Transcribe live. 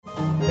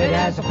Fit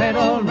as a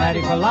fiddle,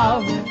 ready for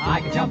love.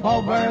 I can jump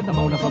over the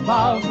moon up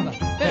above.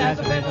 Fit as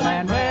a fiddle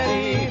and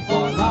ready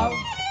for love.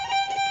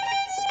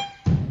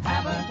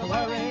 Haven't a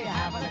worry,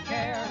 haven't a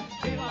care.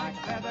 Feel like a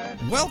feather.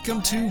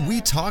 Welcome to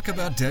We Talk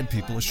About Dead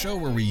People, a show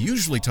where we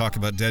usually talk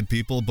about dead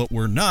people, but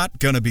we're not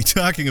going to be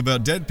talking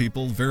about dead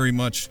people very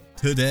much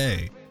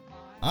today.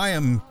 I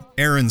am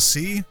Aaron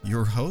C.,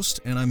 your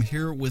host, and I'm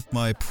here with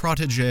my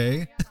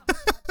protege.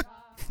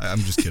 I'm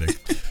just kidding.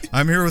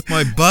 I'm here with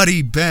my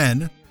buddy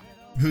Ben,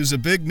 who's a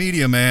big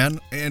media man,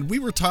 and we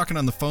were talking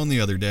on the phone the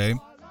other day,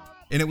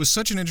 and it was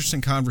such an interesting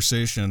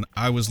conversation.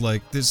 I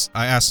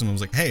asked him, I was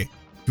like, hey,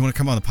 you want to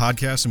come on the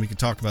podcast and we can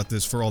talk about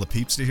this for all the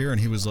peeps to hear? And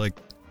he was like,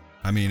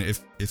 I mean,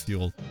 if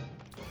you'll...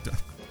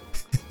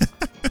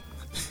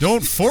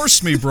 Don't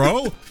force me,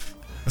 bro.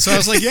 So I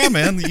was like, yeah,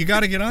 man, you got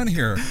to get on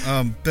here.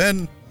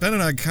 Ben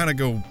and I kind of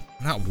go,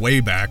 not way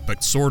back,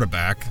 but sort of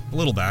back. A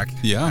little back.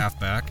 Yeah. Half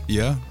back.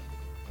 Yeah.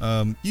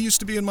 You used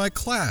to be in my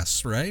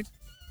class, right?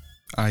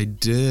 I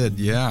did,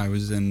 yeah. I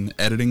was in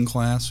editing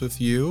class with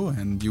you,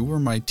 and you were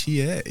my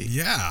TA.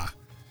 Yeah.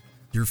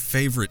 Your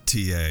favorite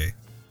TA.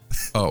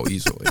 Oh,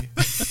 easily.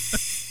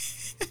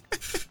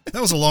 That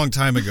was a long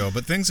time ago,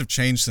 but things have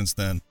changed since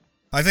then.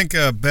 I think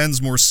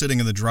Ben's more sitting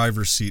in the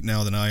driver's seat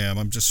now than I am.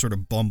 I'm just sort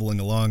of bumbling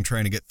along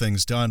trying to get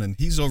things done, and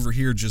he's over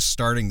here just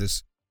starting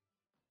this.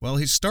 Well,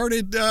 he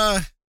started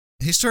living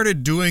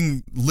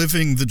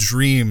the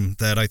dream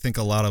that I think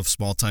a lot of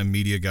small-time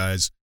media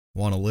guys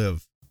want to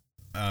live.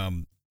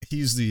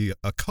 He's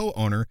a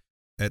co-owner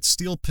at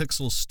Steel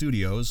Pixel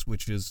Studios,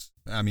 which is,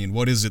 I mean,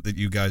 what is it that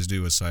you guys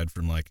do aside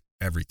from, like,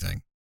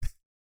 everything?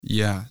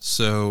 Yeah,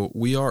 so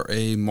we are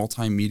a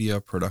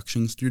multimedia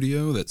production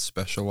studio that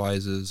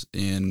specializes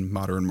in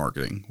modern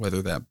marketing,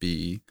 whether that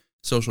be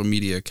social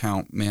media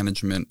account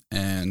management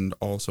and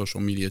all social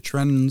media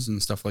trends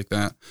and stuff like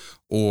that,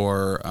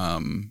 or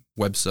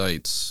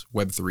websites,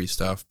 Web3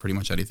 stuff, pretty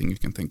much anything you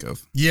can think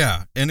of.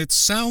 Yeah, and it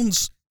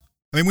sounds,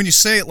 I mean, when you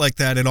say it like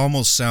that, it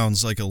almost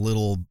sounds like a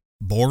little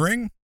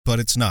boring, but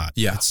it's not.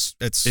 Yeah,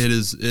 it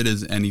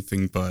is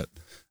anything but.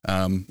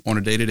 On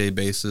a day-to-day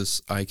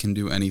basis, I can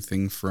do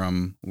anything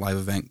from live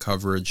event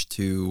coverage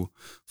to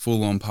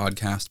full-on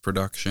podcast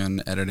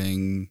production,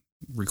 editing,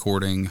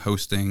 recording,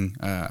 hosting.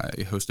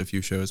 I host a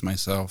few shows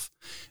myself,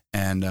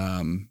 and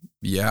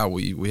we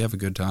have a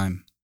good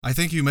time. I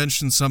think you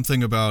mentioned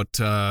something about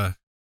some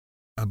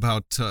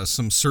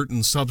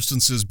certain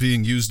substances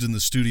being used in the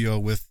studio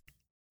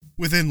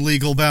within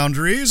legal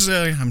boundaries.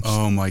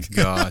 Oh my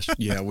gosh.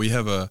 Yeah, we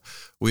have a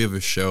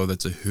show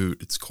that's a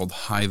hoot. It's called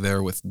Hi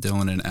There with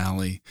Dylan and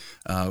Allie,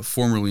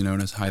 formerly known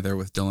as Hi There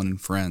with Dylan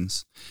and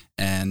Friends.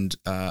 And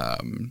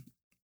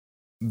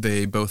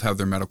they both have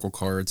their medical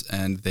cards,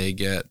 and they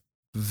get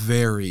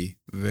very,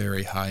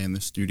 very high in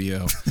the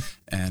studio.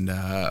 And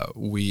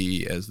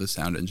we, as the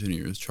sound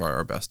engineers, try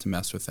our best to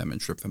mess with them and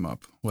trip them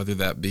up, whether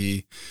that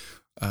be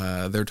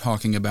they're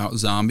talking about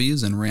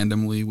zombies, and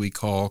randomly we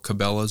call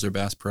Cabela's or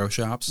Bass Pro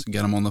Shops,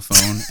 get them on the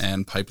phone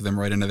and pipe them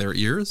right into their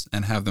ears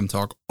and have them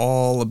talk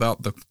all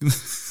about the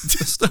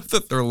stuff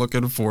that they're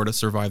looking for to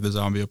survive the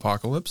zombie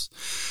apocalypse.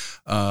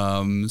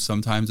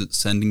 Sometimes it's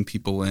sending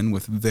people in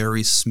with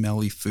very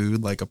smelly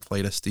food like a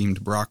plate of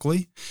steamed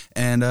broccoli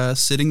and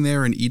sitting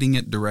there and eating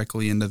it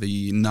directly into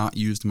the not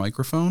used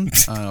microphone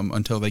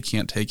until they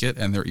can't take it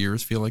and their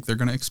ears feel like they're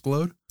going to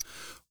explode.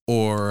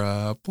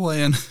 Or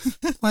playing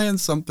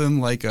something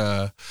like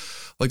a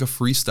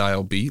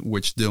freestyle beat,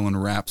 which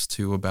Dylan raps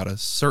to about a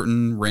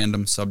certain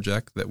random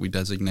subject that we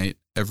designate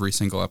every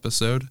single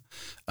episode,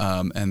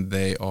 and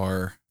they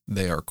are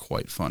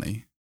quite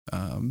funny.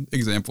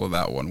 Example of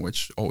that one,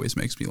 which always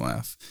makes me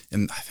laugh.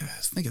 And I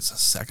think it's the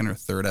second or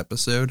third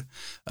episode.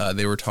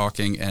 They were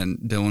talking, and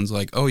Dylan's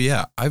like, "Oh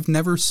yeah, I've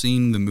never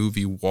seen the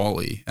movie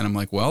WALL-E," and I'm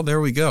like, "Well,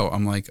 there we go."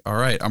 I'm like, "All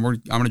right, I'm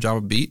gonna drop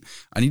a beat.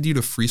 I need you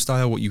to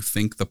freestyle what you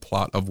think the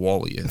plot of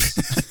WALL-E is."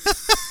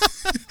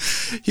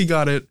 He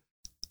got it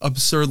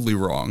absurdly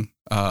wrong,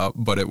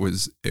 but it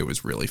was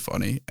really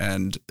funny,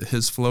 and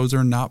his flows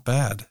are not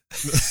bad.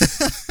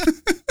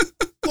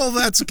 Well,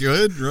 that's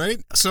good,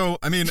 right? So,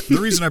 I mean, the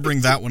reason I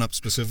bring that one up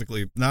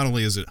specifically, not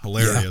only is it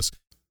hilarious,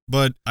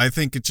 but I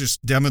think it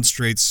just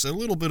demonstrates a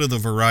little bit of the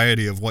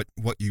variety of what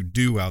you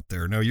do out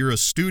there. Now, you're a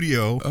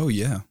studio. Oh,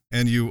 yeah.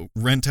 And you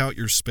rent out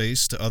your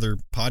space to other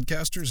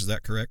podcasters, is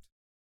that correct?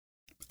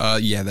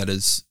 Yeah, that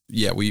is.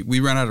 Yeah, we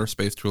rent out our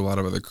space to a lot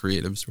of other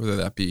creatives, whether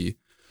that be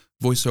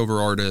voiceover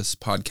artists,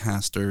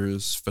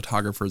 podcasters,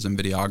 photographers, and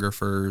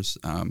videographers,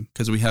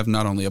 because we have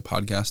not only a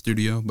podcast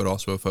studio, but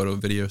also a photo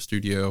video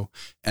studio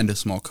and a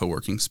small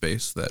co-working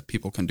space that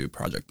people can do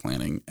project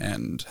planning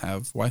and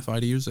have Wi-Fi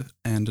to use it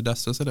and a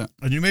desk to sit at.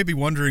 And you may be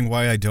wondering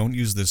why I don't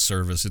use this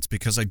service. It's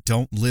because I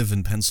don't live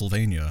in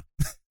Pennsylvania.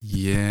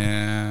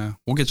 Yeah,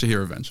 we'll get you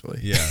here eventually.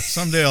 Yeah,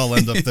 someday I'll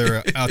end up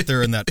out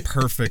there in that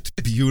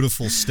perfect,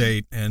 beautiful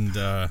state, and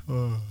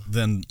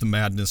then the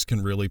madness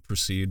can really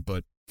proceed,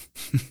 but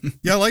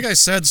yeah, like I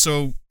said,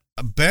 so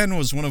Ben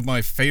was one of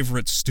my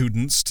favorite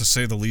students, to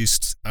say the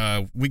least.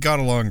 We got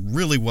along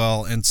really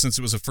well, and since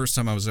it was the first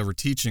time I was ever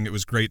teaching, it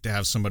was great to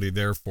have somebody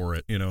there for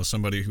it.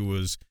 Somebody who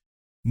was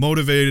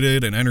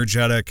motivated and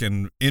energetic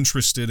and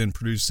interested in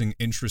producing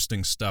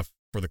interesting stuff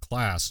for the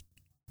class.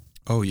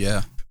 Oh,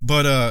 yeah.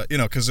 But,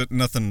 because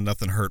nothing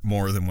hurt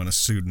more than when a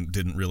student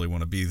didn't really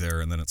want to be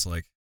there, and then it's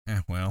like,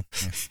 I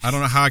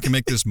don't know how I can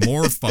make this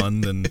more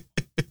fun than,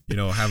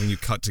 having you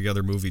cut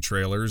together movie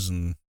trailers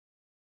and...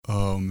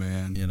 Oh,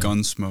 man.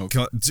 Gunsmoke.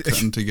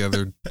 Cutting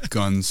together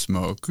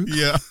Gunsmoke.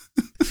 Yeah.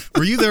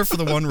 Were you there for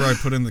the one where I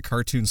put in the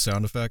cartoon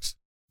sound effects?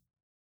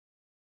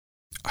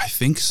 I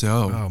think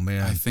so. Oh,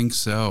 man. I think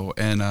so.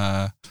 And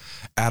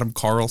Adam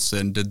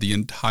Carlson did the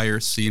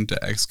entire scene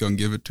to X Gon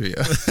Give It To You.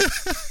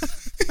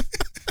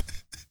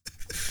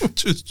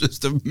 Which is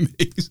just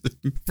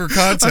amazing. For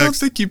context. I don't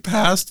think you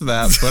passed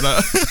that, but...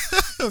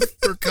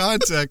 For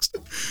context,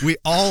 we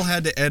all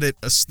had to edit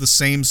the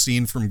same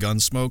scene from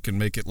Gunsmoke and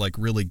make it,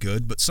 really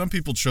good, but some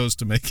people chose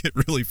to make it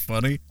really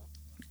funny.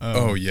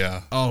 Oh,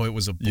 yeah. Oh, it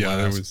was a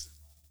blast.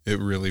 Yeah, it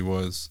really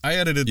was. I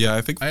edited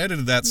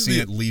that scene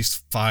at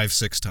least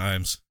 5-6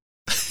 times.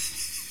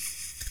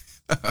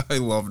 I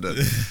loved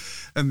it.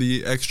 And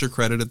the extra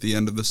credit at the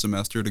end of the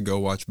semester to go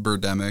watch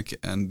Birdemic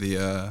and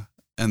the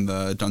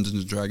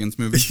Dungeons and Dragons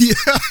movie. Yeah.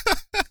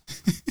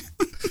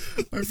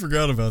 I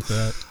forgot about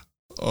that.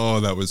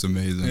 Oh, that was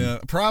amazing. Yeah,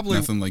 probably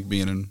nothing like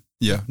being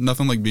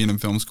in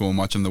film school and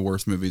watching the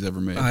worst movies ever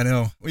made. I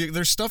know.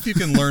 There's stuff you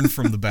can learn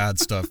from the bad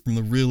stuff, from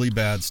the really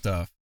bad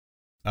stuff.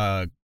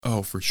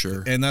 Oh, for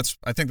sure. And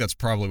I think that's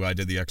probably why I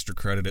did the extra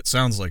credit. It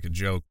sounds like a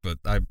joke, but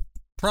I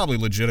probably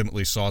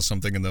legitimately saw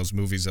something in those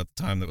movies at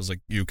the time that was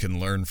like, you can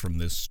learn from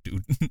this,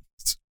 student.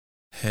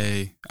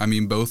 Hey, I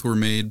mean, both were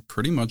made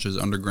pretty much as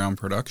underground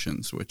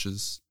productions, which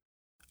is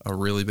a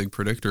really big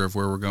predictor of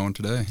where we're going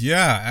today.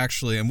 Yeah,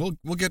 actually, and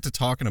we'll get to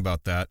talking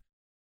about that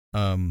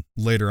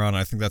later on.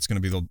 I think that's going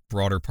to be the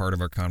broader part of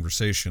our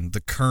conversation,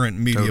 the current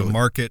media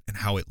market and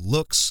how it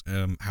looks,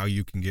 how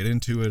you can get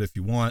into it if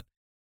you want.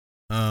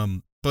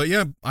 But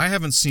yeah, I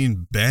haven't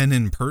seen Ben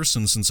in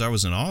person since I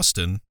was in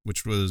Austin,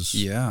 which was...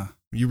 Yeah.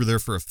 You were there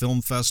for a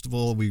film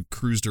festival. We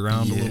cruised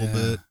around a little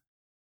bit.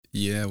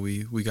 Yeah,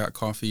 we got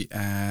coffee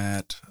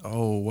at,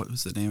 what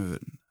was the name of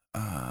it?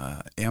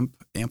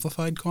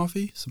 Amplified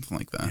Coffee? Something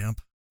like that.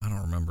 Amp? I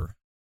don't remember.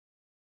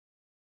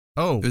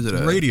 Oh,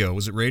 Radio.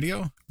 Was it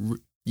Radio?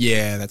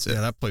 Yeah, that's it.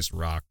 Yeah, that place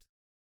rocked.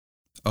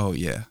 Oh,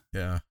 yeah.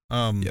 Yeah.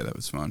 Yeah, that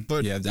was fun.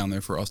 But yeah, down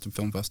there for Austin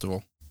Film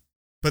Festival.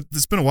 But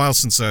it's been a while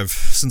since I've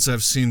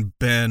seen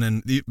Ben,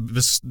 and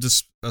this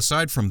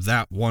aside from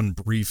that one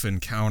brief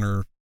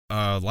encounter,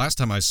 last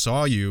time I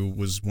saw you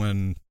was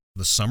when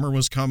the summer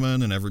was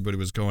coming and everybody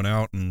was going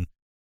out, and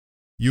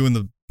you and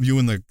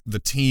the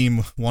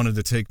team wanted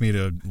to take me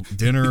to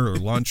dinner or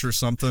lunch or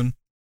something.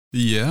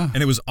 Yeah.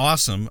 And it was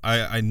awesome.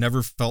 I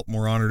never felt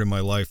more honored in my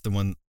life than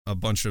when a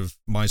bunch of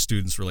my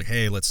students were like,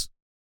 "Hey, let's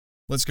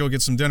go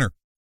get some dinner."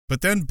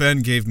 But then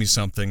Ben gave me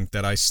something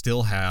that I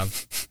still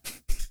have.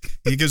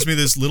 He gives me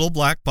this little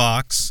black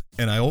box,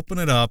 and I open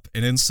it up,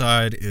 and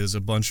inside is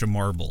a bunch of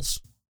marbles.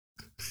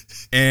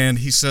 And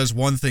he says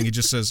one thing. He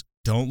just says,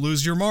 "Don't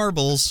lose your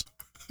marbles."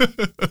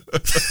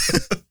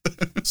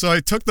 So I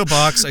took the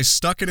box, I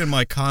stuck it in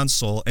my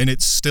console, and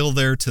it's still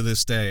there to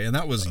this day. And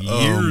that was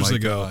years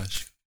ago.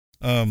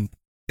 Gosh.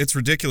 It's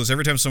ridiculous.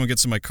 Every time someone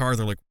gets in my car,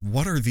 they're like,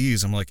 "What are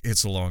these?" I'm like,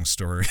 "It's a long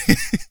story."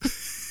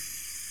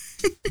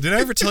 Did I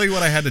ever tell you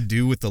what I had to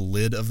do with the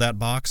lid of that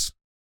box?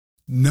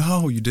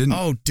 No, you didn't.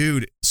 Oh,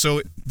 dude.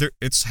 So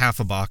it's half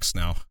a box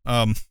now.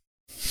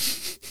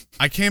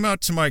 I came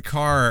out to my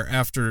car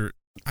after,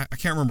 I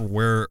can't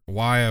remember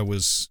why I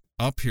was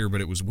up here,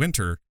 but it was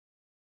winter,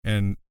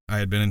 and I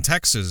had been in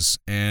Texas,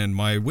 and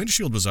my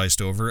windshield was iced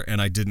over,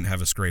 and I didn't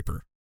have a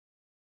scraper.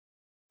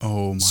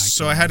 Oh, my God.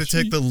 So I had to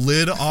take the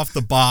lid off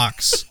the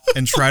box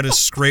and try to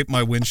scrape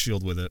my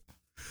windshield with it.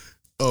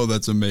 Oh,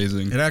 that's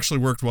amazing. It actually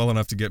worked well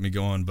enough to get me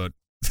going, but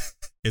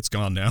it's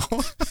gone now.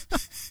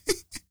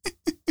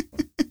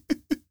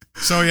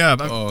 So yeah.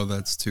 Oh,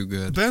 that's too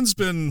good. Ben's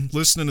been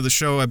listening to the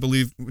show, I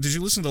believe. Did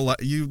you listen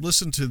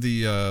to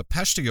the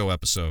Peshtigo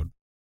episode?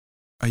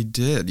 I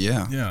did,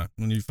 yeah. Yeah,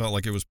 when you felt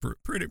like it was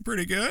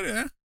pretty good,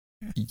 yeah.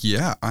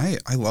 Yeah, I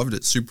loved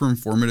it. Super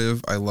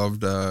informative. I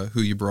loved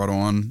who you brought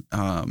on.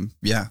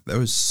 Yeah, that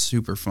was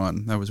super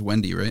fun. That was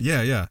Wendy, right?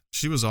 Yeah.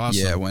 She was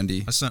awesome. Yeah,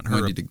 Wendy.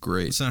 Wendy did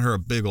great. I sent her a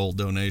big old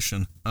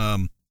donation.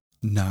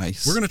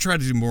 Nice. We're going to try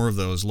to do more of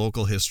those,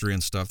 local history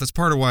and stuff. That's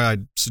part of why I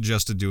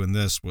suggested doing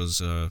this was,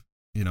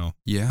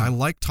 yeah. I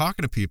like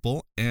talking to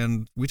people,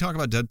 and We Talk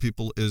About Dead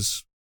People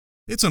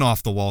it's an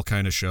off-the-wall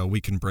kind of show.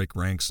 We can break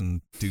ranks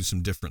and do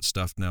some different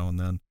stuff now and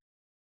then.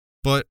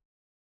 But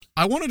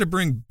I wanted to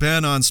bring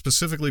Ben on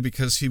specifically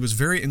because he was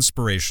very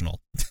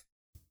inspirational.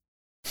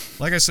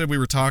 Like I said, we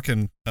were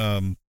talking,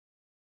 not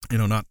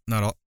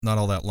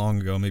all that long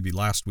ago, maybe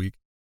last week,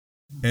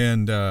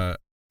 and I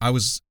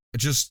was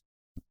just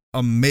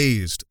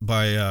amazed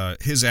by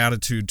his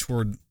attitude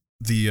toward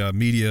the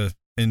media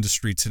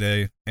industry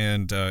today,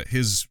 and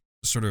his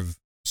sort of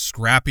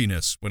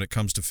scrappiness when it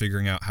comes to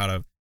figuring out how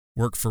to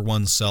work for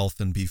oneself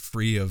and be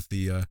free of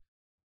the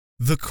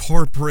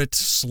corporate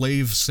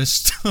slave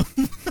system.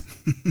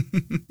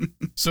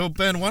 So,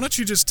 Ben, why don't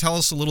you just tell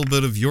us a little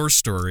bit of your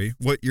story,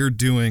 what you're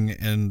doing,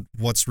 and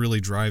what's really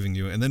driving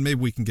you, and then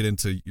maybe we can get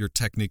into your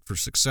technique for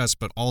success,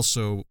 but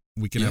also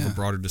we can have a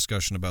broader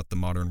discussion about the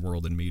modern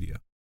world in media.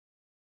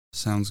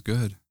 Sounds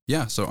good.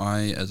 Yeah, so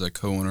I, as a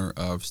co-owner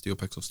of Steel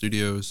Pixel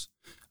Studios,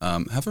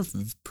 have a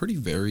pretty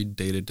varied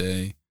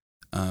day-to-day.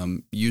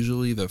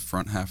 Usually the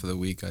front half of the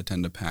week I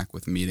tend to pack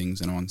with meetings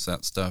and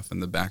on-set stuff,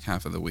 and the back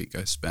half of the week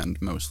I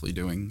spend mostly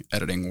doing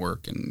editing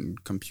work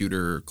and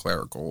computer,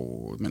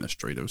 clerical,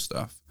 administrative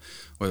stuff,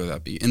 whether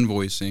that be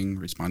invoicing,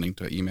 responding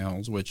to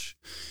emails, which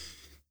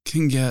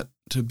can get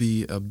to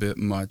be a bit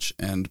much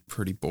and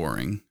pretty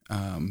boring.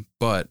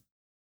 But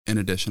in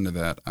addition to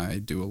that, I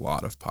do a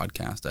lot of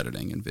podcast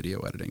editing and video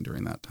editing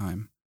during that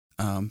time.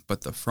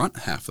 But the front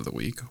half of the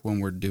week, when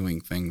we're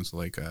doing things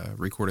like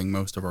recording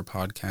most of our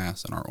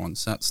podcasts and our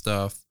on-set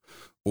stuff,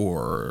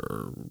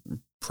 or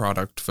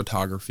product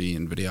photography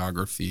and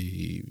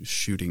videography,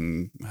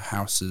 shooting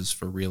houses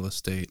for real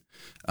estate,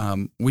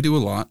 we do a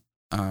lot,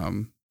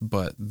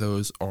 but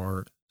those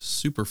are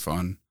super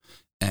fun.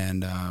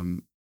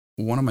 And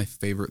one of my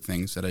favorite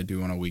things that I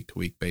do on a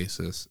week-to-week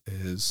basis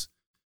is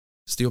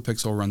Steel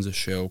Pixel runs a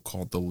show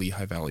called the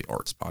Lehigh Valley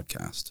Arts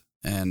Podcast.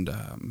 And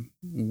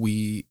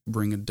we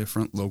bring a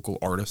different local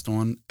artist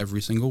on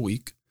every single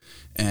week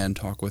and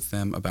talk with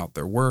them about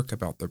their work,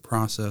 about their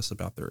process,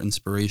 about their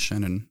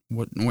inspiration, and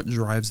what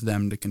drives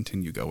them to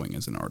continue going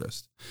as an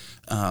artist.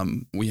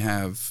 We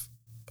have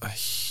a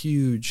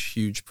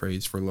huge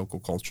praise for local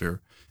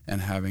culture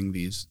and having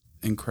these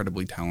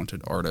incredibly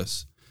talented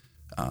artists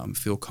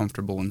feel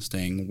comfortable in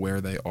staying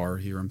where they are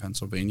here in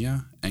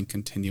Pennsylvania and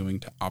continuing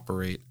to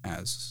operate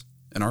as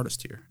an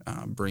artist here,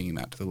 bringing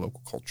that to the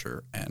local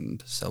culture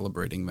and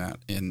celebrating that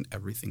in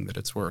everything that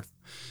it's worth.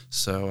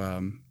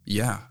 So,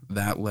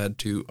 that led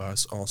to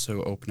us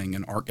also opening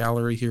an art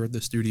gallery here at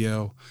the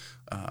studio,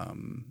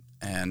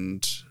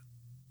 and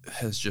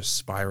has just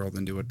spiraled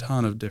into a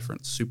ton of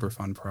different super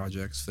fun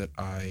projects that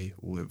I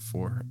live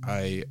for.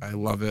 I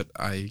love it.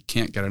 I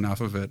can't get enough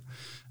of it.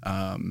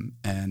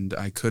 And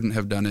I couldn't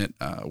have done it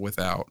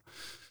without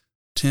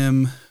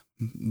Tim,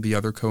 the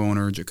other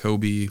co-owner,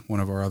 Jacoby, one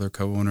of our other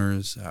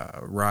co-owners,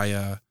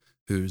 Raya,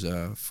 who's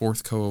a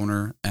fourth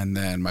co-owner, and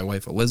then my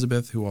wife,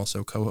 Elizabeth, who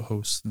also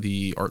co-hosts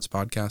the Arts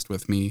Podcast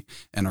with me,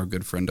 and our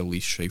good friend,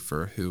 Elise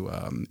Schaefer, who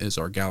is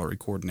our gallery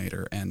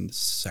coordinator and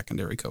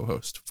secondary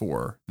co-host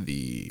for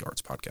the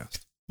Arts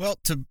Podcast. Well,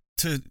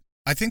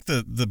 I think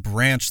the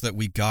branch that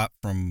we got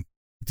from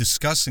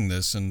discussing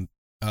this and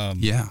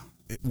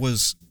it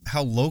was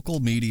how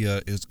local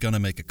media is going to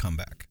make a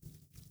comeback.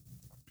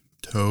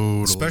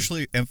 Totally.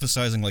 Especially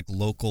emphasizing like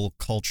local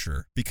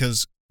culture,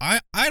 because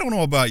I don't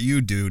know about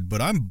you, dude,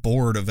 but I'm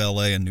bored of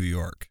LA and New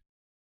York.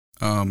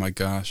 Oh my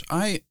gosh.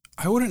 I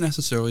wouldn't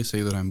necessarily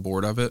say that I'm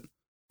bored of it,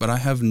 but I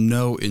have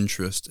no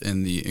interest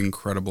in the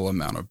incredible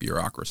amount of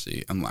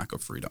bureaucracy and lack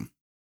of freedom.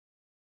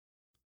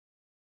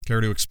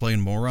 Care to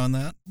explain more on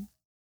that?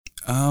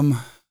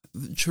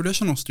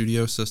 Traditional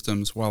studio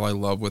systems, while I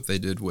love what they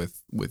did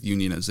with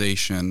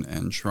unionization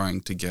and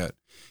trying to get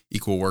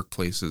equal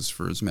workplaces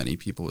for as many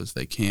people as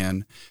they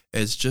can,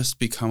 it's just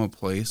become a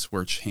place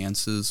where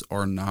chances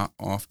are not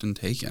often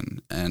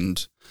taken.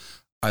 And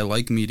I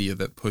like media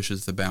that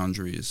pushes the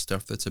boundaries,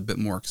 stuff that's a bit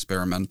more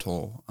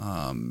experimental,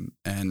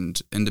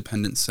 and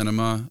independent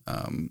cinema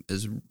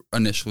is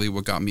initially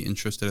what got me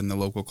interested in the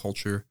local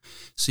culture.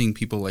 Seeing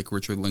people like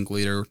Richard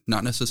Linklater,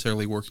 not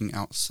necessarily working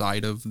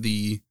outside of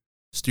the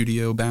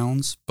studio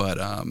bounds, but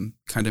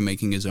kind of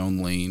making his own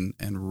lane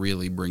and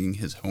really bringing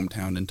his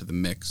hometown into the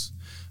mix,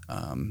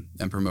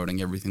 and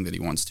promoting everything that he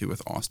wants to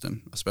with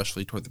Austin,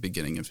 especially toward the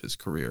beginning of his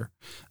career.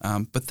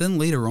 But then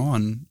later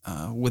on,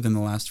 within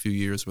the last few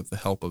years, with the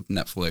help of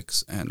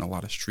Netflix and a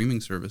lot of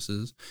streaming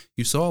services,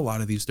 you saw a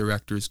lot of these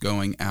directors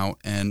going out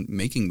and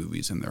making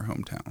movies in their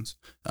hometowns.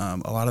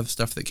 A lot of the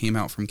stuff that came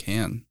out from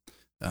Cannes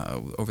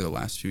over the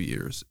last few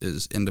years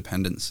is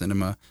independent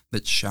cinema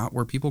that's shot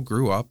where people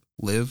grew up,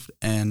 lived,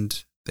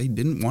 and they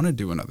didn't want to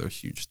do another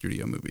huge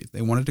studio movie.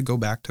 They wanted to go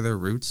back to their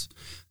roots.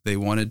 They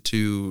wanted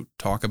to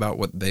talk about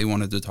what they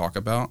wanted to talk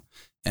about,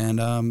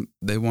 and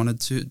they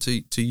wanted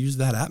to use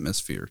that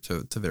atmosphere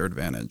to their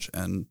advantage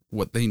and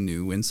what they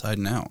knew inside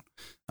and out.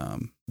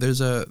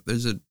 There's a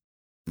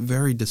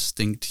very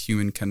distinct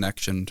human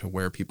connection to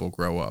where people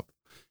grow up,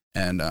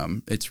 and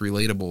it's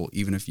relatable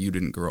even if you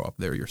didn't grow up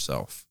there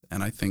yourself.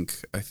 And I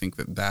think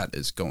that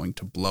is going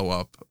to blow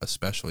up,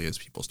 especially as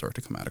people start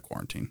to come out of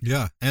quarantine.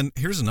 Yeah, and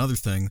here's another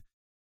thing.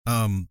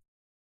 I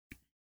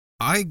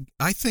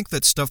think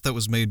that stuff that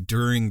was made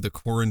during the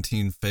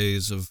quarantine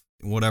phase of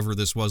whatever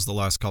this was the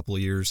last couple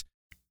of years,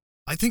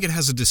 I think it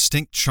has a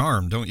distinct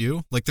charm, don't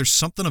you? Like there's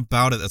something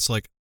about it that's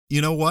like, you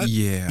know what?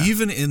 Yeah.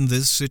 Even in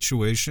this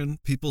situation,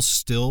 people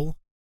still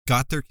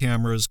got their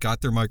cameras,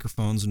 got their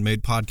microphones, and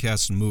made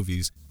podcasts and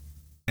movies.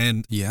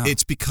 And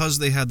it's because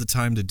they had the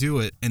time to do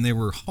it and they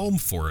were home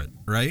for it,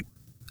 right?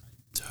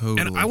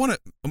 Totally. And I want to,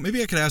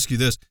 maybe I could ask you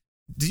this.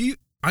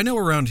 I know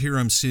around here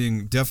I'm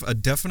seeing a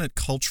definite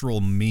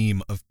cultural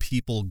meme of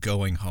people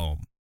going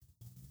home.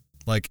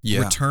 Like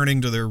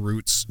returning to their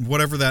roots,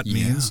 whatever that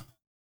means.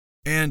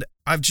 And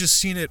I've just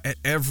seen it at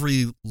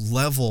every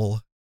level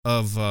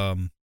of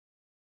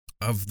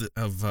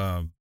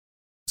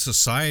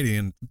society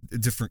and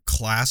different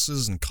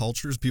classes and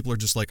cultures. People are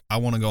just like, I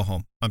want to go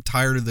home. I'm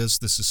tired of this.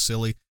 This is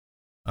silly.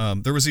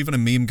 There was even a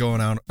meme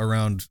going on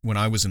around when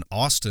I was in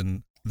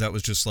Austin that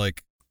was just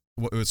like,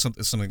 it was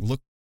something,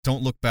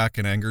 don't look back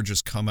in anger,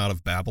 just come out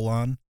of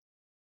Babylon.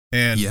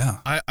 And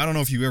I don't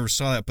know if you ever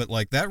saw that, but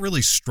like that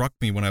really struck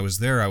me when I was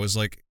there. I was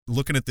like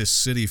looking at this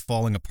city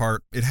falling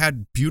apart. It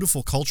had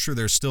beautiful culture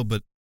there still,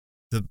 but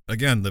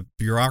the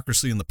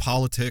bureaucracy and the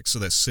politics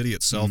of that city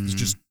itself is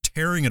just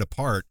tearing it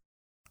apart.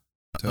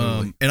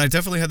 Totally. And I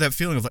definitely had that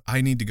feeling of like, I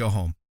need to go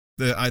home.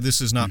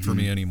 This is not for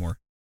me anymore.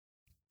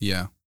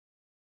 Yeah.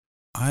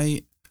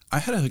 I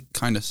had a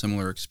kind of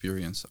similar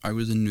experience. I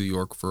was in New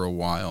York for a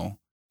while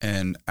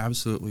and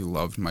absolutely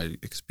loved my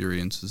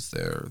experiences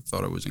there.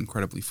 Thought it was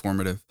incredibly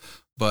formative.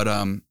 But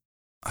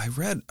I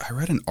read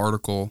an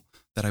article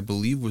that I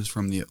believe was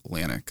from The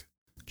Atlantic,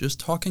 just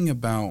talking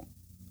about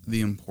the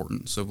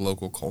importance of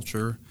local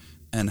culture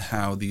and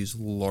how these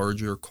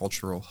larger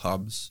cultural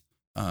hubs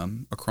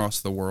across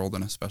the world,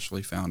 and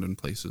especially found in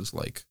places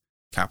like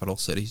capital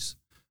cities,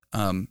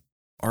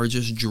 are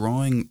just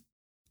drawing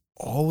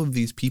all of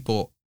these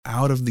people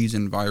out of these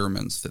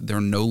environments that they're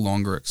no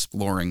longer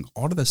exploring,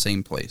 all to the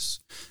same place.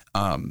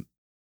 And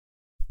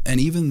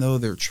even though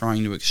they're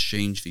trying to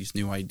exchange these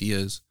new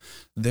ideas,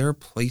 their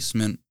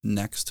placement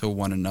next to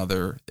one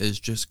another is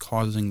just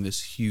causing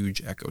this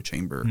huge echo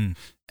chamber.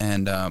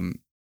 And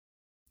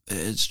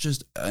it's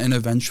just an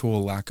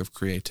eventual lack of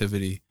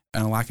creativity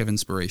and a lack of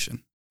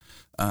inspiration.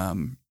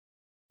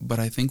 But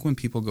I think when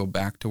people go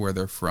back to where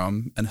they're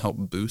from and help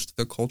boost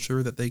the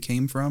culture that they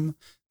came from,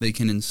 they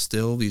can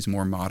instill these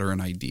more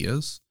modern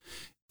ideas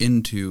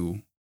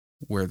into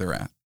where they're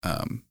at.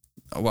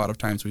 A lot of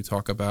times we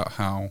talk about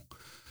how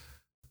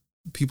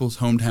people's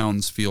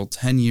hometowns feel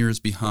 10 years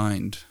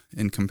behind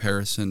in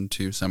comparison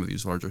to some of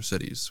these larger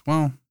cities.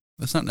 Well,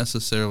 that's not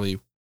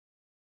necessarily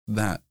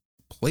that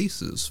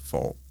place's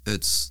fault.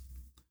 It's,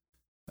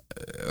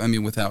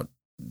 without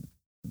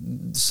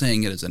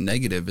saying it as a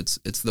negative,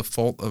 it's the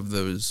fault of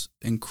those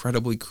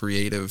incredibly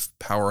creative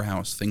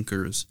powerhouse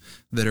thinkers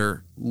that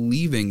are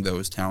leaving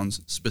those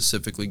towns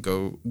specifically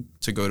go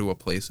to a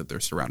place that they're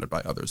surrounded by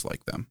others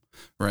like them,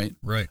 right?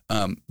 Right.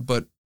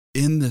 But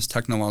in this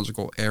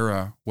technological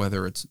era,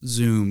 whether it's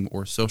Zoom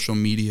or social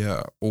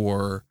media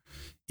or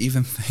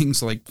even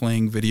things like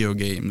playing video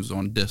games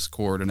on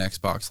Discord and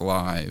Xbox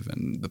Live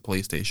and the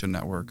PlayStation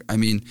Network,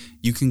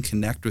 you can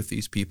connect with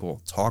these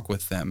people, talk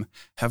with them,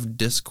 have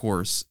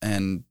discourse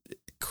and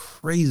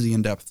crazy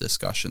in-depth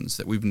discussions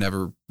that we've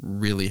never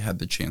really had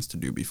the chance to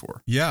do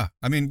before. Yeah.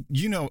 I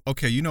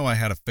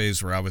had a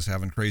phase where I was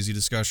having crazy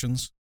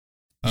discussions.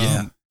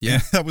 Yeah.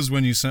 That was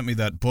when you sent me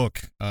that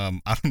book.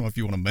 I don't know if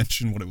you want to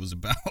mention what it was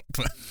about,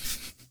 but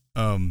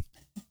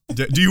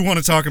do you want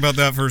to talk about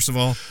that first of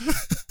all?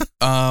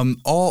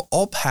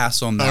 I'll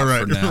pass on that all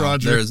right, for now.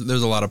 Roger.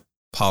 There's a lot of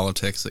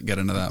politics that get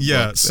into that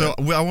book. So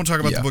I won't talk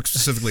about the book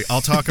specifically.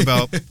 I'll talk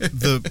about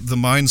the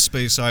mind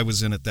space I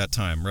was in at that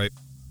time, right?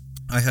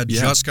 I had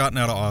just gotten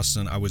out of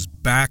Austin. I was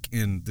back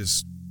in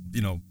this,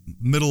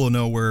 middle of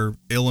nowhere,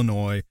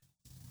 Illinois,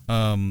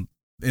 in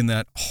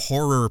that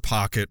horror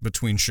pocket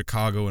between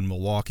Chicago and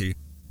Milwaukee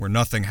where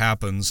nothing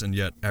happens and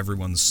yet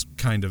everyone's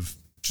kind of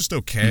just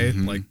okay.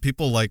 Like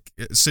people like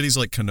cities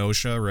like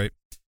Kenosha, right?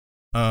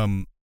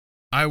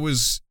 I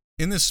was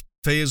in this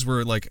phase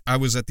where like I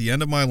was at the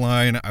end of my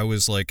line. I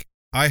was like,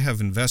 I have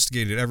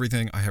investigated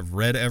everything. I have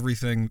read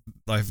everything.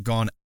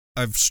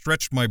 I've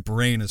stretched my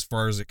brain as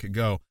far as it could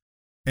go.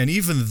 And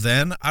even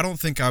then, I don't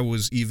think I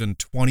was even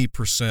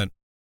 20%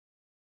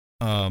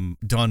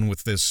 done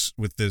with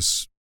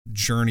this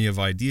journey of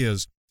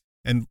ideas.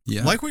 And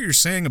like what you're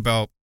saying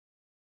about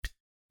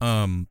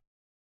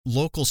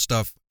local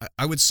stuff,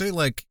 I would say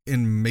like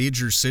in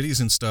major cities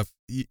and stuff,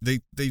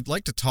 they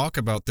like to talk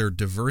about their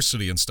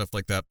diversity and stuff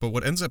like that. But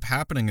what ends up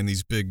happening in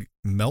these big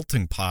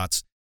melting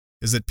pots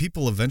is that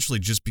people eventually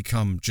just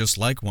become just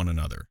like one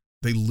another.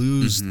 They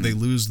lose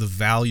the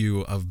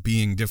value of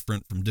being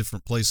different from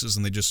different places,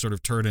 and they just sort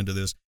of turn into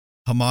this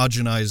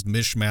homogenized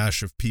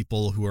mishmash of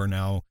people who are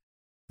now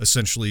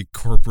essentially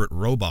corporate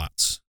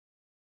robots.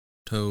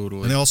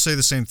 Totally. And they all say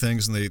the same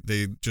things, and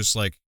they just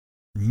like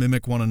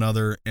mimic one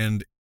another.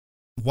 And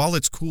while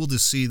it's cool to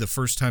see the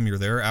first time you're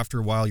there, after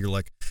a while you're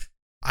like,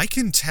 I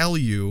can tell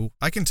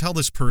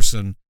this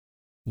person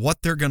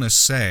what they're going to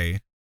say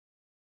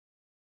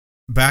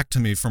back to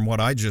me from what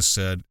I just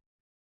said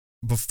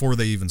before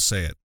they even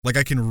say it. Like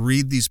I can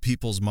read these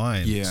people's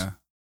minds.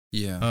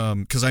 Yeah.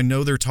 Because I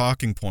know their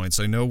talking points.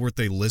 I know what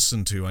they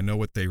listen to. I know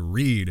what they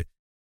read.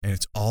 And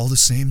it's all the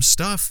same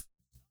stuff.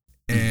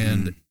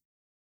 And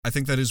I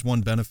think that is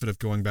one benefit of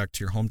going back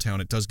to your hometown.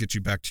 It does get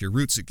you back to your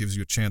roots. It gives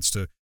you a chance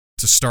to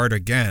start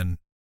again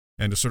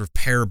and to sort of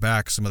pare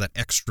back some of that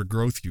extra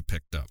growth you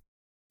picked up.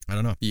 I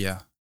don't know. Yeah,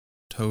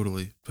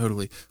 totally.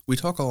 We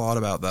talk a lot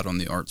about that on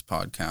the Arts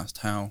Podcast,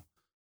 how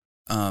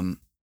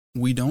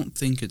we don't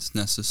think it's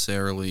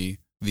necessarily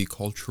the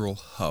cultural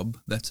hub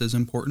that's as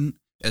important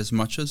as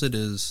much as it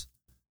is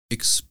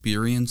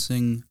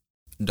experiencing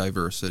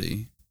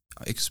diversity,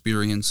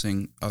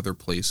 experiencing other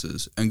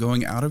places, and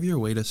going out of your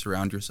way to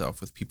surround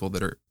yourself with people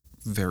that are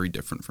very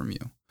different from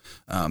you,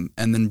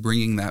 and then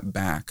bringing that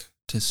back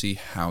to see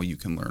how you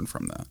can learn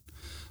from that.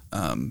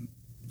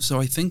 So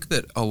I think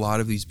that a lot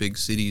of these big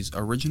cities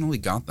originally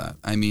got that.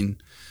 I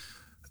mean,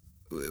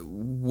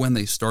 when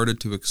they started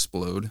to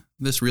explode,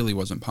 this really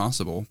wasn't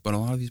possible, but a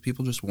lot of these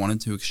people just wanted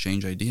to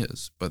exchange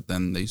ideas, but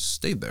then they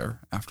stayed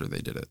there after they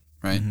did it,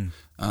 right?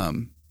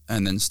 Mm-hmm.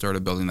 And then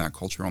started building that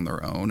culture on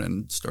their own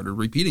and started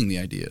repeating the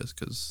ideas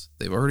because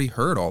they've already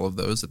heard all of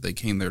those that they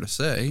came there to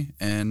say,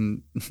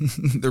 and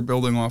they're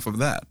building off of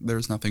that.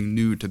 There's nothing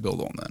new to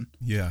build on then.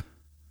 Yeah.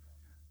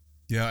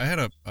 I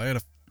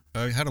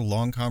had a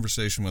long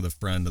conversation with a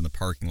friend in the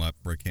parking lot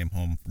where I came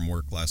home from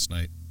work last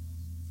night.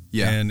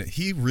 Yeah. And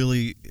he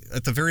really,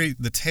 at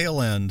the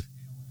tail end,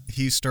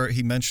 he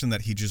mentioned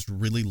that he just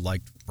really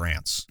liked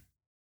France.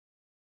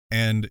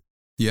 And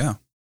yeah,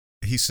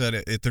 he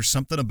said there's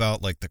something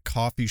about like the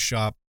coffee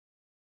shop,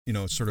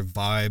 sort of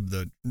vibe,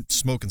 the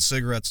smoking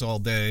cigarettes all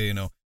day,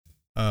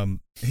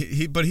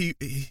 what he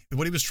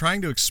was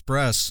trying to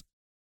express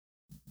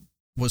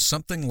was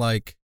something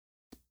like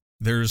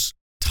there's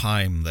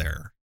time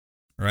there,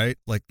 right?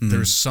 Like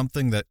there's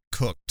something that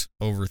cooked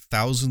over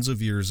thousands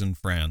of years in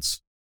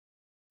France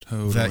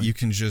that you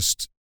can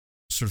just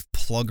sort of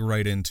plug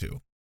right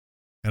into.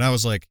 And I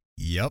was like,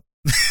 yep.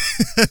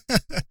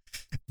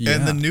 Yeah.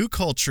 And the new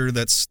culture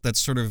that's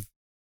sort of,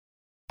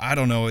 I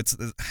don't know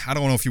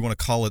if you want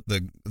to call it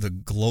the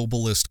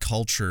globalist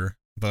culture,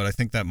 but I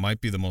think that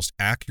might be the most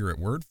accurate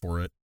word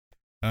for it.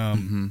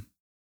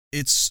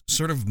 It's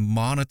sort of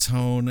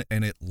monotone,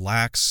 and it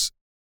lacks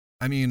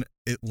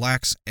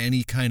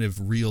any kind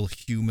of real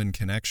human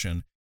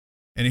connection.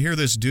 And to hear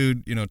this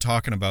dude,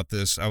 talking about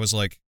this, I was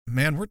like,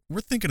 man,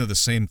 we're thinking of the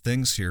same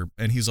things here.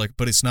 And he's like,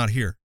 but it's not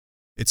here.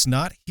 It's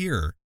not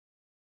here.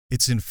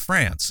 It's in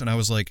France. And I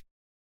was like,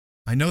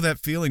 I know that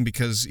feeling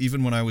because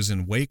even when I was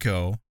in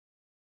Waco,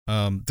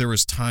 there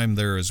was time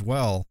there as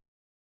well.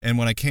 And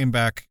when I came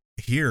back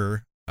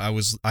here,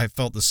 I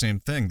felt the same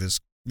thing,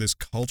 this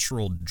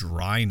cultural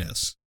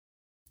dryness.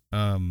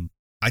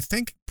 I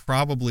think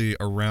probably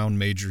around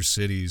major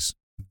cities,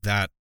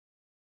 that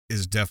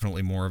is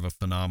definitely more of a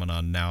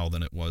phenomenon now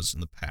than it was in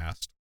the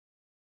past.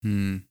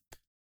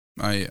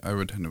 I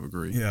would tend to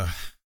agree. Yeah.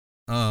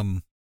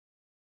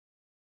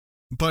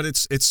 But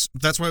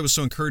that's why it was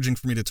so encouraging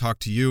for me to talk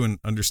to you and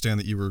understand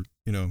that you were,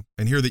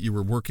 and hear that you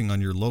were working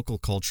on your local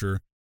culture.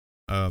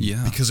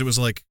 Because it was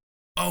like,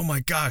 oh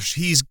my gosh,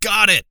 he's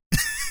got it.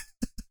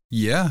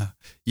 Yeah.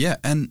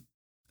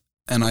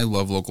 And I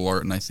love local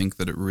art, and I think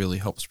that it really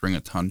helps bring a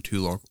ton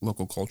to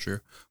local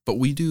culture. But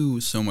we do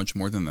so much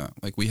more than that.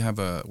 Like we have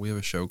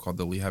a show called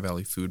the Lehigh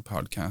Valley Food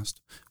Podcast,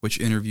 which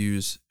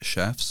interviews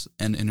chefs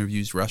and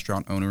interviews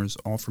restaurant owners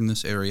all from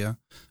this area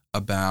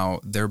about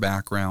their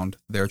background,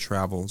 their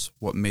travels,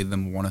 what made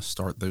them want to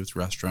start those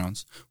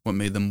restaurants, what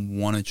made them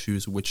want to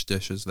choose which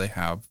dishes they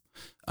have,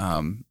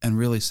 and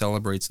really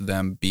celebrates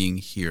them being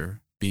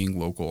here, being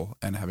local,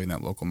 and having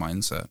that local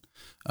mindset.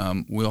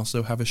 We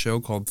also have a show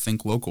called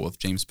Think Local with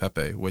James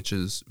Pepe, which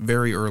is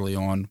very early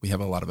on. We have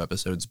a lot of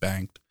episodes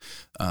banked,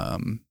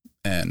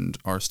 and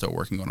are still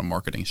working on a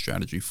marketing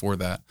strategy for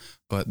that.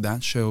 But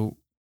that show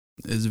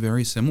is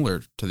very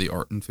similar to the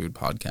Art and Food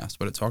Podcast,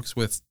 but it talks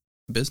with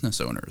business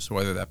owners,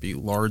 whether that be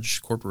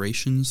large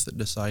corporations that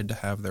decide to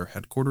have their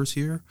headquarters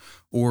here,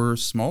 or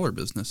smaller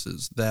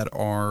businesses that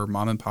are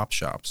mom and pop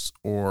shops,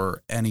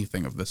 or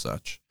anything of the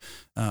such.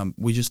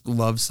 We just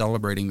love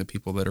celebrating the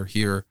people that are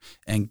here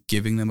and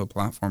giving them a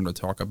platform to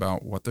talk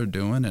about what they're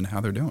doing and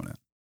how they're doing it.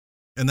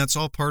 And that's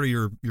all part of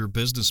your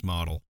business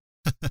model.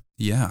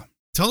 Yeah.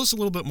 Tell us a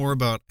little bit more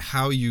about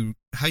how you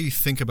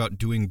think about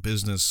doing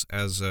business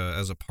as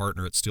a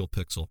partner at Steel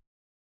Pixel.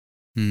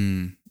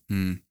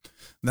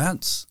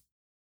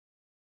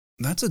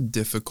 That's a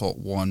difficult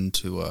one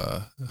to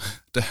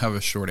have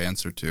a short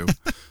answer to.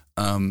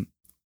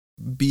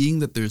 Being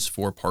that there's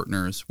 4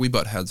 partners, we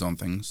butt heads on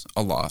things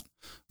a lot,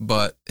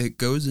 but it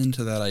goes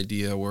into that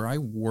idea where I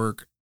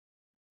work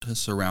to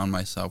surround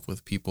myself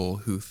with people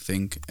who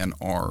think and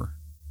are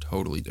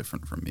totally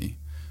different from me,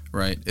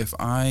 right? If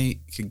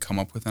I can come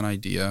up with an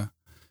idea,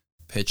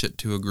 pitch it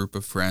to a group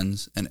of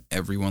friends, and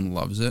everyone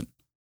loves it,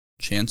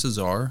 chances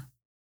are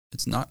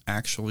it's not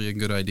actually a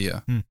good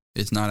idea.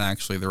 It's not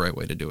actually the right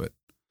way to do it.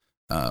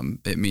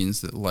 It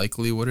means that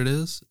likely what it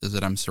is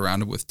that I'm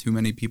surrounded with too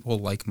many people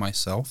like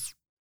myself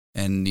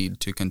and need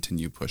to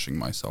continue pushing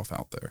myself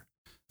out there.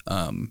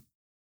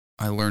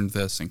 I learned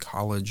this in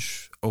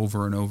college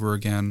over and over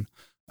again.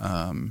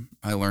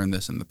 I learned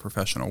this in the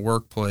professional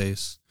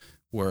workplace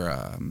where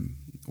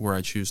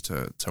I choose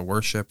to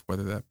worship,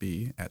 whether that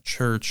be at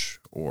church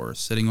or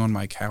sitting on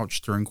my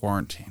couch during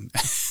quarantine.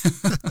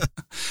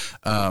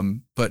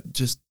 But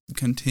just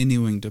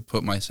continuing to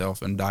put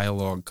myself in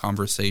dialogue,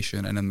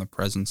 conversation, and in the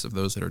presence of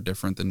those that are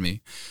different than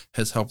me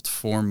has helped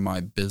form my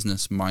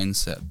business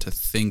mindset to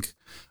think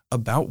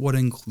about what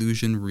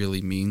inclusion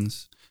really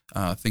means,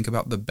 think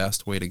about the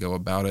best way to go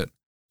about it,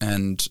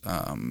 and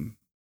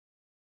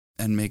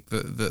make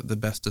the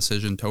best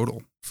decision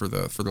total for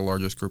the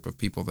largest group of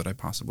people that I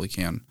possibly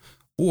can.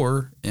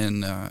 Or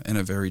in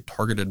a very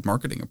targeted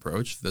marketing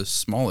approach, the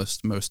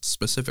smallest, most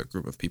specific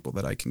group of people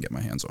that I can get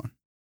my hands on.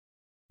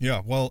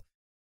 Yeah, well,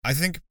 I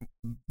think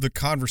the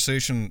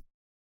conversation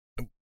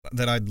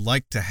that I'd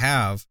like to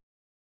have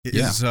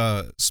is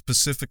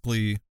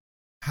specifically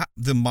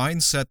the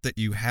mindset that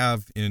you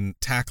have in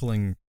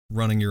tackling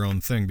running your own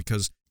thing,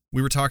 because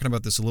we were talking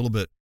about this a little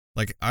bit.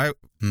 Like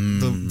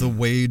the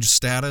wage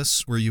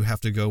status where you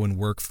have to go and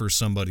work for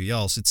somebody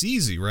else. It's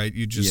easy, right?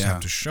 You just have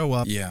to show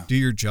up, do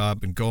your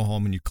job, and go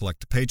home and you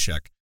collect a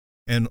paycheck.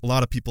 And a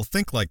lot of people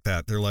think like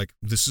that. They're like,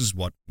 this is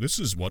what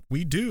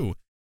we do.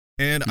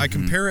 And I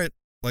compare it,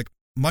 like,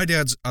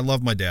 I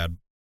love my dad.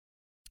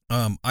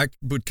 I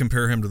would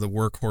compare him to the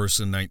workhorse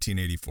in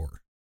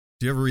 1984.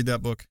 Do you ever read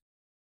that book?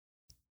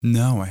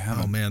 No, I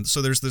haven't. Oh man.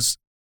 So there's this,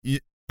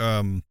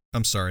 I'm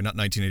sorry, not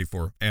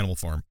 1984, Animal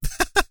Farm.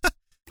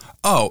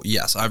 Oh,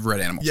 yes, I've read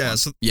Animal Farm.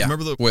 So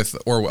remember with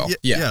Orwell.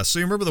 Yeah. So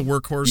you remember the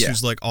workhorse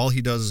who's like, all he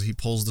does is he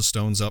pulls the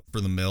stones up for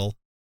the mill,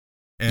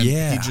 and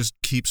he just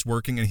keeps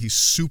working, and he's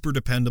super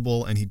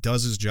dependable, and he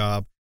does his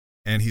job,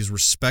 and he's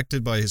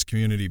respected by his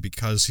community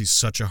because he's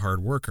such a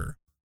hard worker.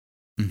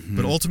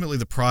 But ultimately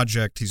the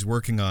project he's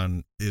working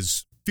on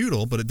is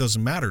futile, but it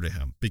doesn't matter to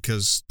him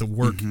because the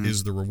work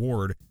is the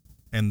reward,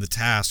 and the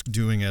task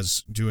doing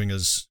as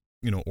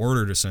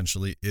ordered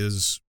essentially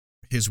is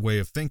his way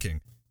of thinking.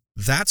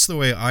 That's the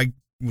way I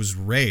was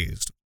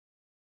raised.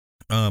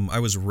 I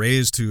was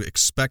raised to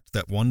expect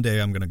that one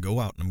day I'm going to go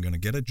out and I'm going to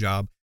get a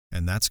job,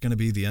 and that's going to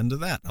be the end of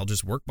that. I'll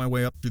just work my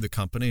way up through the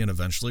company and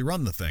eventually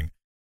run the thing,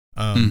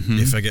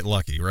 if I get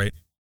lucky, right?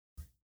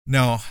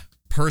 Now,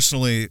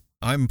 personally,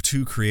 I'm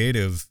too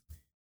creatively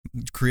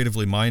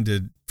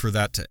minded for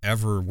that to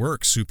ever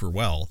work super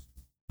well.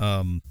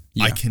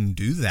 I can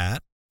do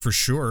that for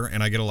sure,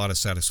 and I get a lot of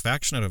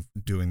satisfaction out of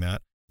doing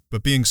that.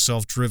 But being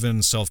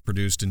self-driven,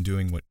 self-produced, and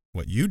doing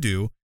what you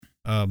do,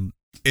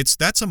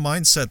 that's a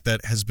mindset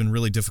that has been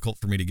really difficult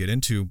for me to get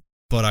into,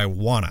 but I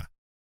wanna.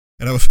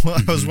 And I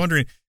was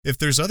wondering if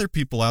there's other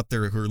people out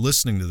there who are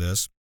listening to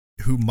this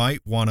who might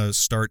want to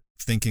start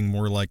thinking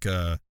more like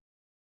a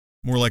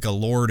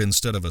lord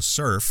instead of a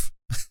serf.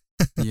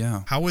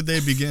 Yeah. How would they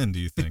begin, do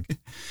you think?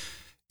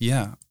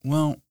 Yeah.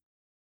 Well,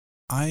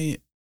 I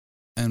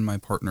and my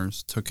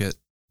partners took it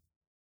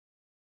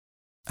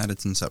at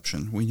its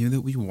inception. We knew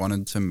that we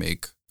wanted to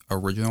make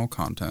original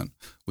content.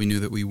 We knew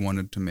that we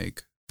wanted to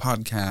make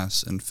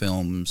podcasts and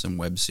films and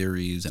web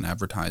series and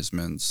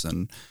advertisements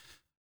and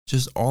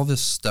just all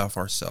this stuff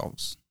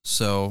ourselves.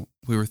 So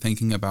we were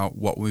thinking about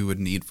what we would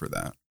need for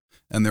that.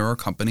 And there are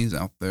companies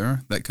out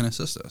there that can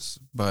assist us.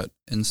 But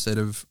instead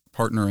of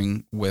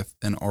partnering with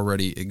an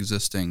already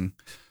existing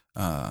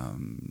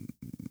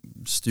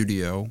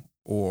studio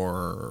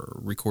or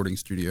recording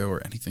studio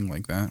or anything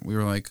like that, we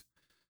were like,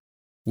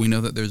 we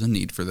know that there's a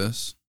need for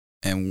this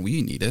and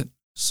we need it.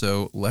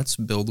 So let's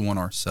build one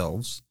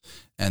ourselves,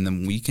 and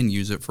then we can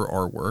use it for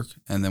our work,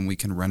 and then we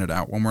can rent it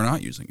out when we're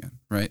not using it,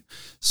 right?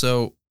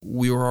 So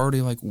we were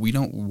already like, we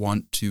don't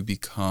want to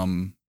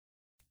become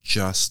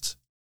just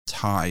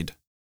tied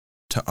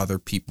to other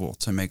people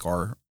to make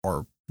our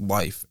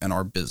life and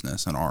our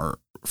business and our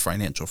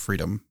financial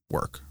freedom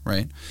work,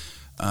 right?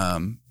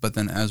 But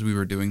then as we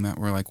were doing that,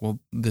 we're like, well,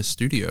 this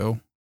studio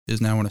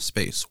is now in a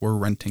space. We're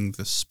renting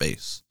this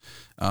space.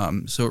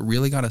 So it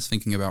really got us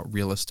thinking about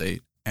real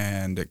estate,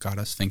 and it got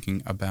us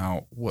thinking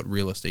about what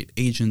real estate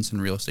agents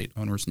and real estate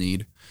owners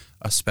need,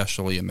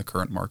 especially in the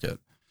current market.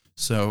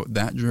 So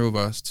that drove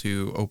us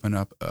to open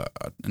up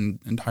an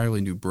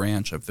entirely new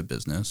branch of the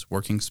business,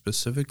 working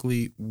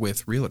specifically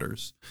with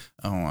realtors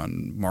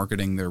on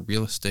marketing their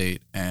real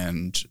estate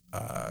and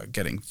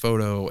getting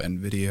photo and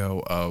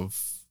video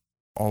of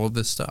all of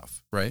this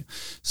stuff, right?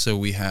 So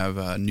we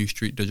have New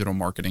Street Digital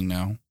Marketing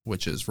now,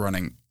 which is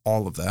running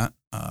all of that,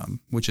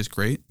 which is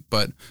great,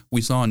 but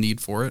we saw a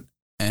need for it.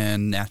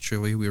 And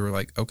naturally, we were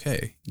like,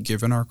 okay,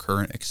 given our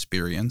current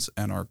experience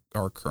and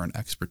our current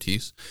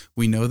expertise,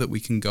 we know that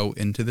we can go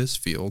into this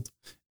field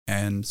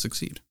and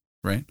succeed,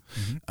 right?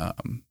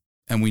 Mm-hmm.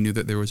 And we knew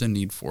that there was a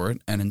need for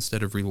it. And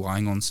instead of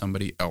relying on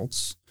somebody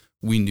else,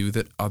 we knew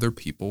that other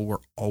people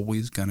were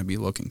always going to be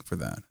looking for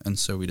that. And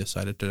so we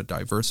decided to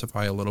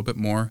diversify a little bit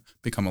more,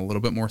 become a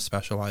little bit more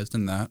specialized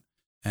in that,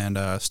 and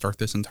start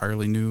this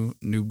entirely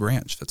new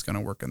branch that's going to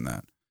work in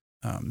that.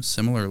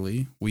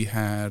 Similarly, we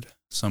had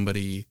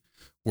somebody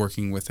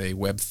working with a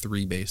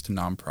Web3 based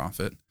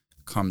nonprofit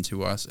come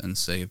to us and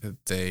say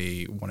that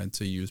they wanted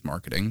to use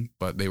marketing,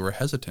 but they were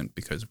hesitant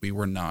because we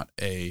were not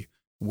a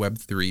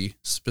Web3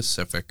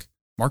 specific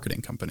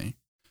marketing company.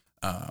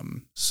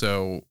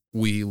 So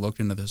we looked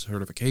into the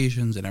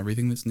certifications and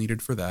everything that's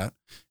needed for that.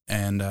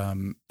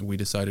 And we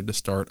decided to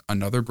start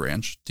another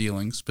branch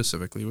dealing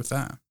specifically with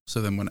that.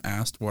 So then when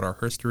asked what our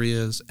history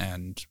is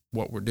and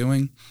what we're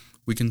doing,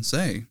 we can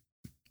say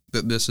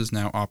that this is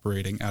now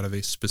operating out of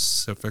a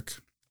specific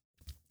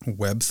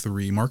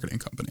Web3 marketing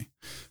company,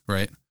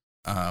 right?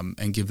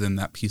 And give them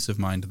that peace of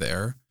mind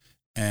there.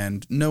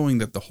 And knowing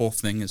that the whole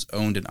thing is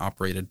owned and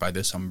operated by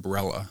this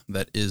umbrella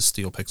that is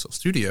Steel Pixel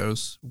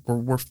Studios,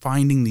 we're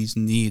finding these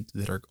needs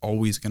that are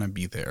always going to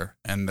be there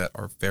and that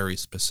are very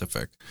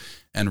specific.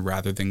 And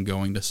rather than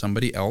going to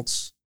somebody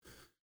else,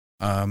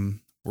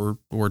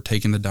 we're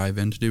taking the dive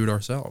in to do it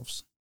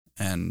ourselves.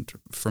 And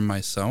for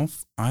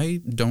myself,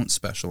 I don't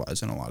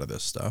specialize in a lot of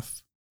this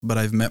stuff, but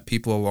I've met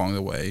people along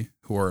the way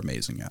who are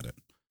amazing at it.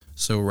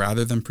 So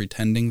rather than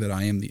pretending that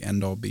I am the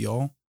end-all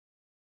be-all,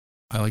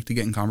 I like to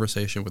get in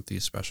conversation with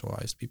these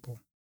specialized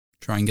people,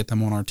 try and get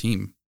them on our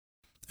team,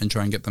 and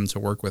try and get them to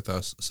work with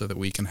us so that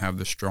we can have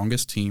the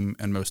strongest team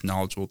and most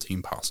knowledgeable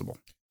team possible.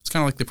 It's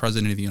kind of like the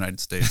president of the United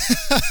States.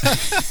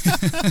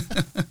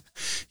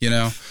 You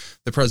know,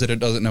 the president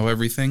doesn't know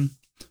everything,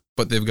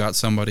 but they've got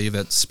somebody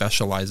that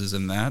specializes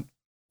in that,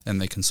 and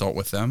they consult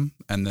with them,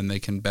 and then they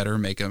can better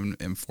make an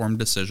informed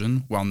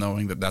decision while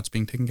knowing that that's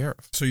being taken care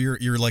of. So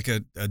you're like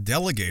a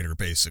delegator,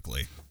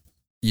 basically.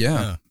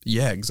 Yeah,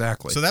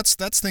 exactly. So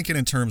that's thinking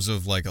in terms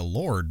of like a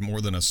lord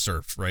more than a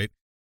serf, right?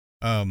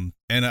 And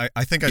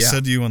I think I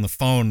said to you on the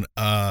phone,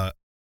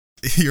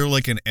 you're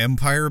like an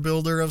empire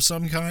builder of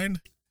some kind.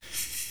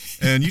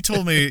 And you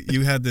told me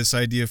you had this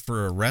idea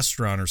for a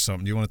restaurant or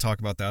something. Do you want to talk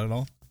about that at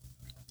all?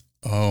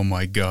 Oh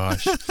my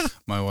gosh,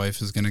 my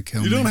wife is gonna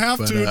kill me. You don't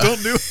have to.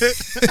 Don't do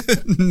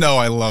it. No,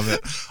 I love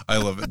it. I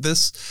love it.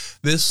 This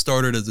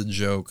started as a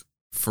joke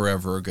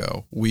forever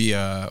ago. We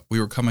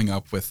were coming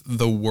up with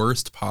the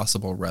worst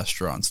possible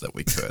restaurants that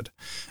we could.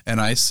 And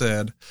I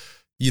said,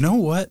 you know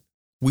what?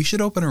 We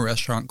should open a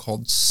restaurant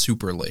called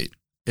Super Late.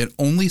 It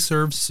only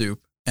serves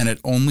soup, and it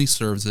only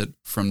serves it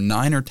from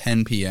 9 or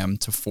 10 p.m.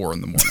 to 4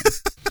 in the morning.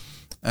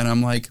 And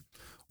I'm like,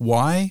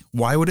 why?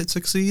 Why would it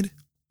succeed?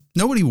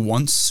 Nobody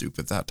wants soup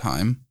at that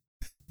time,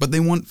 but they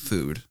want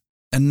food,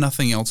 and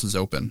nothing else is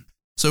open.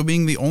 So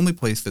being the only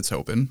place that's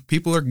open,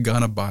 people are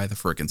gonna buy the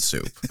frickin'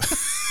 soup.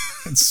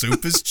 And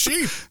soup is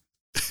cheap.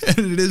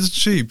 And it is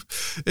cheap.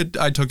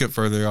 I took it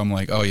further. I'm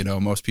like, oh, you know,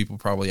 most people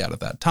probably out at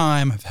that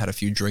time have had a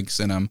few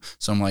drinks in them.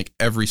 So I'm like,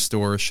 every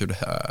store should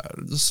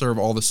serve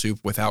all the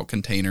soup without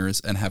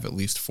containers and have at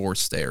least 4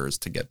 stairs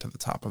to get to the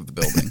top of the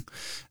building,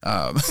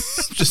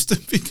 just to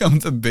become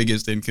the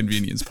biggest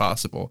inconvenience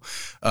possible.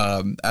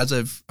 As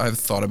I've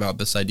thought about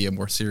this idea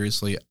more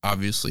seriously,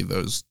 obviously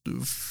those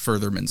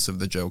furtherments of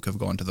the joke have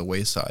gone to the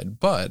wayside.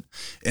 But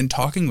in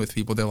talking with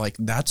people, they're like,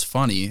 that's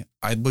funny.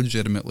 I'd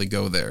legitimately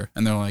go there.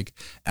 And they're like,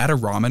 add a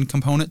ramen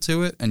component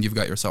to it, and you've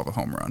got yourself a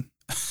home run.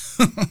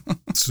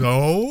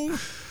 So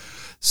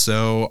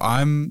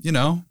I'm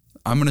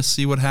going to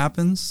see what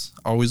happens.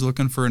 Always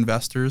looking for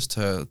investors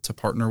to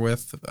partner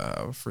with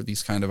for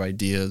these kind of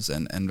ideas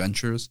and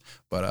ventures.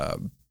 But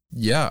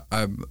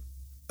I'm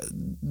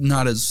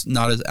not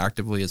as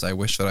actively as I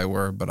wish that I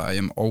were, but I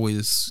am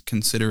always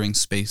considering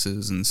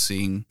spaces and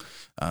seeing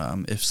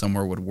if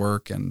somewhere would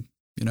work. And,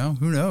 you know,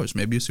 who knows?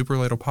 Maybe a Super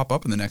Late will pop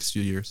up in the next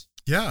few years.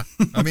 Yeah.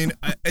 I mean,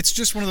 it's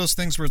just one of those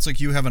things where it's like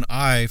you have an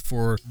eye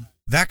for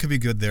that could be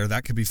good there,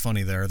 that could be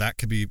funny there, that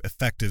could be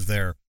effective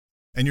there.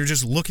 And you're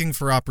just looking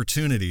for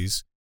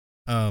opportunities.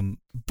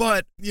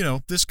 But, you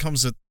know, this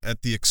comes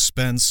at the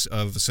expense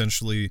of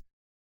essentially,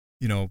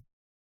 you know,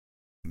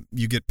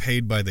 you get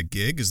paid by the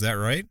gig. Is that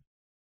right?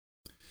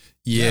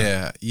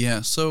 Yeah.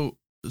 So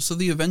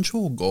the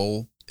eventual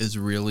goal is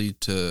really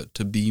to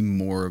be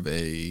more of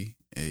a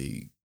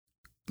I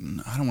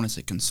don't want to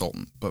say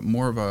consultant, but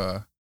more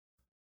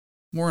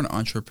an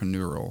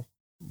entrepreneurial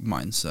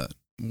mindset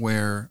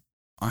where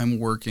I'm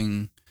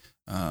working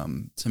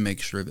to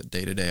make sure that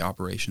day-to-day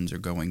operations are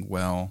going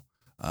well.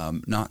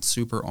 Not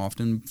super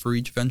often for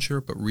each venture,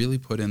 but really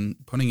putting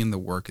in the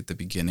work at the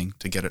beginning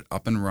to get it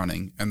up and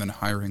running, and then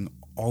hiring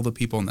all the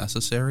people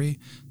necessary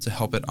to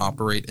help it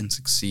operate and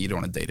succeed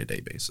on a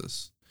day-to-day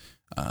basis.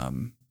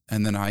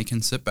 And then I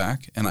can sit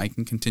back and I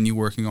can continue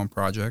working on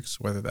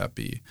projects, whether that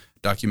be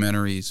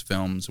documentaries,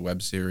 films,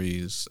 web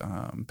series,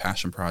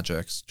 passion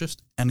projects,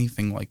 just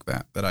anything like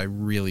that I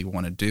really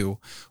want to do,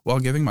 while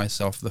giving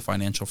myself the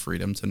financial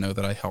freedom to know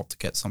that I helped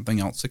get something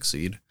else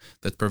succeed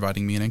that's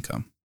providing me an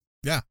income.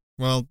 Yeah.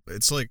 Well,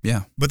 it's like,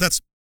 yeah, but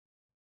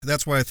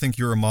that's why I think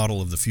you're a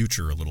model of the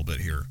future a little bit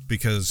here,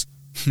 because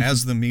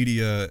as the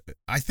media,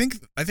 I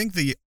think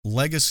the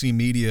legacy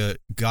media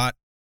got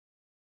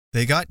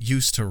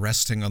used to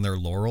resting on their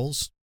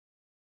laurels,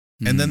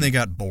 and then they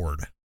got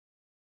bored.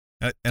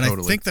 And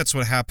totally. I think that's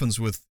what happens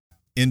with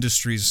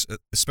industries,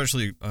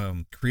 especially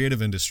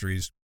creative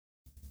industries,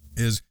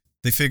 is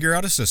they figure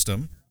out a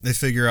system, they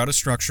figure out a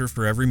structure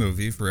for every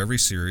movie, for every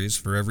series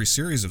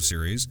of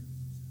series.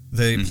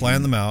 They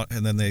plan them out,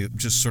 and then they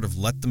just sort of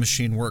let the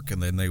machine work,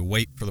 and then they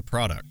wait for the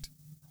product.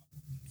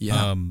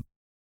 Yeah.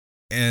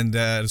 And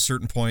at a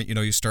certain point, you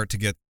know, you start to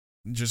get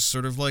just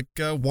sort of like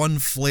one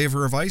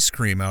flavor of ice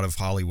cream out of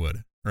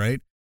Hollywood,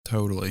 right?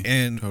 Totally.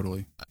 And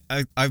totally.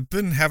 I've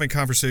been having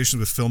conversations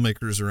with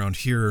filmmakers around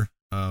here,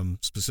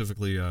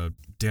 specifically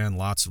Dan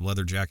Lotz of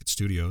Leather Jacket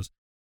Studios.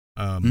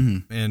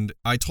 And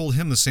I told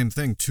him the same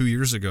thing 2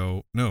 years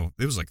ago. No,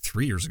 it was like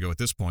 3 years ago at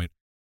this point.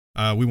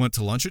 We went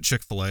to lunch at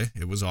Chick-fil-A.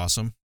 It was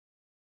awesome.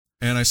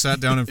 And I sat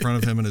down in front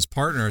of him and his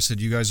partner. I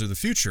said, "You guys are the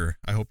future.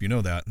 I hope you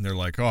know that." And they're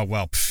like, "Oh,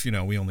 well,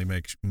 we only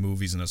make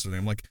movies and that sort of thing."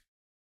 I'm like,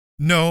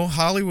 no,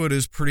 Hollywood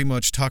has pretty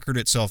much tuckered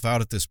itself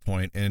out at this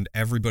point, and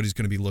everybody's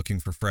going to be looking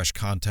for fresh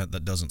content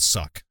that doesn't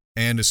suck,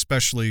 and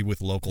especially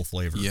with local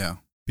flavor. Yeah.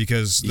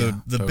 Because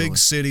the totally. big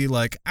city,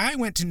 like, I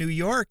went to New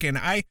York and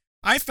I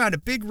found a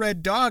big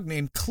red dog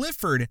named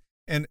Clifford,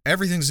 and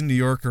everything's in New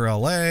York or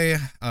LA.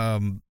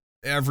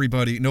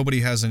 Nobody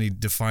has any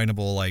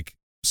definable like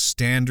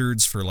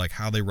standards for like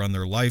how they run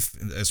their life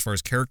as far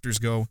as characters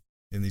go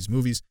in these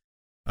movies.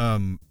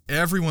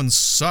 Everyone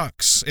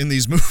sucks in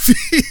these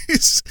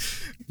movies.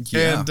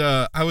 Yeah.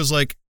 And I was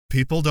like,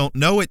 people don't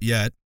know it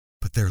yet,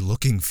 but they're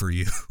looking for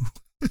you.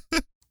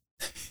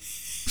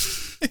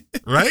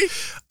 Right?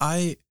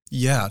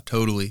 Yeah,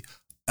 totally.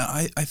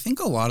 I think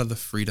a lot of the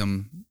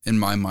freedom in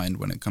my mind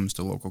when it comes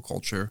to local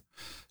culture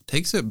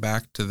takes it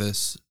back to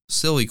this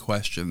silly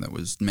question that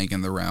was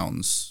making the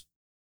rounds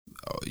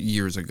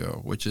years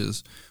ago, which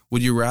is,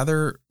 would you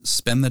rather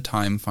spend the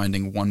time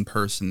finding one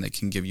person that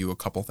can give you a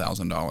couple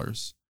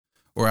 $1,000s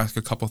or ask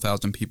a couple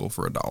thousand people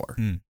for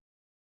 $1?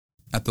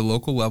 At the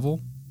local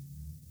level,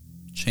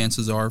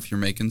 chances are if you're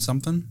making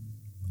something,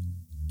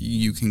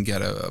 you can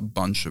get a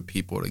bunch of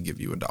people to give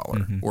you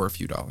 $1 or a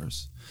few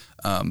dollars.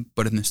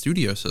 But in the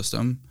studio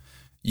system,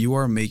 you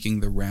are making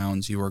the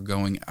rounds. You are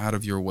going out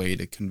of your way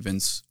to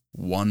convince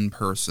one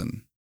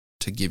person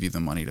to give you the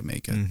money to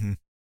make it.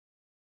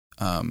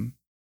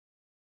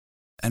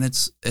 And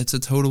it's a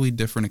totally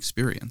different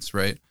experience,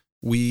 right?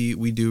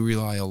 We do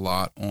rely a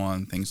lot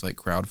on things like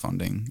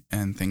crowdfunding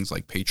and things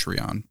like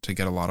Patreon to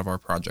get a lot of our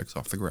projects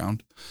off the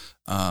ground.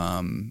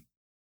 And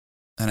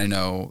I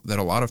know that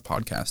a lot of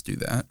podcasts do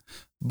that,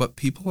 but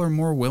people are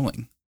more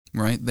willing,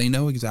 right? They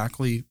know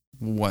exactly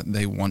what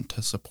they want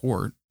to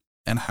support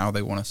and how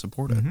they want to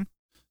support it.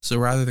 So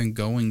rather than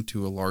going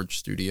to a large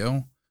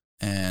studio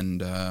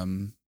and,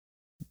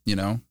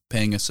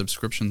 paying a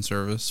subscription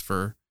service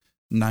for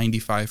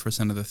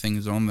 95% of the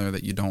things on there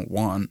that you don't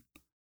want,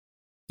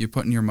 you're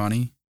putting your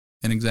money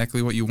in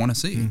exactly what you want to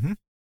see.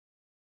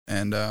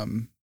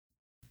 And,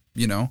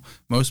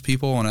 most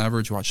people on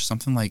average watch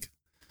something like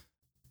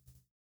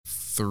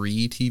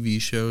 3 TV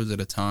shows at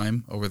a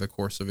time over the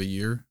course of a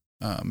year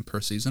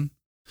per season,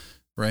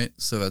 right?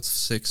 So that's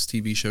 6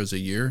 TV shows a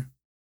year.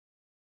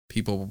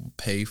 People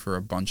pay for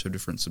a bunch of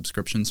different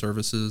subscription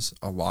services.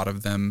 A lot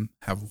of them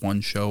have one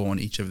show on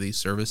each of these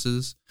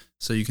services.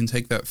 So you can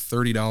take that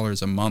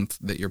 $30 a month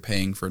that you're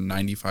paying for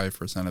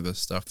 95% of this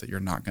stuff that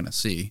you're not going to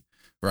see,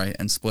 right?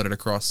 And split it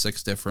across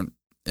 6 different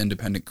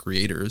independent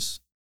creators.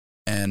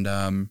 And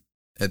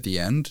at the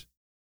end,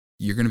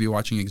 you're going to be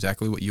watching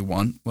exactly what you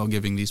want while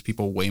giving these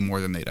people way more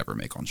than they'd ever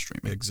make on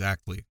streaming.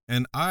 Exactly.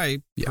 And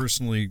I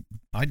personally,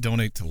 I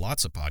donate to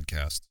lots of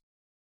podcasts.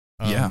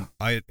 I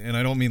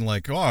don't mean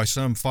like, oh, I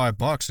sent them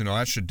 $5,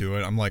 that should do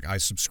it. I'm like, I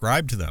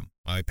subscribe to them.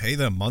 I pay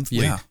them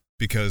monthly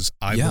because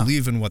I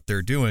believe in what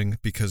they're doing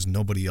because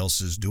nobody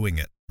else is doing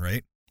it,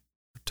 right?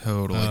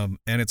 Totally.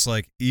 And it's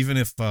like, even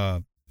if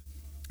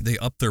they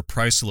up their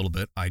price a little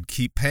bit, I'd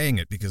keep paying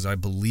it because I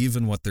believe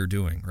in what they're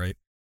doing, right?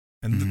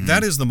 And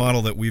that is the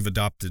model that we've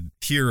adopted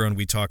here when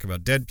we talk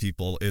about Dead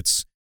People.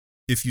 It's,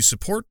 if you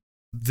support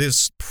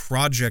this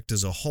project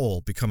as a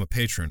whole, become a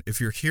patron. If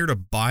you're here to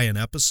buy an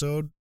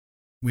episode,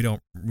 we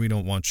don't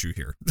want you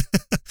here.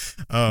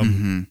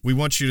 We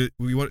want you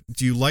to,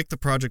 do you like the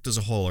project as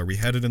a whole? Are we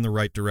headed in the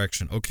right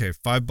direction? Okay,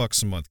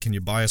 $5 a month. Can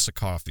you buy us a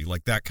coffee?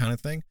 Like that kind of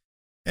thing.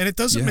 And it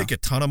doesn't make a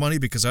ton of money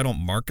because I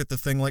don't market the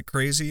thing like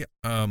crazy.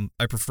 I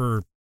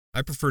prefer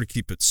to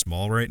keep it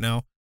small right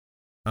now.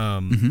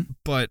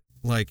 But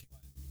like,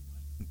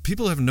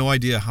 people have no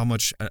idea how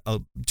much $2,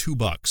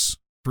 $3,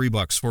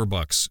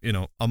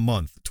 $4, a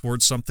month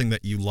towards something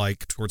that you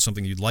like, towards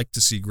something you'd like to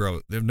see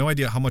grow. They have no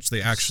idea how much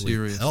they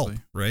actually help,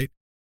 right?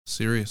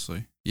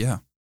 Seriously. Yeah.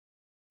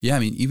 Yeah, I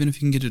mean, even if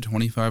you can get to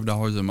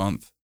 $25 a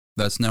month,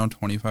 that's now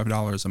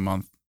 $25 a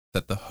month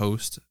that the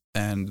host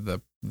and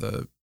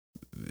the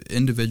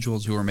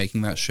individuals who are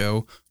making that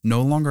show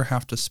no longer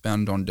have to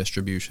spend on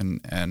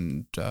distribution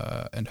and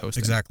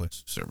hosting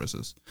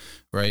services,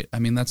 right? I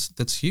mean,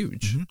 that's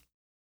huge.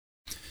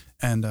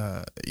 And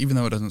even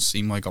though it doesn't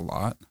seem like a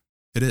lot,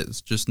 it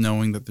is. Just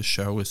knowing that the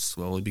show is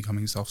slowly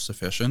becoming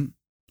self-sufficient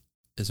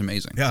is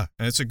amazing. Yeah,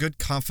 and it's a good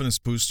confidence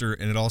booster,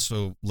 and it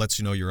also lets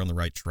you know you're on the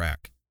right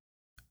track.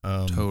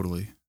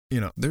 Totally.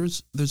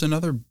 There's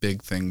another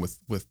big thing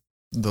with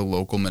the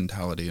local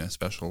mentality, and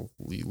especially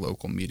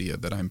local media,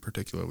 that I'm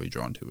particularly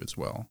drawn to as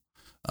well.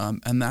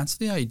 And that's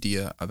the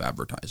idea of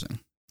advertising,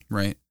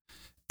 right?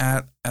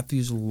 At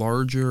these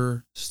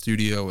larger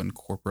studio and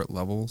corporate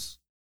levels,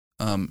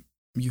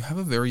 you have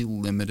a very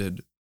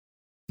limited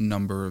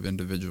number of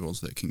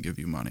individuals that can give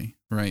you money,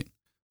 right?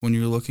 When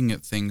you're looking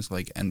at things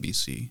like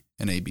NBC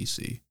and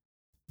ABC,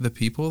 the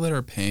people that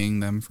are paying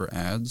them for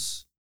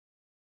ads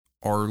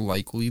are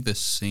likely the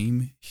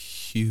same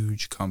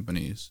huge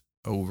companies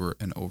over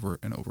and over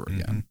and over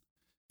again.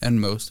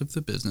 And most of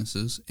the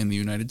businesses in the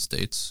United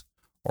States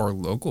are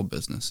local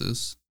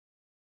businesses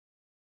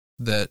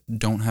that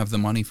don't have the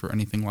money for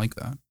anything like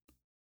that,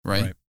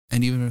 right?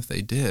 And even if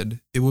they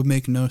did, it would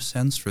make no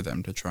sense for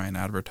them to try and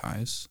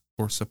advertise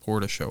or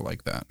support a show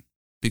like that,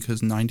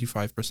 because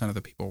 95% of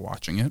the people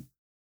watching it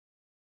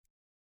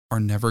are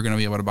never going to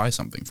be able to buy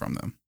something from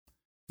them.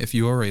 If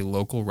you are a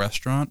local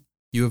restaurant,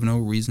 you have no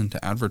reason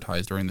to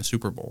advertise during the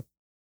Super Bowl,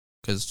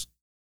 because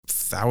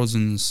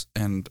thousands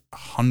and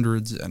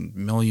hundreds and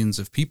millions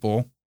of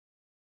people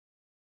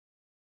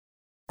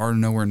are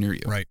nowhere near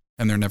you. Right.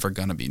 And they're never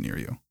going to be near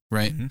you.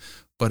 Right.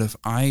 But if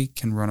I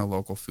can run a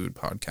local food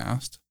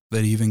podcast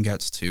that even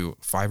gets to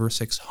 500 or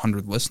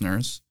 600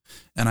 listeners,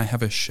 and I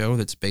have a show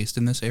that's based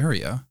in this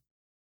area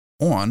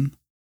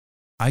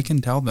I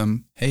can tell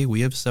them, hey, we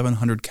have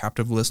 700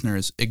 captive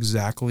listeners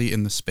exactly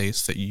in the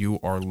space that you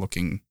are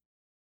looking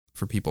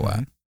for people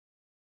at.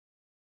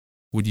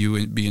 Would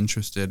you be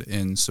interested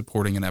in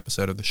supporting an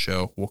episode of the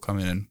show? We'll come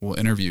in, we'll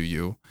interview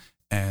you,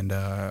 and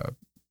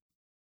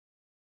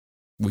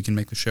we can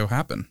make the show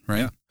happen,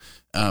 right?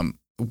 Yeah.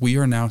 We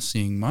are now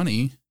seeing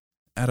money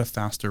at a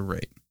faster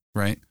rate,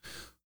 right?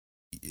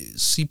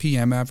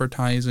 CPM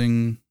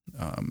advertising,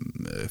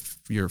 if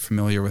you're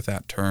familiar with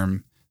that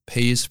term,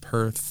 pays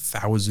per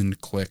 1,000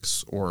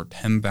 clicks or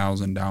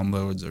 10,000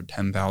 downloads or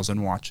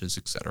 10,000 watches,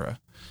 etc.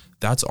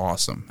 That's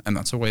awesome. And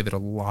that's a way that a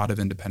lot of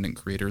independent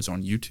creators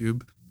on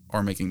YouTube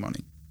are making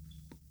money.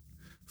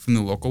 From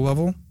the local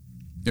level,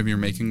 if you're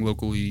making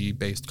locally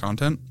based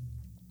content,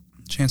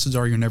 chances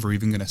are you're never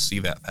even going to see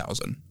that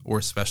 1,000 or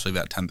especially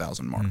that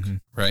 10,000 mark,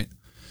 right?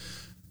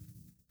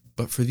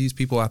 But for these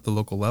people at the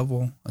local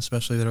level,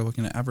 especially that are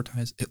looking to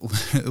advertise, it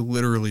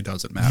literally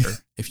doesn't matter.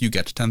 If you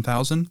get to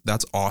 10,000,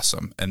 that's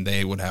awesome. And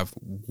they would have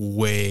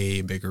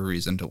way bigger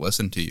reason to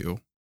listen to you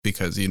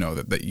because, you know,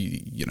 that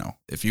you know,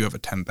 if you have a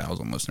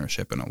 10,000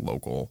 listenership in a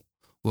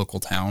local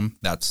town,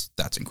 that's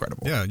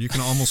incredible. Yeah. You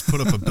can almost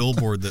put up a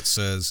billboard that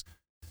says,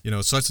 you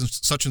know, such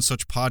and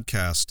such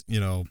podcast, you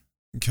know,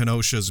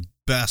 Kenosha's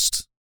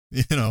best,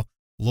 you know,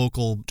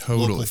 local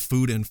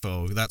food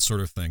info, that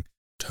sort of thing.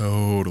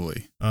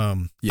 Totally.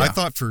 I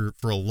thought for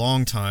a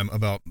long time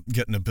about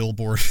getting a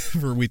billboard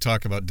where we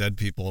talk about dead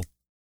people.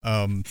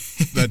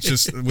 That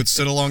just would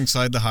sit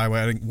alongside the highway.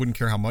 I wouldn't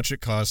care how much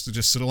it costs to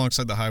just sit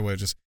alongside the highway.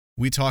 Just,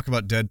 we talk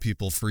about dead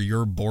people for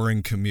your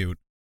boring commute.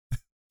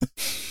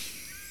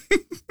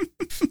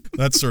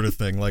 That sort of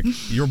thing. Like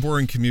your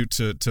boring commute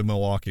to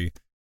Milwaukee.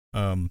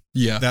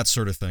 That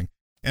sort of thing.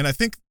 And I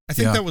think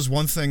that was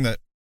one thing that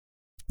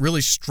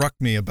really struck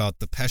me about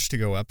the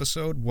Peshtigo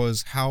episode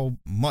was how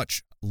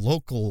much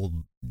local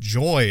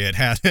joy it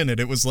had in it.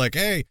 It was like,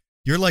 hey,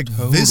 you're like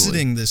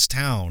visiting this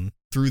town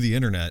through the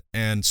internet,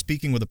 and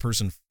speaking with a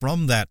person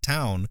from that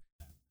town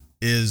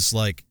is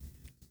like,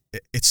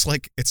 it's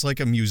like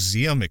a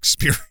museum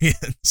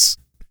experience.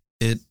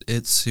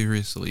 It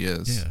seriously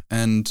is. Yeah.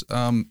 And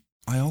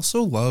I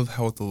also love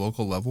how at the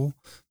local level,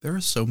 there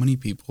are so many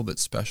people that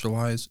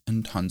specialize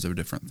in tons of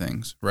different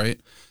things,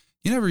 right?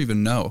 You never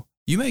even know.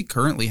 You may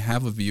currently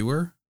have a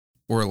viewer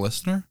or a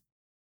listener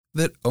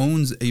that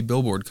owns a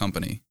billboard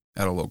company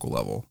at a local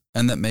level,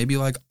 and that may be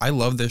like, I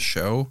love this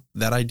show.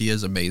 That idea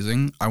is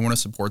amazing. I want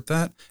to support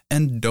that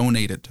and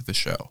donate it to the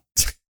show.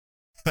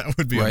 That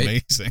would be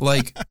amazing.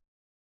 like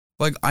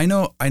I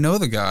know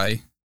the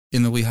guy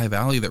in the Lehigh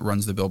Valley that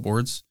runs the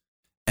billboards,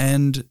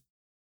 and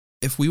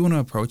if we want to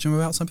approach him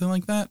about something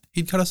like that,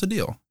 he'd cut us a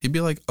deal. He'd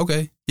be like,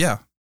 okay, yeah,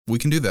 we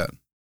can do that.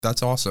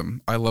 That's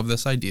awesome. I love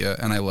this idea,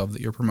 and I love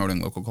that you're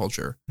promoting local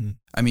culture.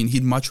 I mean,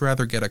 he'd much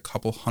rather get a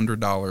couple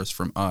 $100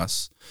 from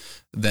us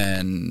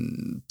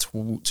than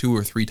 2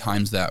 or 3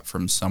 times that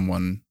from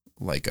someone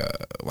like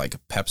a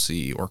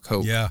Pepsi or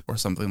Coke or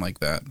something like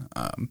that,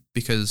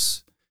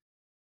 because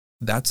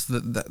that's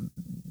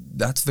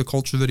the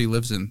culture that he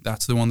lives in.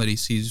 That's the one that he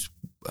sees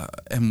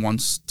and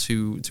wants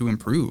to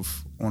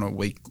improve on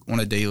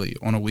a daily,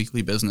 on a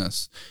weekly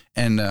business,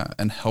 and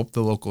help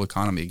the local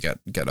economy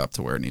get up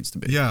to where it needs to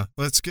be. Yeah,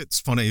 it's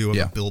funny you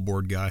have a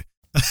billboard guy.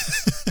 I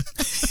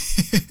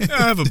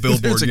have a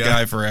billboard There's a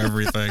guy for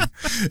everything.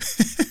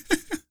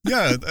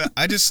 Yeah,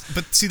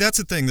 but see, that's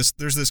the thing.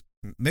 There's this,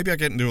 maybe I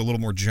get into a little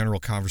more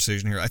general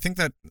conversation here. I think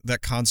that this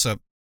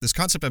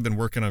concept I've been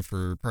working on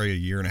for probably a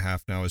year and a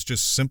half now is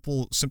just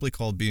simply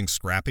called being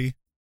scrappy.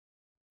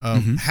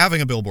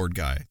 Having a billboard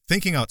guy,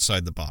 thinking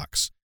outside the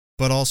box,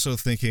 but also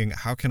thinking,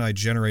 how can I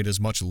generate as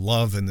much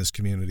love in this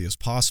community as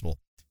possible,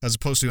 as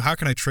opposed to how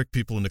can I trick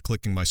people into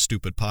clicking my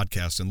stupid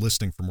podcast and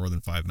listening for more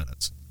than 5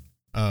 minutes.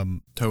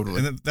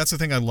 Totally. And that's the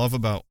thing I love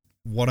about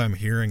what I'm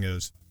hearing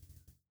is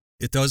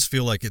it does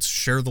feel like it's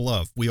share the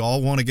love. We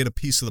all want to get a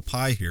piece of the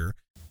pie here.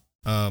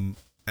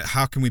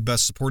 How can we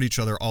best support each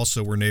other?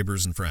 Also, we're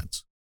neighbors and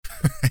friends.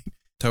 Right?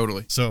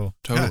 Totally. So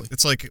totally.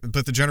 It's like,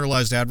 but the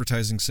generalized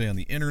advertising, say on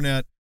the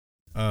internet,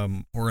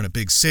 or in a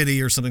big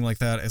city or something like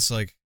that. It's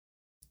like,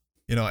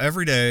 you know,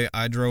 every day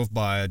I drove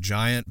by a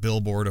giant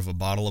billboard of a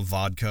bottle of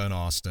vodka in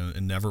Austin,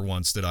 and never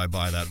once did I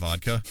buy that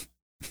vodka.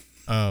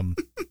 And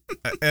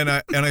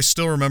I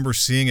still remember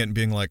seeing it and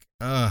being like,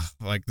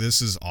 like,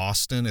 this is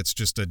Austin. It's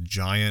just a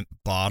giant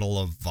bottle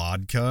of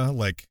vodka.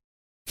 Like,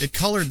 it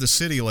colored the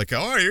city like,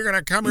 oh, you're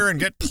gonna come here and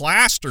get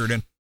plastered.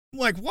 And I'm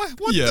like, what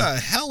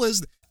the hell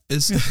is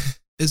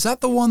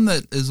that the one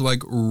that is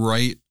like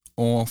right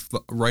off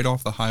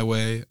the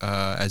highway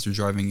as you're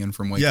driving in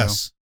from Waco?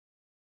 Yes.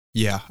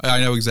 Yeah, I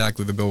know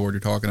exactly the billboard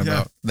you're talking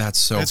about. That's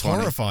so it's funny.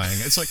 Horrifying.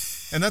 It's like,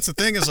 and that's the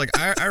thing is like,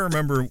 I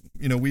remember,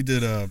 you know,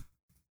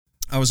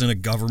 I was in a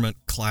government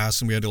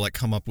class and we had to like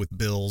come up with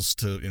bills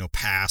to, you know,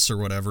 pass or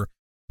whatever.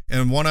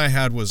 And one I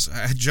had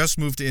just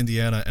moved to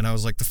Indiana, and I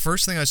was like, the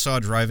first thing I saw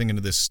driving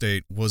into this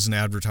state was an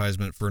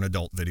advertisement for an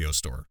adult video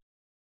store.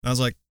 And I was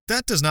like,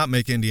 that does not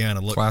make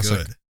Indiana look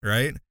Classic. Good,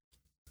 right?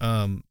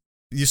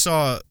 You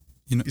saw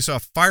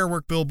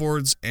firework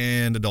billboards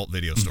and adult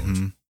video stores.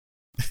 Mm-hmm.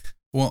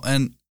 Well,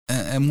 and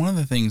one of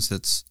the things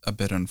that's a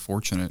bit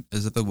unfortunate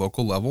is at the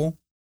local level,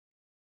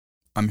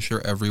 I'm sure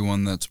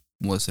everyone that's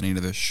listening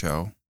to this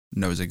show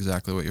knows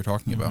exactly what you're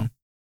talking about.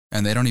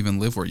 And they don't even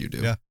live where you do.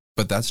 Yeah.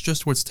 But that's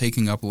just what's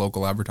taking up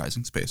local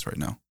advertising space right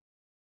now.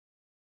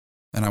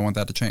 And I want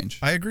that to change.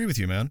 I agree with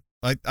you, man.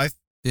 I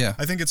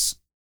think it's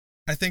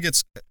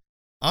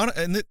on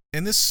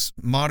in this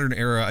modern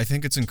era, I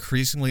think it's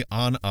increasingly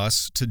on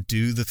us to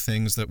do the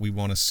things that we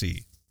want to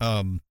see.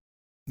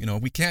 You know,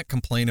 we can't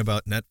complain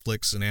about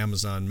Netflix and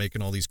Amazon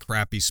making all these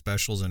crappy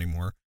specials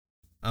anymore.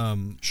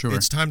 Sure.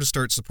 It's time to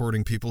start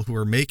supporting people who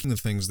are making the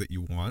things that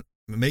you want,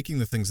 making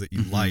the things that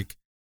you like,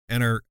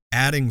 and are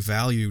adding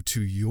value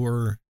to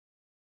your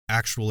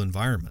actual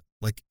environment.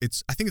 Like,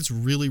 I think it's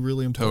really,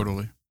 really important.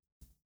 Totally.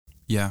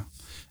 Yeah.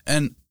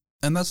 And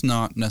that's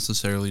not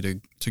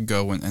necessarily to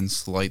go and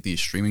slight these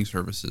streaming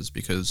services,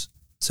 because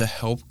to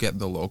help get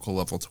the local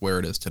level to where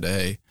it is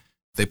today,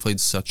 they played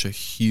such a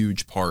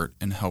huge part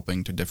in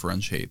helping to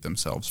differentiate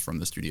themselves from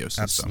the studio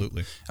system.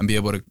 Absolutely. And be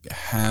able to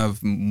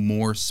have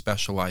more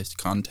specialized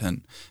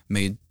content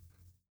made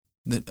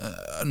that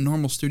a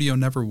normal studio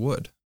never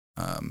would.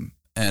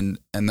 And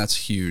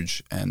that's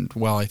huge. And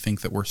while I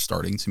think that we're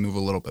starting to move a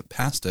little bit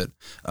past it,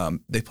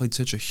 they played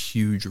such a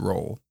huge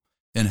role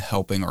in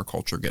helping our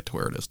culture get to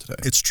where it is today.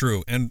 It's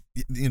true. And,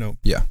 you know,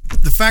 yeah,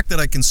 the fact that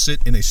I can sit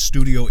in a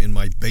studio in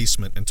my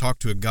basement and talk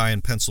to a guy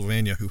in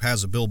Pennsylvania who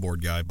has a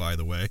billboard guy, by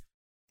the way,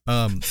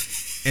 and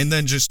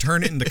then just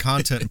turn it into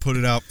content and put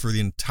it out for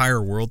the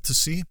entire world to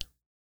see,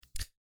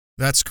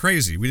 that's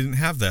crazy. We didn't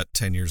have that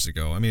 10 years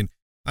ago. I mean,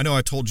 I know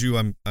I told you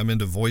I'm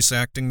into voice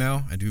acting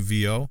now. I do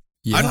VO.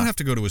 Yeah. I don't have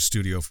to go to a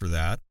studio for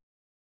that.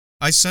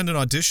 I send an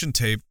audition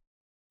tape.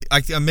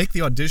 I make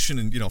the audition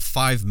in,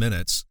 5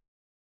 minutes,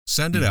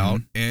 send it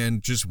out,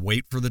 and just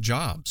wait for the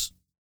jobs.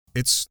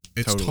 It's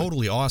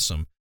totally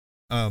awesome.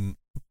 And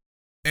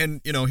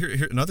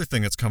here another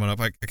thing that's coming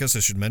up. I guess I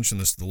should mention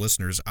this to the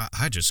listeners.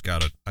 I just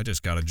got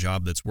a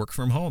job that's work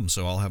from home,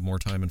 so I'll have more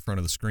time in front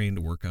of the screen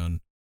to work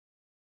on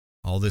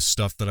all this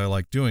stuff that I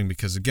like doing.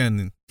 Because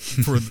again,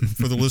 for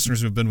the listeners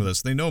who have been with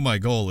us, they know my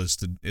goal is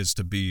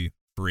to be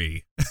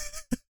free.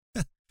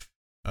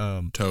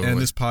 Totally. And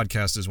this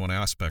podcast is one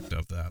aspect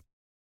of that.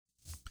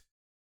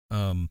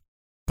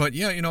 But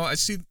yeah, I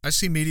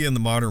see media in the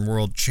modern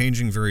world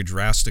changing very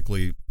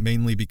drastically,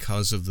 mainly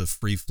because of the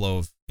free flow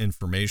of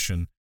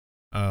information.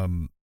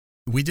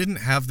 We didn't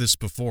have this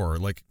before.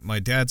 Like, my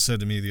dad said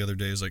to me the other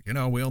day, he's like,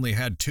 we only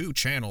had 2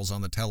 channels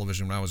on the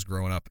television when I was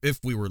growing up, if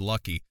we were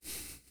lucky.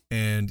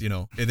 And,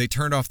 they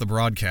turned off the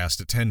broadcast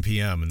at 10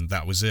 p.m. and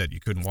that was it. You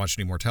couldn't watch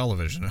any more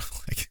television. I'm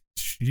like,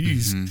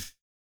 jeez.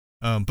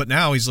 But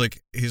now he's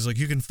like,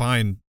 you can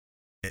find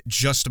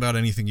just about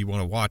anything you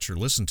want to watch or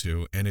listen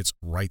to, and it's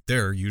right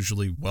there,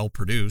 usually well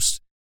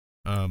produced.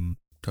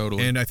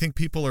 Totally. And I think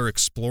people are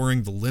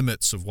exploring the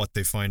limits of what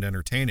they find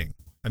entertaining.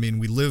 I mean,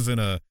 we live in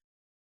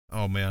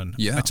oh man.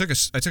 Yeah. I took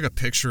a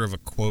picture of a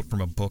quote from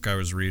a book I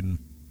was reading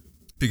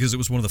because it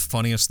was one of the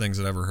funniest things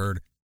I'd ever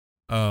heard.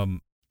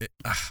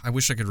 I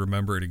wish I could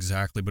remember it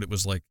exactly, but it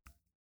was like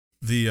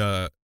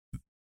the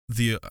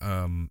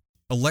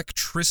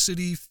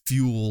electricity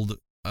fueled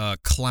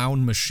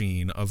clown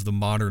machine of the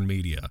modern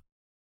media.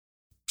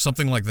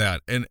 Something like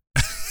that. And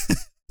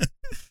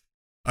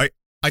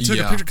I took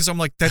a picture because I'm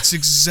like, that's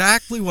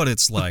exactly what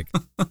it's like.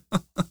 But,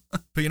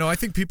 I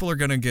think people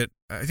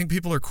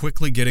are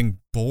quickly getting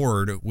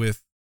bored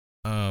with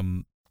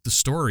the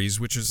stories,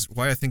 which is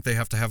why I think they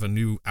have to have a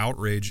new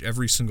outrage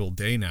every single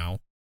day now.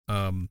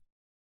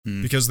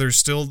 Because there's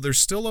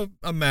still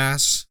a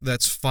mass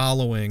that's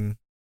following,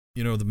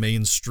 the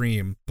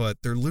mainstream, but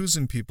they're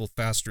losing people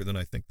faster than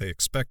I think they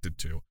expected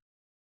to.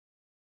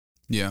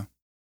 Yeah.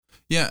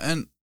 Yeah,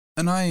 and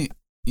I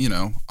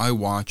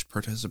watch,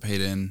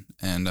 participate in,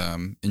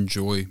 and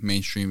enjoy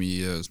mainstream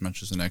media as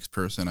much as the next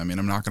person. I mean,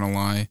 I'm not going to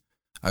lie.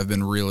 I've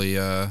been really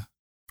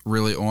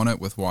really on it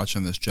with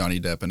watching this Johnny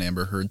Depp and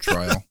Amber Heard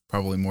trial,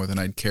 probably more than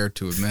I'd care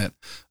to admit.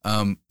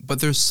 But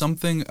there's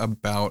something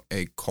about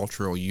a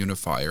cultural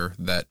unifier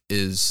that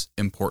is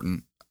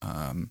important,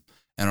 and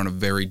on a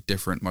very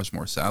different, much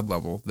more sad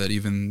level, that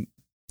even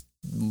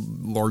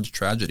large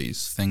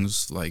tragedies,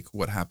 things like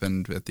what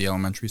happened at the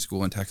elementary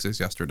school in Texas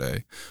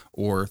yesterday,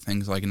 or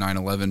things like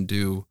 9/11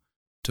 do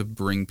to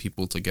bring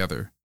people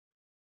together.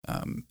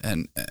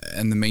 And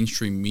the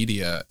mainstream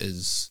media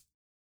is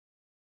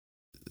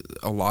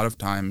a lot of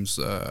times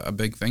a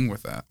big thing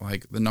with that.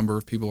 Like the number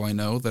of people I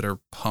know that are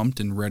pumped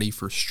and ready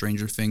for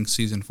Stranger Things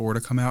season 4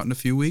 to come out in a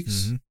few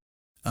weeks,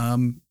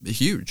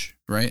 huge,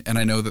 right? And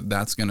I know that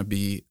that's going to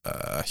be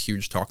a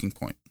huge talking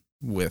point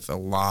with a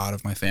lot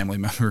of my family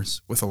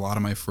members, with a lot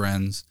of my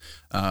friends,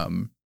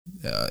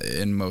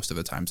 in most of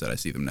the times that I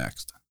see them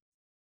next.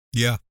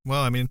 Yeah.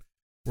 Well, I mean,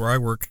 where I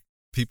work,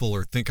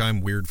 people think I'm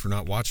weird for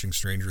not watching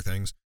Stranger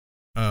Things.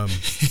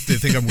 They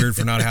think I'm weird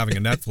for not having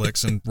a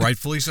Netflix, and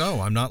rightfully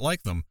so. I'm not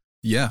like them.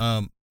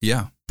 Yeah.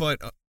 Yeah.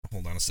 But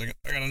hold on a second.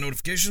 I got a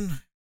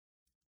notification.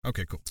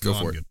 Okay, cool. Go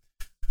for it.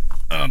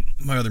 Good.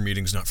 My other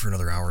meeting's not for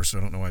another hour, so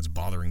I don't know why it's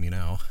bothering me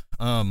now.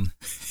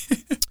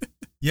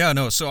 Yeah,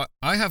 no. So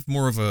I have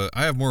more of a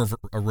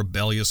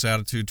rebellious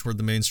attitude toward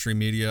the mainstream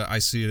media. I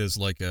see it as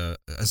like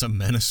as a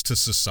menace to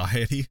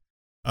society.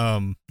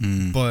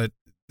 But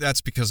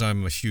that's because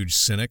I'm a huge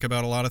cynic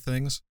about a lot of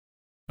things.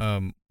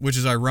 Which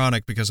is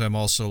ironic because I'm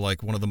also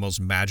like one of the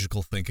most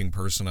magical thinking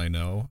people I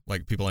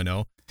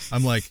know.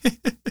 I'm like,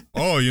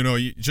 oh,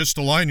 you just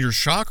align your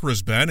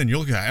chakras, Ben, and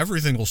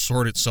everything will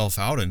sort itself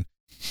out. And,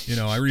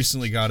 I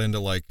recently got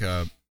into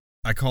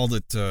I called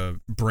it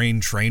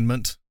brain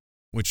trainment,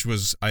 which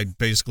was, I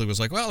basically was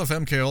like, well, if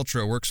MK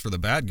Ultra works for the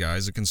bad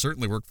guys, it can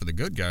certainly work for the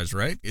good guys,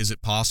 right? Is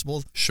it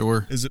possible?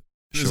 Sure. Is it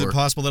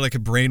possible that I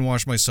could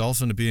brainwash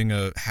myself into being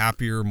a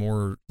happier,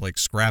 more like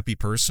scrappy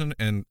person?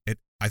 And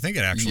I think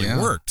it actually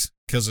worked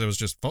because I was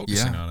just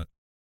focusing on it.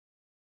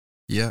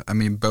 Yeah, I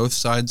mean, both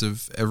sides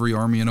of every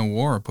army in a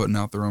war are putting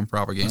out their own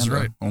propaganda. That's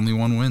right. Only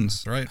one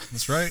wins.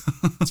 That's right.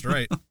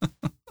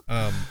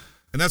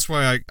 And that's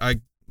why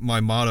my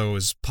motto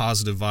is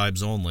positive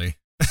vibes only,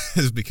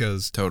 is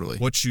because totally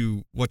what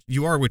you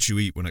are what you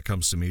eat when it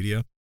comes to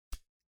media.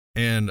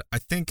 And I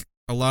think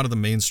a lot of the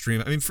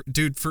mainstream, I mean,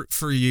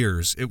 for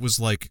years, it was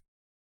like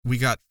we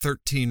got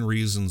 13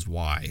 reasons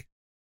why.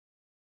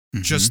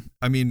 Mm-hmm. Just,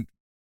 I mean,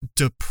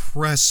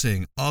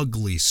 depressing,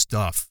 ugly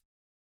stuff.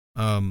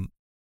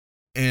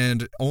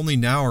 And only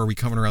now are we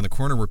coming around the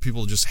corner where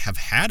people just have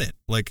had it.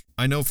 Like,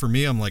 I know for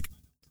me, I'm like,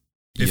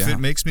 if it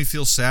makes me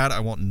feel sad, I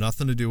want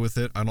nothing to do with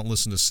it. I don't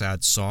listen to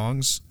sad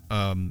songs,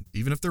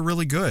 even if they're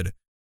really good.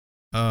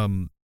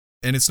 And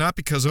it's not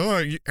because,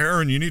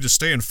 Aaron, you need to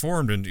stay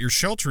informed and you're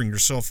sheltering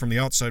yourself from the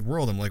outside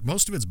world. I'm like,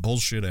 most of it's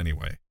bullshit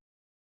anyway.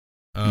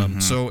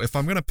 So if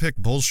I'm going to pick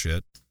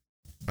bullshit,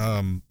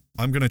 I'm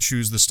going to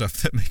choose the stuff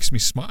that makes me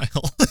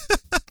smile.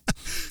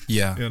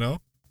 Yeah.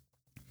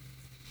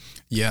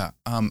 Yeah.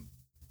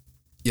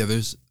 Yeah,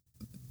 there's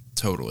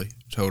totally.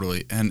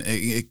 And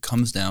it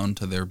comes down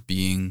to there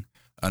being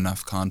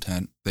enough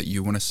content that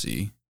you want to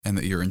see and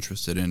that you're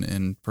interested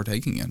in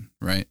partaking in,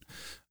 right?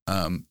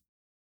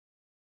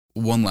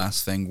 One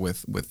last thing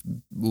with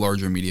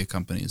larger media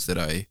companies that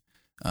I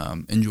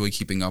enjoy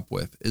keeping up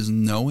with is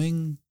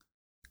knowing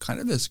kind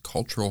of this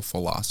cultural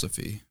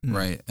philosophy,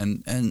 right?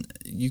 And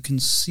you can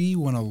see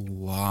when a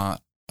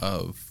lot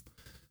of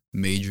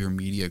major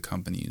media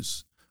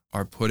companies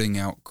are putting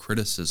out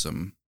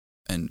criticism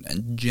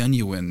and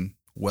genuine,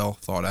 well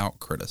thought out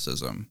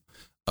criticism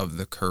of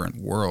the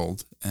current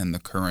world and the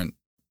current,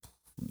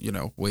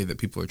 way that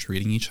people are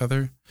treating each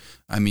other.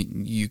 I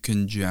mean, you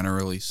can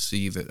generally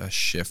see that a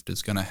shift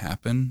is going to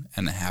happen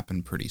and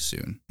happen pretty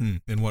soon.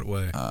 In what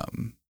way?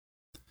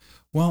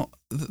 Well,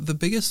 the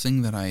biggest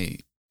thing that I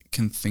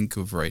can think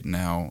of right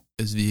now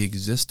is the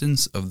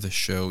existence of the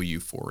show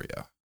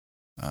Euphoria.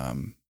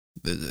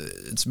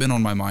 It's been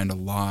on my mind a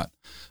lot,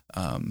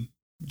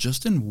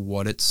 just in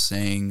what it's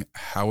saying,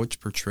 how it's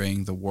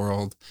portraying the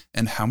world,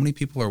 and how many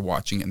people are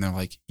watching it and they're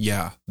like,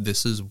 yeah,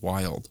 this is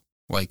wild.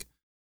 Like,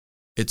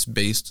 it's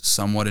based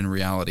somewhat in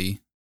reality,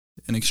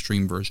 an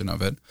extreme version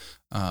of it.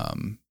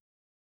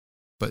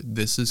 But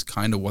this is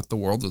kind of what the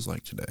world is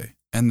like today.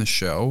 And the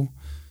show,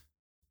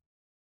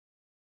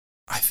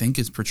 I think,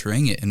 is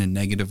portraying it in a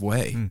negative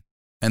way.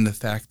 And the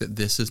fact that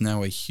this is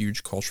now a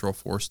huge cultural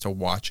force to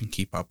watch and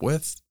keep up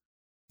with,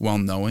 while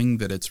knowing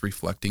that it's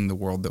reflecting the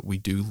world that we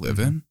do live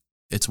in,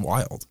 it's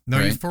wild. No,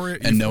 right? Euphoria,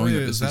 and knowing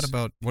that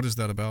what is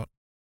that about?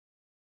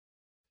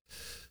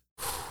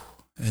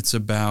 It's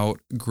about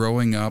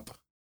growing up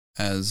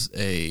as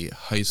a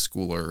high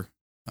schooler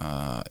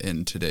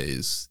in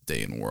today's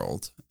day and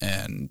world,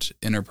 and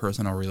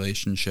interpersonal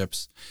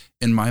relationships.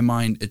 In my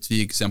mind, it's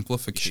the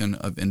exemplification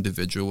of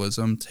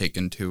individualism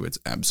taken to its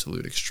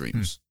absolute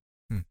extremes.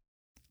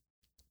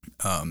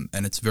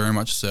 And it's very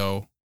much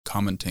so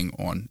commenting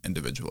on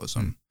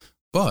individualism.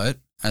 But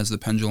as the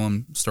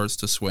pendulum starts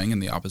to swing in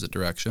the opposite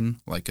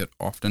direction, like it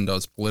often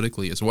does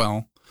politically as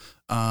well,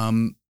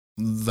 the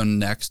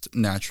next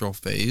natural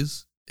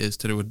phase is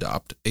to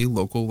adopt a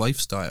local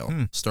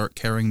lifestyle. Start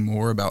caring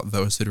more about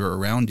those that are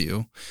around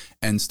you,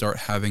 and start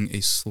having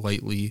a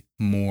slightly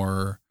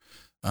more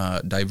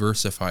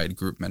diversified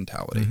group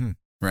mentality,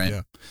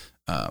 right?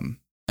 Yeah.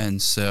 And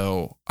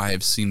so I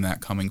have seen that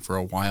coming for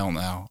a while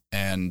now,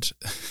 and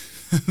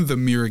the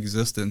mere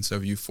existence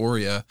of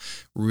Euphoria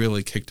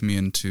really kicked me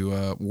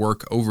into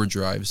work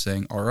overdrive,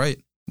 saying, all right,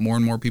 more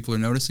and more people are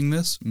noticing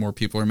this. More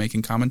people are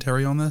making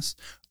commentary on this.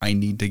 I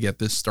need to get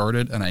this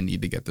started, and I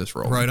need to get this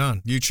rolling. Right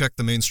on. You check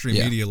the mainstream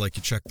media like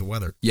you check the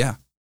weather. Yeah,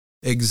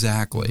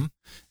 exactly.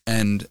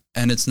 And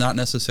it's not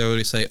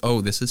necessarily say,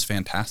 oh, this is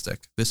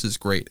fantastic, this is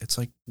great. It's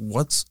like,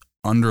 what's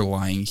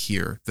underlying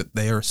here that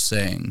they are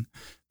saying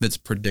that's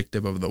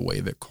predictive of the way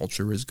that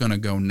culture is going to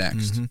go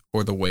next,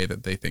 or the way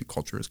that they think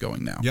culture is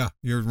going now. Yeah,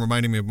 you're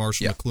reminding me of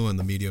Marshall McLuhan,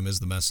 The Medium is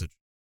the Message.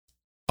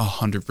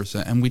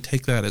 100%. And we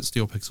take that at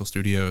Steel Pixel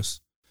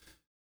Studios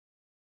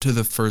to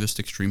the furthest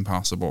extreme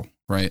possible,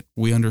 right?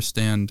 We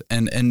understand,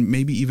 and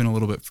maybe even a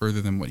little bit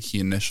further than what he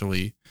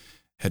initially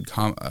had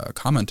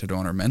commented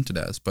on or meant it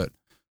as, but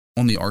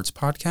on the arts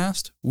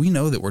podcast, we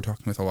know that we're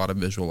talking with a lot of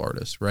visual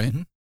artists, right?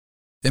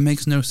 It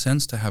makes no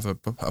sense to have a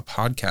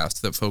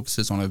podcast that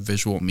focuses on a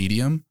visual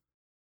medium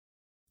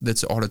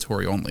that's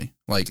auditory only.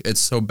 Like, it's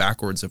so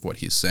backwards of what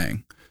he's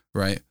saying,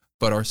 right?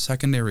 But our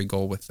secondary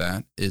goal with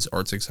that is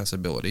arts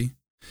accessibility,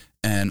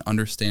 and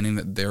understanding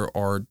that there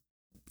are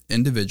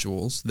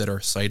individuals that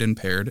are sight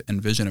impaired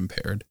and vision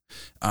impaired.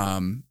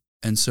 And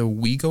so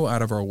we go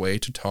out of our way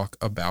to talk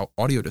about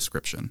audio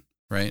description,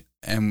 right?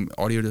 And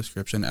audio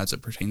description as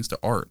it pertains to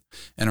art,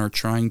 and are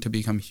trying to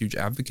become huge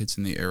advocates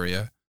in the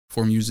area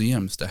for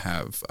museums to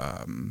have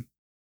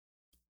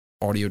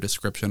audio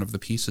description of the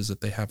pieces that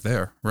they have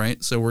there,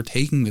 right? So we're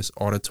taking this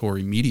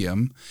auditory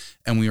medium,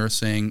 and we are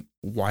saying,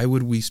 why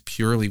would we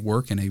purely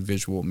work in a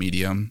visual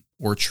medium,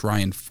 or try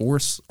and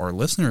force our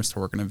listeners to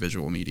work in a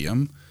visual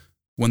medium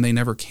when they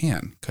never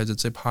can? Because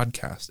it's a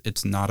podcast.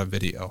 It's not a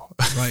video.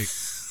 Right.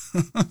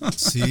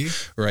 See?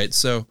 Right.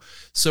 So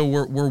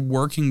we're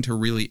working to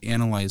really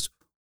analyze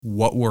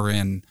what we're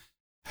in,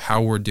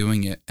 how we're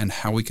doing it, and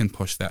how we can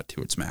push that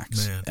to its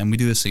max. Man. And we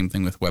do the same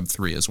thing with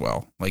Web3 as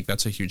well. Like,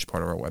 that's a huge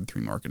part of our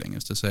Web3 marketing,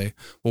 is to say,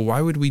 well,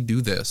 why would we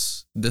do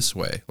this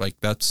way? Like,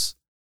 that's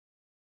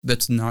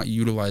not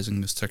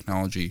utilizing this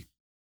technology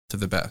to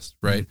the best,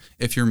 right?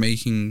 If you're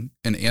making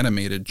an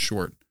animated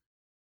short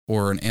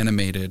or an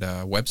animated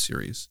web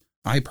series,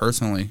 I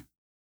personally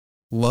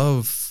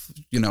love,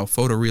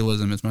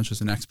 photorealism as much as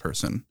the next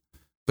person,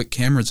 but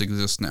cameras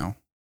exist now.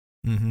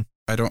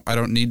 I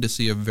don't need to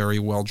see a very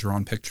well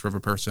drawn picture of a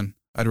person.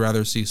 I'd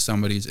rather see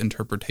somebody's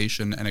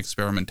interpretation and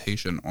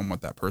experimentation on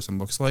what that person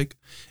looks like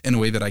in a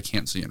way that I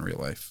can't see in real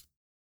life,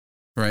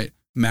 right?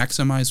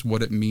 Maximize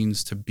what it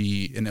means to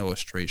be an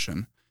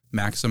illustration.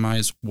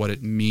 Maximize what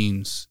it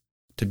means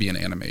to be an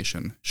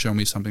animation. Show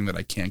me something that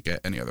I can't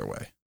get any other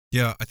way.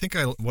 Yeah, I think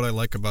what I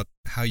like about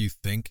how you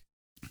think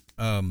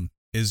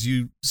is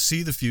you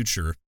see the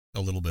future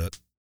a little bit,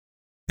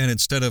 and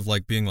instead of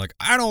like being like,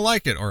 I don't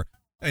like it, or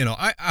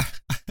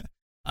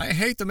I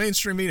hate the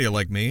mainstream media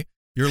like me,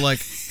 you're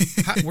like,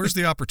 where's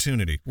the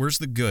opportunity? Where's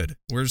the good?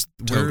 Where's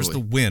the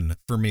win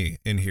for me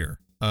in here?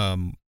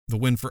 The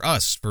win for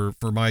us, for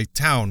my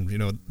town,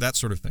 that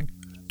sort of thing.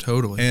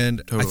 Totally.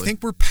 And I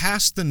think we're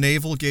past the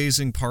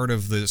navel-gazing part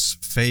of this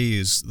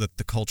phase that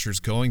the culture's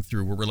going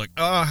through, where we're like,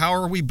 oh, how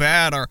are we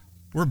bad?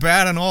 We're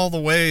bad in all the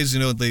ways.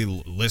 They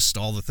list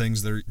all the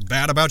things that are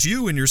bad about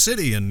you and your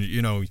city and,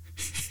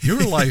 your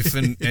life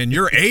and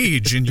your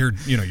age and your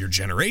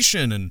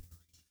generation. And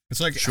it's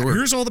like,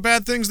 here's all the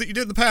bad things that you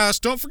did in the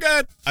past. Don't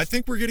forget. I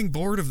think we're getting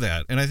bored of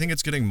that. And I think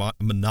it's getting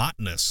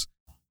monotonous.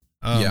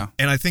 And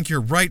I think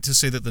you're right to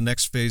say that the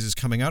next phase is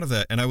coming out of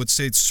that. And I would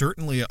say it's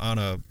certainly on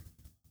a,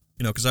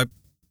 because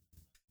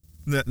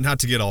not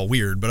to get all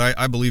weird, but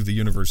I believe the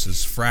universe is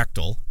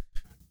fractal,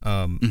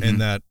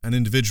 and that an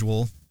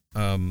individual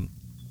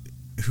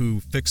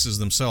who fixes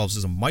themselves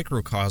is a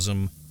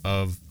microcosm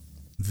of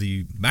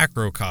the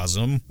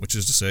macrocosm, which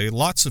is to say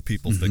lots of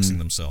people fixing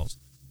themselves.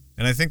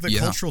 And I think the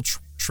cultural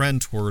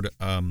trend toward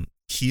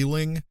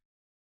healing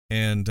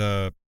and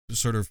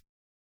sort of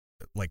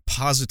like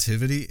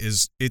positivity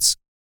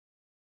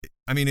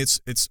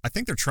I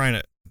think they're trying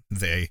to,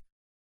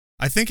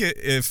 I think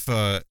if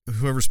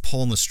whoever's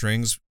pulling the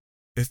strings,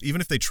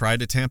 even if they tried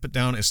to tamp it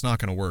down, it's not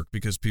going to work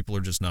because people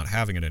are just not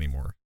having it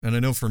anymore. And I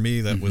know for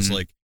me that was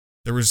like,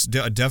 there was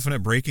a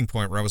definite breaking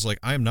point where I was like,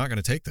 I am not going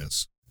to take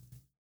this.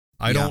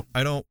 I'm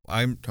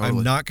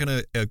not going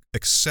to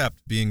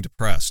accept being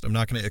depressed. I'm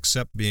not going to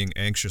accept being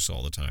anxious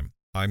all the time.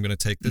 I'm going to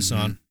take this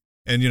on.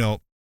 And,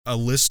 a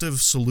list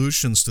of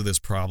solutions to this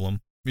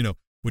problem,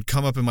 would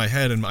come up in my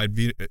head, and I'd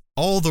be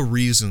all the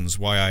reasons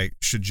why I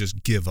should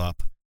just give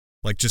up,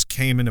 like just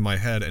came into my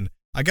head. And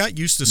I got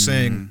used to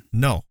saying,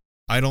 no,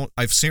 I don't,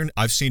 I've seen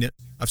it.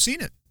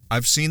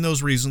 I've seen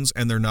those reasons,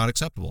 and they're not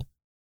acceptable.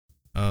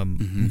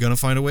 I'm going to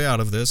find a way out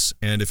of this.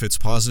 And if it's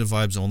positive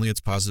vibes only, it's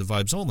positive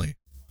vibes only.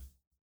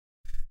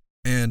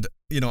 And,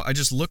 I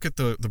just look at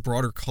the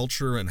broader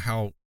culture and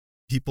how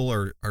people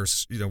are,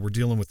 we're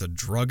dealing with a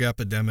drug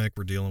epidemic.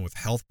 We're dealing with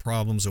health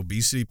problems,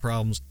 obesity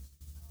problems.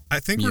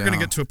 I think we're going to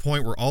get to a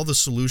point where all the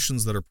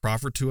solutions that are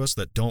proffered to us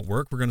that don't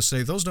work, we're going to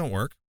say those don't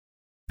work,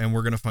 and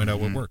we're going to find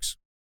out what works.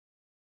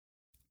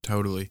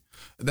 Totally.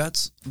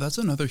 That's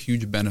another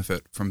huge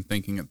benefit from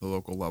thinking at the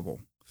local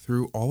level.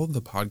 Through all of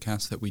the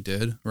podcasts that we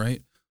did,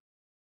 right?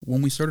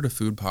 When we started a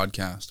food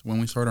podcast, when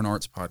we start an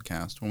arts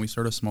podcast, when we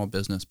start a small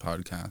business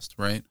podcast,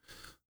 right?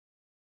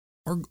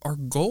 Our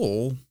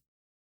goal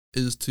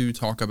is to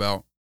talk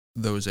about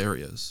those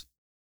areas.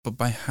 But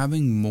by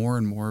having more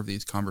and more of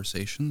these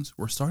conversations,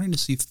 we're starting to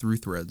see through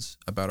threads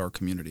about our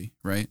community,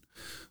 right?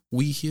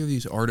 We hear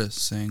these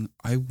artists saying,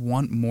 I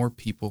want more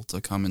people to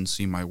come and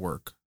see my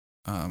work.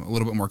 A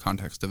little bit more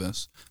context to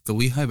this. The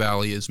Lehigh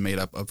Valley is made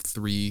up of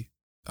 3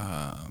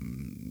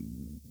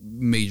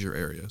 major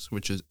areas,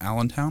 which is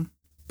Allentown,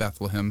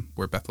 Bethlehem,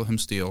 where Bethlehem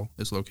Steel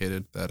is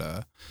located,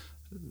 that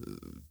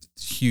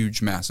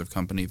huge, massive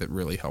company that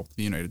really helped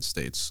the United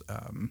States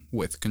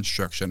with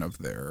construction of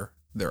their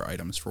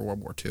items for World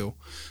War II,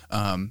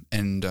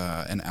 and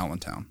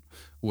Allentown,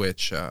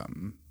 which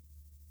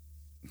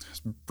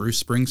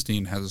Bruce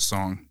Springsteen has a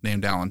song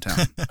named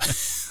Allentown.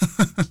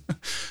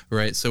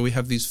 Right? So we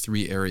have these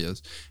 3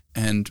 areas,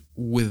 and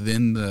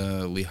within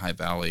the Lehigh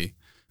Valley,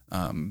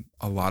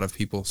 a lot of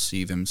people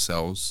see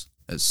themselves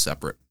as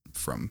separate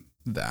from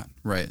that,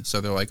 right? So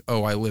they're like,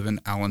 oh, I live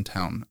in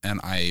Allentown, and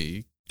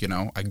I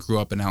grew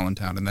up in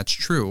Allentown, and that's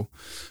true.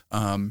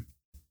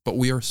 But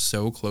we are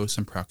so close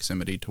in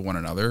proximity to one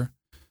another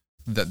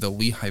that the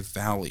Lehigh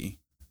Valley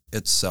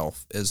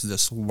itself is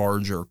this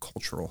larger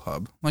cultural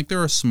hub. Like,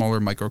 there are smaller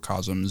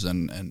microcosms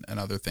and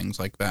other things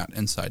like that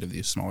inside of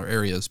these smaller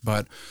areas,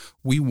 but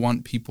we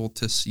want people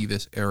to see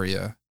this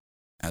area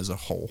as a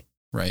whole,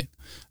 right?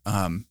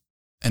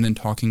 And in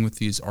talking with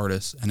these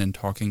artists and in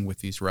talking with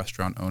these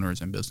restaurant owners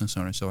and business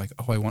owners, they're like,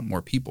 oh, I want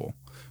more people,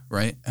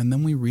 right? And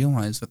then we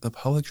realize that the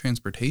public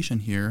transportation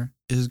here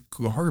is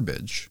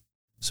garbage.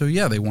 So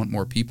yeah, they want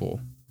more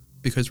people,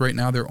 because right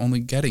now they're only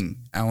getting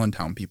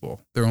Allentown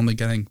people. They're only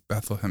getting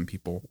Bethlehem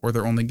people, or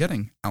they're only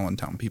getting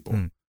Allentown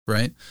people,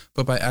 right?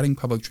 But by adding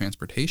public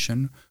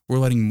transportation, we're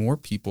letting more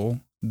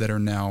people that are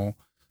now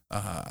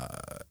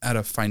at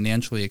a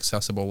financially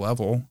accessible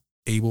level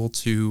able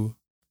to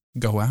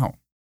go out,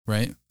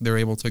 right? They're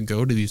able to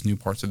go to these new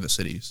parts of the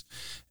cities.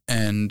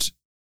 And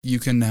you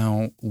can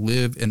now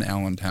live in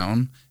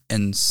Allentown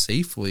and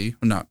safely,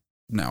 not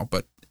now,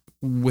 but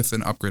with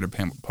an upgraded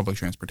public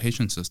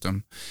transportation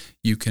system,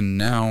 you can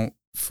now,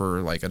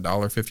 for like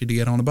 $1.50 to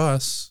get on a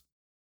bus,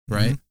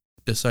 right,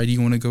 decide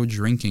you want to go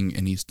drinking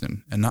in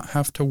Easton and not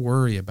have to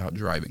worry about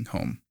driving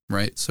home,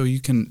 right? So you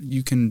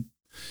can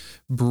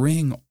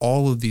bring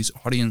all of these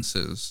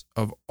audiences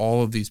of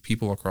all of these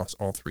people across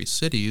all 3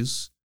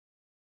 cities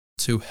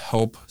to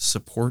help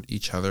support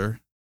each other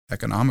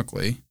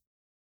economically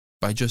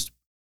by just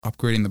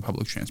upgrading the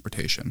public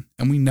transportation.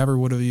 And we never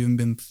would have even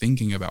been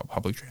thinking about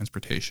public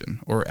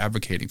transportation or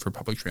advocating for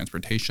public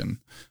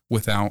transportation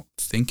without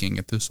thinking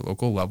at this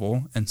local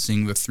level and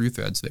seeing the through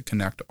threads that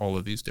connect all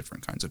of these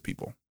different kinds of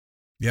people.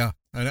 Yeah.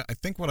 And I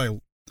think what I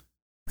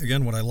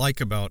like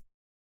about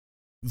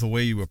the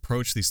way you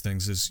approach these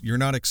things is you're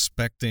not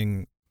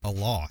expecting a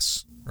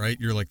loss, right?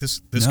 You're like, this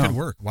could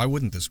work. Why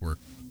wouldn't this work?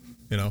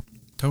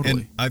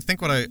 Totally. And I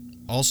think what I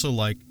also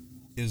like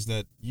is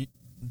that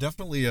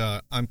definitely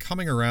I'm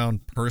coming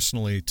around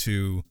personally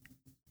to,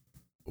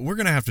 we're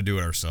going to have to do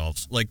it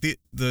ourselves. Like the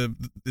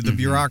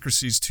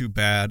bureaucracy's too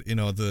bad.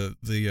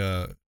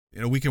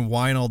 We can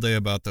whine all day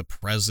about the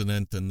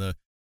president and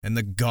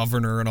the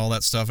governor and all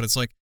that stuff. And it's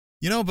like,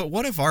 but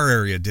what if our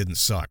area didn't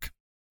suck?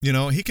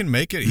 He can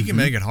make it, he can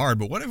make it hard,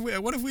 but what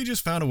if we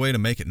just found a way to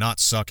make it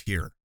not suck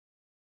here?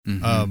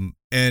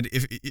 And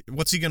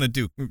what's he going to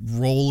do?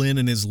 Roll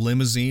in his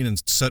limousine and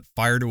set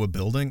fire to a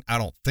building? I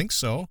don't think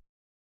so.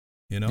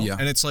 Yeah.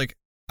 And it's like,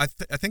 I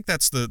think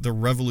that's the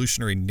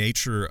revolutionary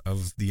nature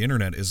of the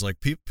internet, is like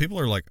people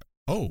are like,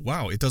 oh,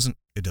 wow, it doesn't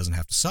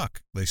have to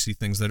suck. They see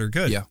things that are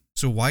good. Yeah.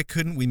 So why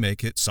couldn't we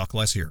make it suck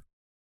less here?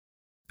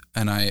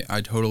 And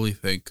I totally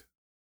think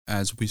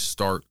as we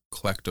start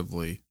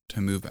collectively to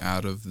move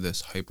out of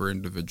this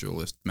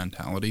hyper-individualist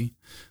mentality,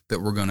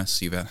 that we're going to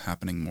see that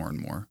happening more and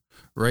more.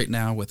 Right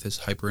now, with this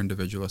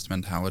hyper-individualist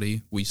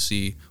mentality, we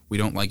see we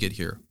don't like it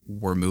here,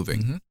 we're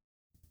moving,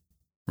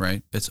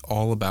 right? It's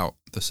all about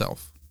the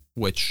self,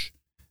 which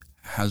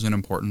has an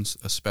importance,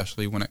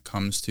 especially when it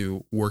comes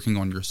to working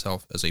on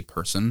yourself as a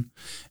person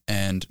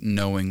and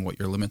knowing what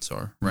your limits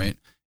are, right?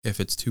 If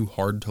it's too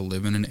hard to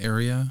live in an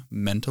area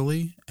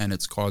mentally and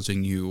it's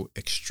causing you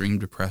extreme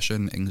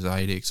depression,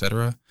 anxiety,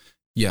 etc.,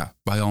 yeah,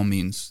 by all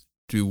means,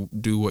 do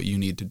what you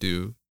need to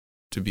do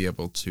to be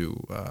able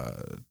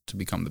to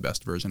become the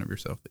best version of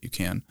yourself that you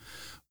can.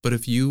 But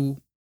if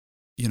you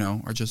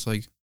are just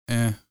like,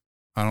 I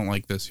don't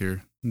like this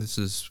here, this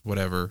is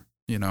whatever,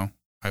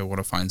 I want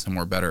to find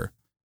somewhere better.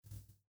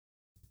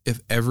 If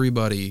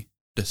everybody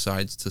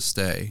decides to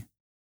stay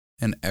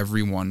and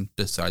everyone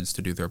decides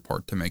to do their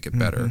part to make it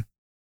better,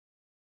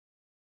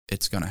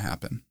 it's going to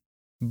happen.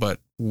 But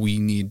we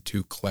need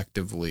to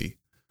collectively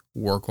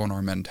work on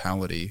our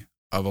mentality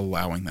of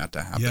allowing that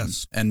to happen.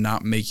 Yes. And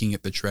not making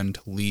it the trend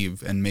to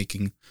leave and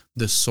making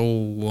the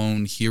sole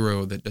lone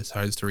hero that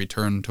decides to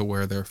return to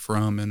where they're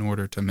from in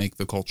order to make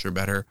the culture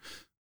better.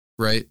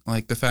 Right?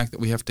 Like the fact that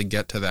we have to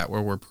get to that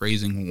where we're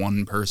praising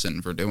one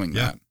person for doing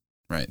that.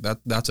 Right?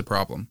 That's a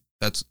problem.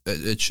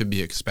 It should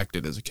be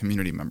expected as a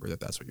community member that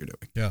that's what you're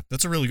doing. Yeah,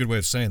 that's a really good way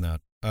of saying that.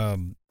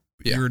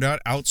 You're not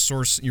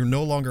outsourcing. You're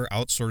no longer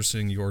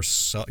outsourcing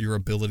your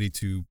ability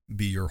to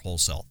be your whole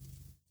self.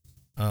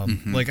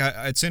 Like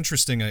it's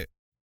interesting.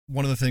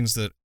 One of the things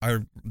that I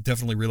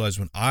definitely realized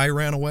when I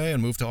ran away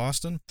and moved to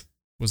Austin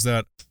was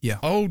that,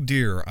 oh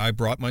dear, I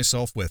brought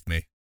myself with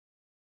me.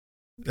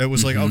 It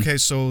was like, okay,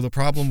 so the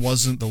problem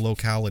wasn't the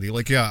locality.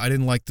 Like, yeah, I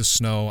didn't like the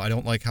snow. I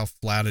don't like how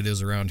flat it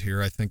is around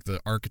here. I think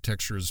the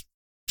architecture is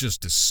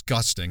just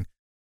disgusting.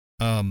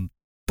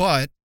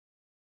 But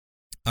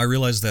I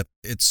realized that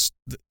it's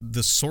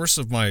the source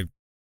of my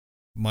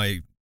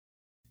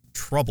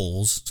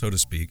troubles, so to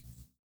speak,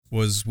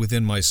 was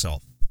within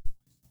myself.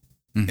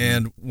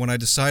 And when I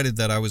decided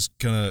that I was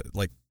gonna,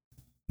 like,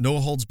 no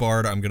holds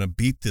barred, I'm gonna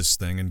beat this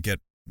thing and get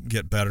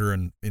better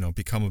and,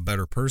 become a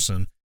better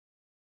person.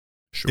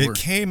 It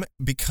came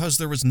because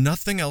there was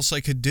nothing else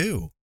I could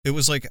do. It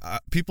was like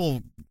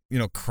people,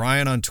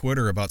 crying on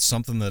Twitter about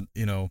something that,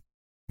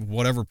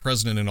 whatever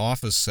president in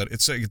office said.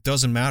 It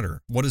doesn't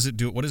matter. What does it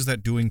do? What is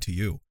that doing to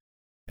you?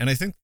 And I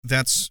think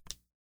that's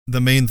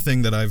the main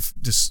thing that I've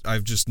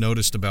just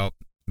noticed about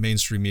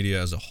mainstream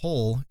media as a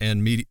whole,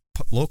 and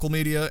local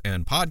media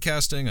and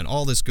podcasting and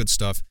all this good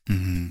stuff.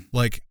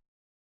 Like,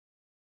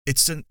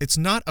 it's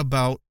not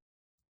about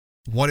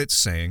what it's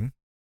saying.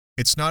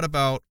 It's not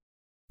about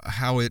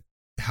how it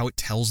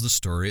tells the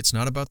story. It's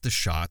not about the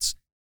shots.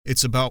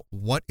 It's about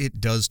what it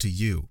does to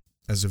you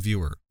as a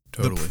viewer.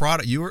 Totally. The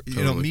product,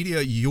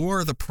 media,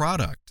 you're the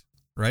product,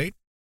 right?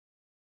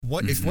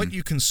 If what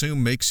you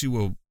consume makes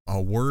you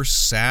a worse,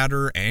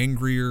 sadder,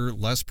 angrier,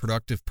 less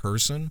productive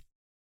person,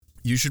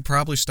 you should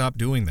probably stop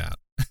doing that.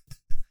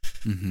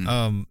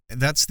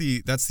 That's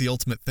the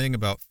ultimate thing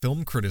about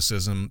film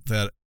criticism,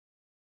 that,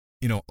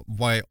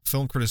 why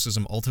film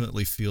criticism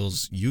ultimately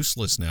feels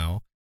useless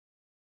now.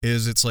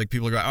 Is it's like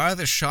people go,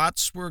 the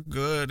shots were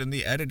good and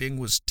the editing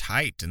was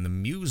tight and the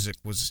music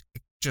was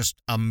just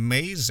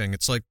amazing.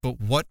 It's like,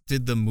 but what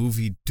did the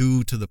movie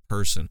do to the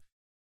person?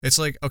 It's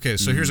like, okay,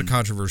 so here's a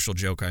controversial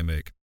joke I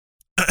make.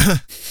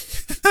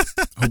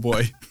 Oh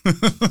boy.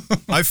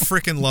 I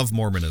freaking love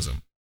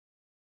Mormonism.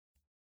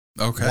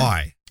 Okay.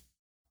 Why?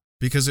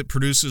 Because it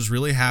produces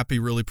really happy,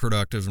 really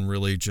productive, and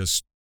really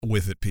just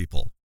with it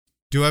people.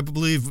 Do I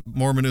believe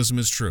Mormonism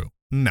is true?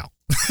 No.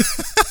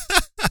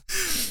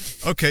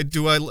 Okay,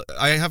 do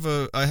I have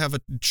a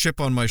chip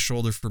on my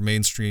shoulder for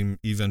mainstream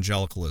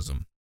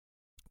evangelicalism.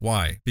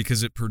 Why?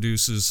 Because it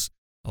produces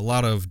a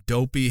lot of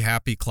dopey,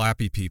 happy,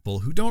 clappy people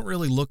who don't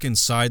really look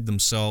inside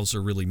themselves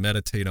or really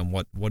meditate on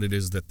what it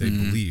is that they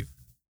believe.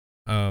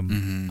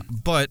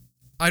 But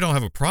I don't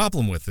have a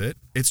problem with it.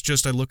 It's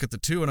just I look at the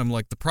two and I'm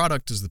like, the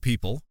product is the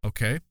people,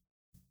 okay?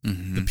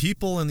 The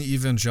people in the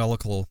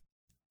evangelical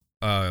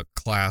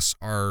class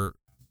are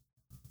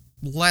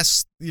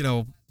less,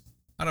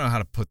 I don't know how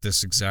to put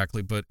this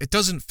exactly, but it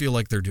doesn't feel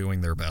like they're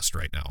doing their best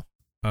right now.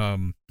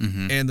 And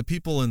the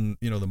people in,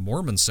 the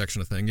Mormon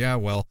section of thing,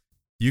 well,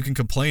 you can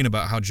complain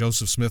about how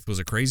Joseph Smith was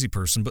a crazy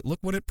person, but look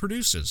what it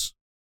produces.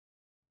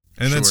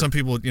 And then some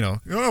people,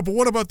 but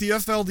what about the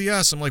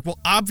FLDS? I'm like, well,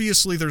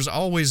 obviously there's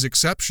always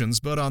exceptions,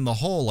 but on the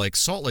whole, like,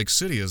 Salt Lake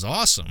City is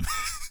awesome.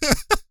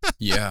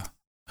 Yeah.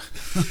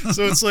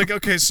 So it's like,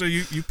 okay, so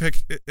you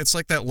pick, it's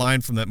like that line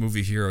from that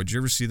movie Hero. Did you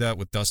ever see that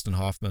with Dustin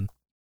Hoffman?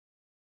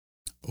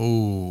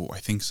 Oh, I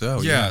think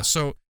so. Yeah.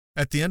 So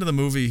at the end of the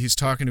movie, he's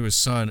talking to his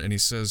son, and he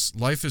says,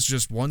 life is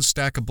just one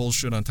stack of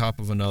bullshit on top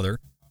of another.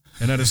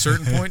 And at a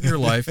certain point in your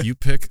life, you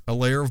pick a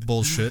layer of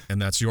bullshit,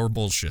 and that's your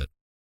bullshit.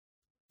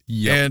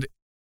 Yep. And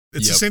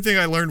it's the same thing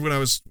I learned when I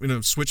was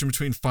switching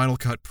between Final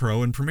Cut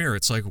Pro and Premiere.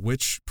 It's like,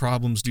 which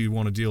problems do you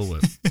want to deal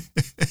with?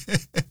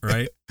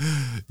 Right?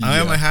 I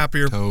am a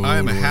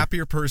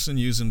happier person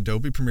using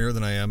Adobe Premiere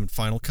than I am in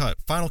Final Cut.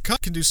 Final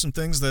Cut can do some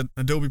things that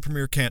Adobe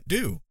Premiere can't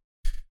do.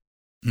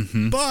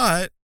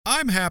 But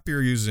I'm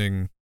happier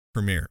using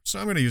Premiere, so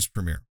I'm going to use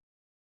Premiere.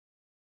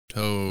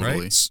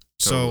 Totally. Right?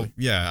 So,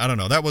 yeah, I don't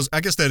know.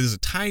 I guess that is a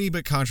tiny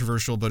bit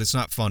controversial, but it's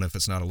not fun if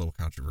it's not a little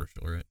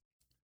controversial, right?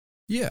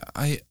 Yeah,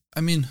 I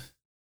mean,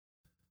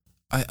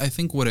 I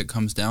think what it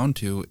comes down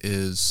to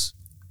is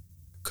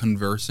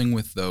conversing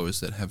with those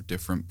that have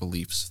different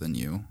beliefs than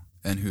you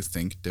and who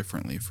think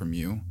differently from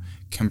you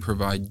can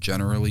provide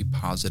generally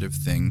positive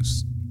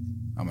things.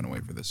 I'm going to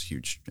wait for this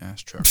huge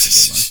ass truck to go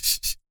by.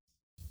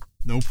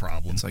 No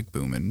problem. It's like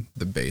booming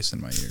the bass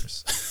in my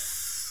ears.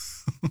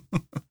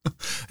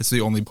 It's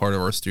the only part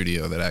of our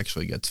studio that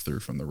actually gets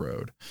through from the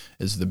road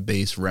is the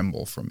bass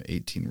rumble from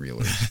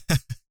 18-reelers.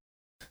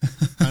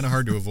 Kind of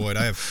hard to avoid.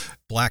 I have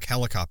black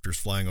helicopters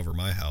flying over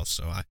my house,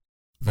 so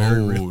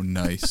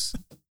nice.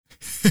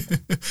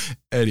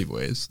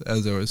 Anyways,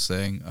 as I was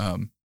saying,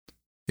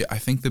 I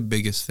think the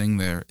biggest thing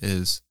there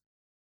is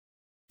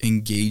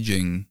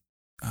engaging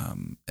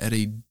at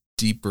a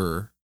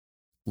deeper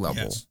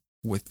level Yes.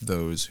 with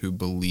those who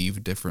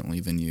believe differently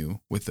than you,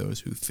 with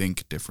those who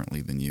think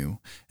differently than you,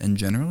 and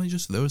generally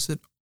just those that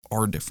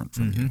are different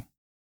from you.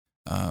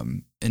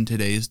 In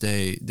today's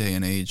day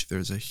and age,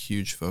 there's a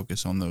huge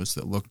focus on those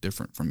that look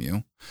different from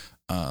you.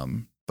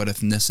 But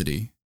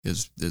ethnicity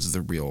is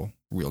the real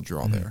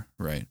draw there,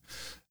 right?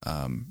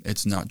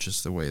 It's not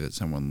just the way that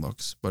someone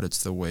looks, but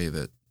it's the way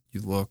that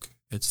you look.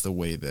 It's the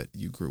way that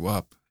you grew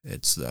up.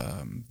 It's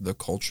the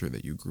culture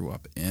that you grew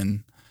up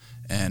in,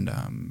 and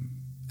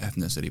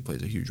ethnicity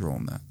plays a huge role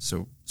in that.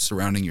 So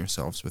surrounding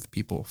yourselves with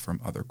people from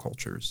other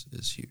cultures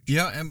is huge.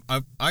 Yeah, and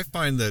I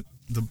find that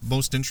the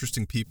most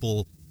interesting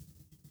people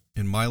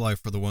in my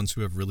life are the ones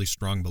who have really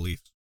strong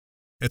beliefs.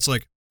 It's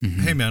like,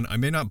 hey man, I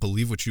may not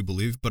believe what you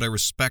believe, but I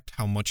respect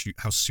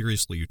how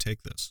seriously you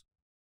take this.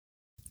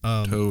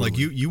 Totally, like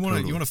you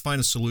want to find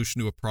a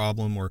solution to a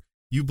problem, or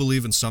you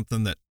believe in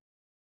something that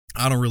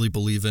I don't really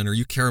believe in, or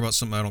you care about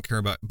something I don't care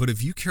about. But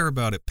if you care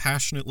about it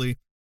passionately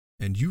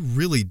and you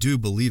really do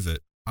believe it,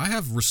 I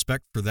have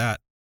respect for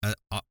that,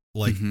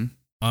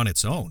 on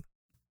its own.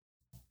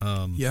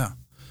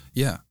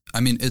 Yeah. I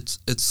mean, it's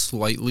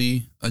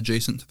slightly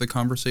adjacent to the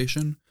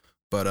conversation,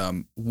 but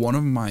one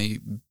of my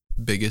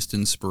biggest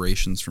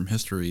inspirations from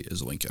history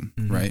is Lincoln,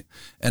 right?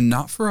 And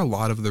not for a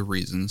lot of the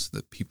reasons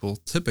that people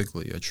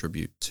typically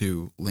attribute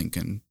to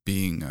Lincoln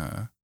being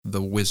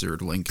the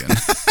wizard Lincoln.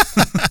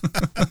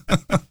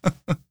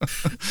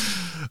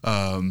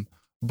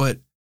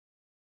 But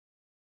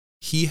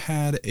he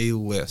had a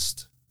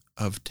list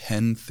of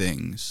 10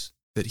 things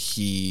that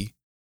he,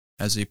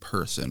 as a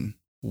person,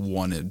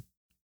 wanted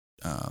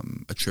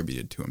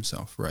attributed to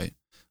himself, right?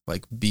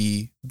 Like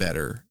be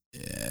better,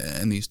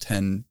 and these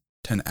 10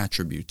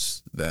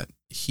 attributes that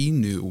he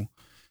knew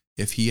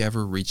if he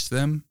ever reached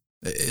them,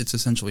 it's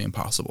essentially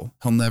impossible.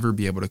 He'll never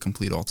be able to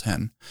complete all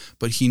 10.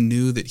 But he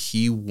knew that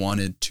he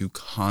wanted to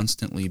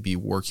constantly be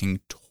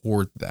working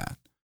toward that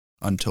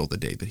until the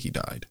day that he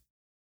died,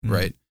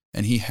 right?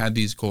 And he had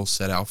these goals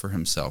set out for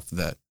himself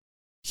that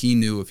he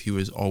knew if he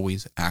was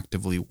always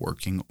actively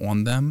working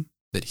on them,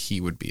 that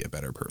he would be a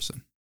better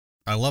person.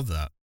 I love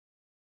that.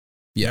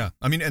 Yeah.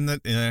 I mean, and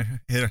that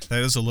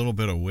is a little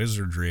bit of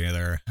wizardry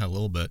there, a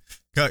little bit.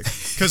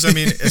 Because, I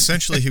mean,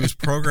 essentially he was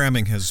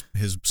programming his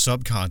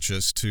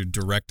subconscious to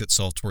direct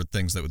itself toward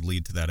things that would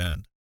lead to that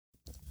end.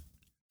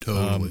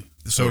 Totally.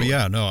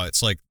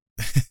 It's like,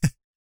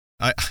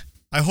 I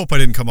hope I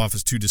didn't come off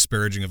as too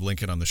disparaging of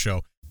Lincoln on the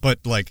show,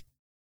 but like,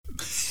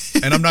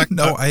 and I'm not.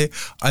 No, I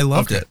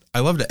loved it. I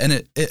loved it. And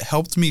it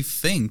helped me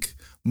think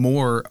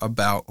more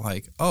about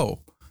like,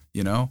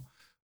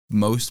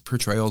 most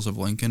portrayals of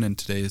Lincoln in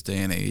today's day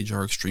and age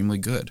are extremely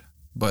good.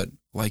 But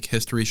like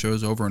history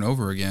shows over and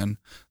over again,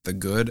 the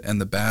good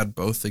and the bad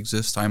both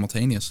exist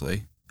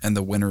simultaneously, and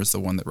the winner is the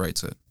one that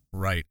writes it.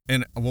 Right.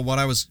 And what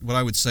I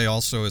would say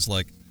also is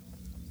like,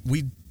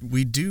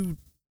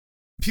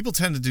 people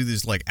tend to do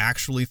this like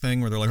actually thing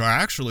where they're like, oh,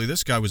 actually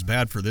this guy was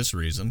bad for this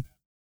reason.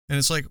 And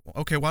it's like,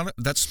 okay, well,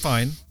 that's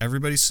fine.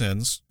 Everybody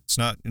sins. It's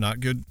not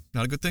good,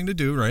 not a good thing to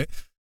do, right?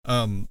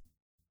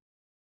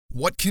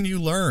 What can you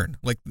learn?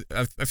 Like,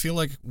 I feel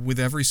like with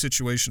every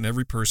situation,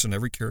 every person,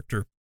 every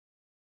character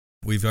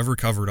we've ever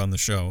covered on the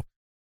show,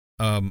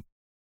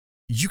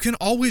 you can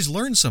always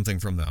learn something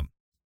from them.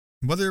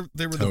 Whether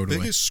they were the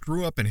biggest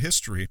screw up in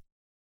history,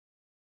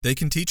 they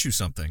can teach you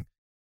something.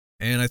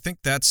 And I think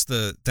that's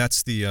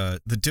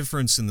the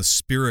difference in the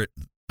spirit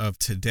of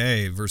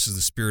today versus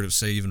the spirit of,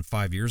 say, even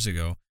 5 years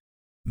ago.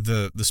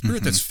 The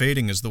spirit that's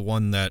fading is the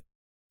one that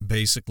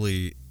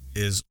basically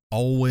is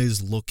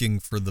always looking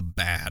for the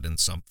bad in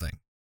something.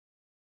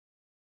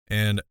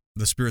 And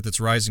the spirit that's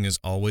rising is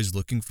always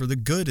looking for the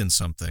good in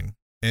something.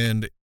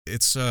 And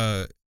it's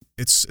a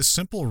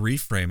simple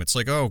reframe. It's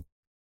like, oh,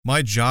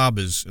 my job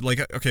is like,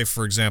 okay,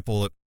 for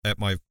example, at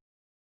my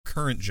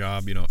current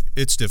job,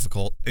 it's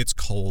difficult. It's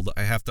cold.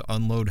 I have to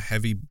unload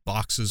heavy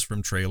boxes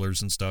from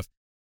trailers and stuff.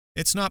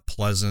 It's not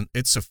pleasant.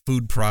 It's a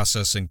food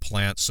processing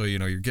plant. So,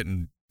 you're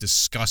getting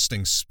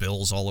disgusting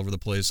spills all over the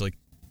place. Like,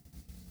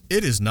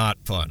 it is not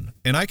fun.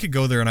 And I could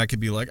go there and I could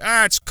be like,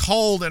 it's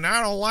cold and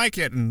I don't like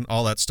it and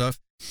all that stuff.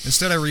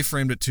 Instead, I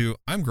reframed it to,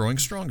 I'm growing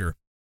stronger.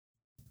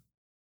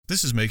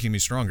 This is making me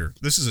stronger.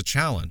 This is a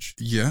challenge.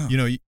 Yeah.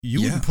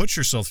 You wouldn't put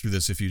yourself through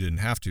this if you didn't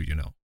have to,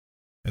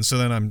 And so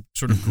then I'm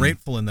sort of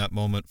grateful in that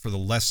moment for the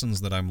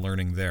lessons that I'm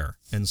learning there.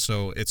 And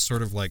so it's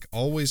sort of like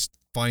always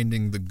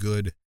finding the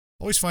good,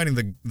 always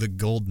finding the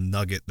gold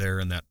nugget there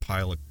in that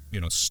pile of,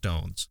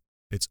 stones.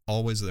 It's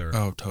always there.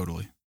 Oh,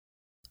 totally.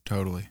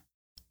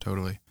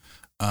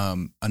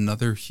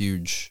 Another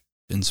huge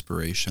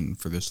inspiration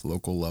for this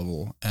local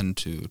level and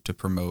to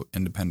promote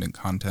independent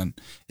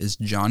content is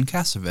John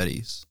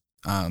Cassavetes.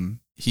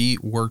 He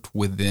worked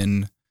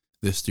within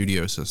the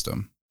studio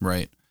system,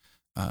 right?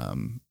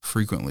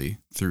 Frequently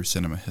through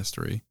cinema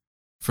history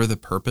for the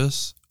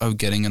purpose of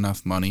getting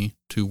enough money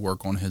to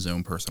work on his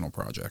own personal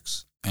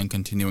projects and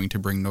continuing to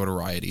bring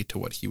notoriety to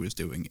what he was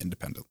doing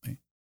independently,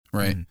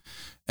 right?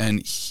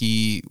 And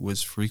he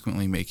was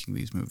frequently making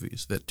these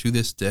movies that to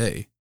this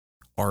day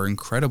are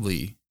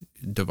incredibly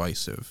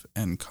divisive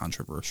and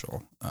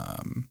controversial.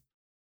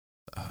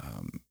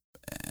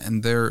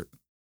 And they're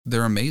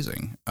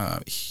amazing.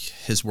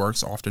 His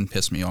works often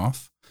piss me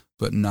off,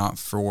 but not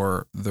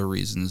for the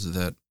reasons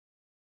that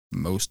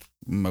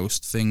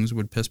most things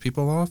would piss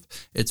people off.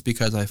 It's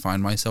because I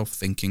find myself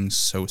thinking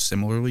so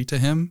similarly to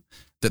him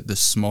that the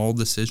small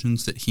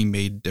decisions that he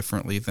made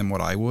differently than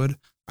what I would,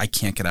 I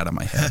can't get out of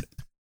my head.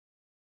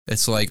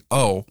 It's like,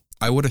 oh,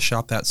 I would have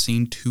shot that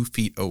scene 2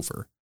 feet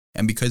over.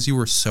 And because you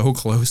were so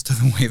close to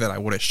the way that I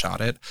would have shot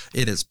it,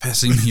 it is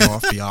pissing me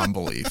off beyond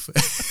belief.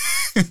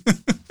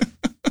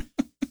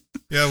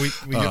 Yeah, we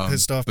get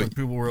pissed off when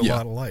people were a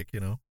lot alike, you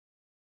know?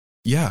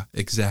 Yeah,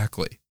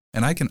 exactly.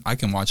 And I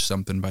can watch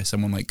something by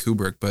someone like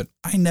Kubrick, but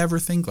I never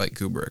think like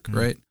Kubrick,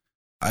 right?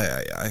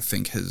 I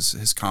think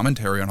his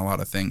commentary on a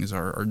lot of things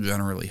are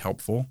generally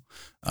helpful.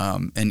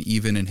 And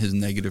even in his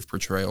negative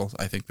portrayals,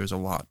 I think there's a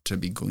lot to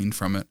be gleaned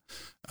from it.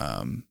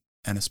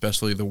 And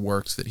especially the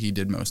works that he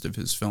did most of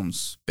his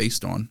films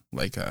based on,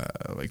 like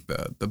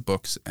the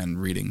books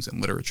and readings and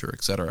literature,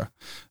 etc.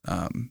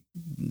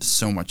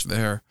 So much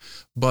there.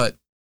 But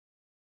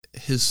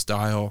his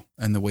style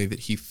and the way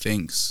that he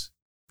thinks,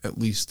 at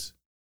least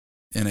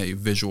in a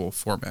visual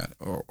format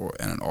or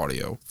in an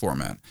audio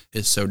format,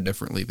 is so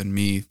differently than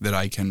me that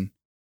I can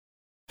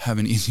have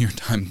an easier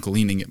time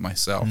gleaning it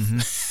myself.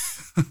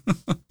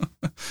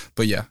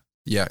 But yeah,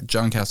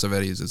 John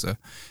Cassavetes is a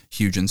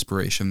huge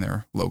inspiration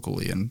there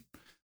locally and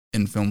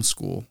in film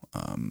school.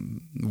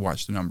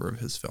 Watched a number of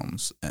his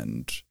films,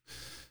 and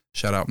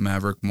shout out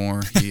Maverick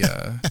Moore.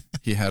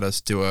 He had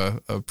us do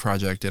a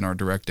project in our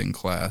directing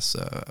class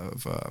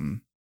of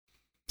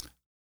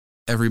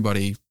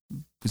everybody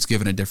was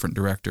given a different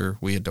director.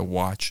 We had to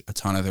watch a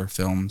ton of their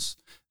films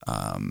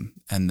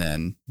and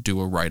then do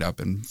a write-up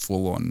and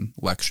full-on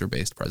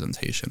lecture-based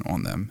presentation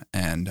on them.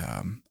 And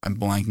I'm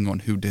blanking on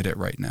who did it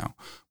right now.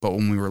 But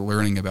when we were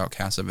learning about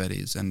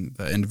Cassavetes and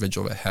the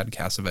individual that had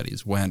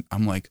Cassavetes went,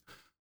 I'm like,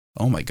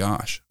 oh my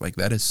gosh, like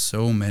that is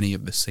so many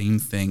of the same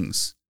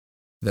things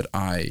that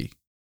I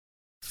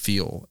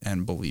feel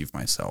and believe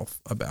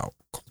myself about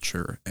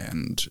culture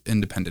and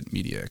independent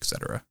media,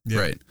 etc. Yeah.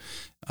 Right.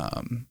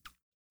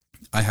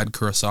 I had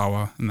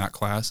Kurosawa in that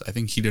class. I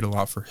think he did a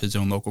lot for his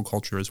own local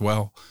culture as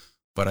well,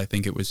 but I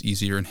think it was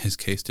easier in his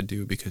case to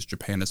do because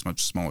Japan is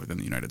much smaller than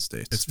the United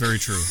States. It's very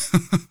true.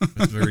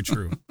 It's very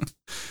true.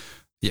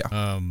 Yeah.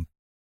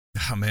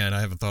 Oh man,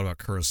 I haven't thought about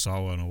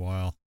Kurosawa in a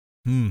while.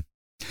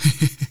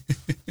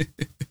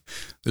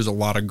 There's a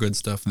lot of good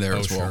stuff there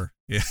as well. Sure.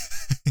 Yeah.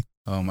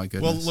 Oh my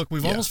goodness. Well, look,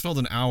 we've almost filled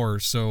an hour,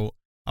 so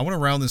I want to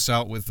round this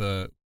out with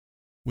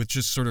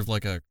just sort of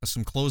like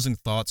some closing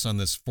thoughts on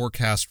this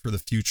forecast for the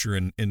future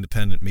in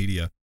independent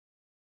media.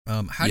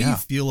 How do you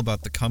feel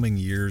about the coming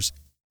years?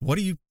 What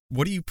do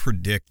you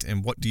predict,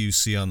 and what do you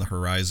see on the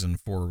horizon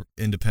for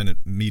independent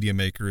media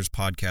makers,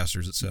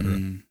 podcasters,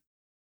 etc.?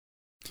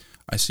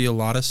 I see a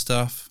lot of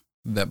stuff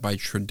that by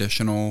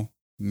traditional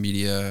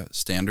media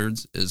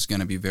standards is going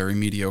to be very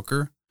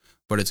mediocre,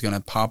 but it's going to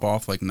pop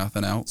off like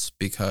nothing else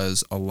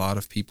because a lot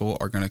of people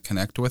are going to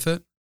connect with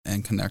it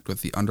and connect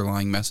with the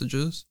underlying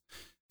messages.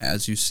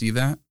 As you see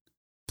that,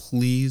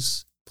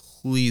 please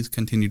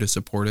continue to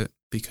support it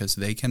because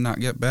they cannot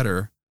get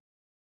better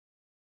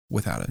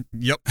without it.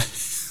 Yep.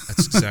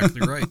 That's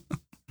exactly right.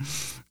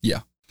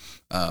 Yeah.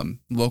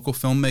 Local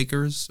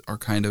filmmakers are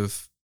kind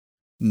of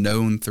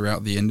known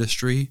throughout the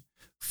industry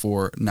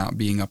for not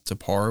being up to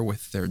par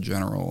with their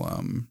general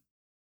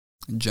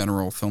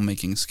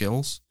filmmaking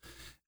skills.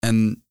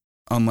 And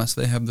unless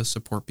they have the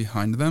support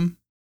behind them,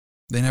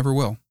 they never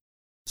will.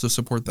 So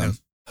support them,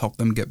 help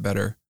them get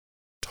better,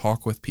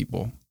 talk with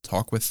people,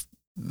 talk with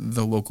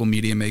the local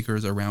media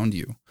makers around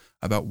you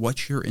about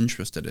what you're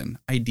interested in,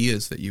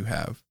 ideas that you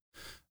have.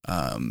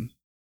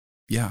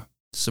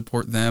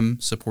 Support them,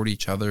 support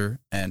each other,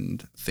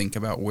 and think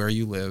about where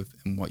you live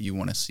and what you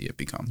want to see it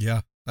become.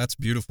 Yeah, that's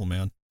beautiful,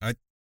 man.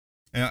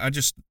 I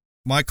just,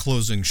 my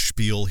closing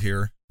spiel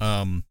here,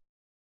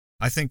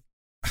 I think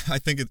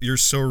you're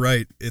so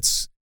right.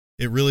 It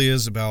really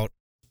is about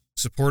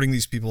supporting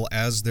these people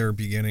as they're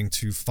beginning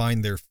to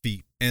find their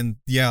feet. And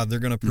yeah, they're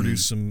going to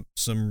produce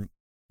some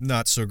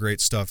not so great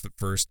stuff at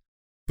first.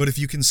 But if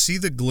you can see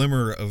the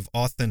glimmer of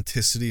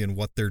authenticity in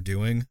what they're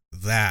doing,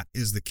 that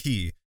is the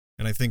key.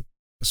 And I think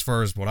as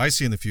far as what I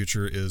see in the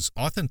future is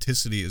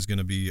authenticity is going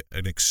to be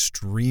an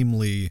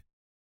extremely,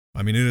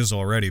 I mean, it is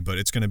already, but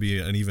it's going to be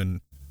an even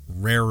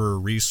rarer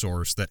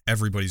resource that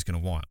everybody's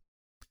going to want.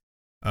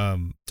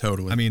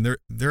 Totally. I mean,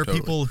 there are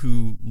people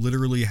who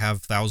literally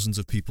have thousands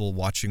of people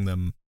watching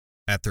them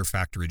at their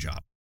factory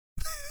job,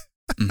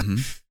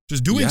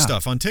 just doing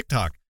stuff on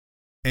TikTok.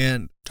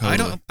 And I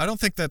don't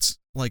think that's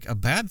like a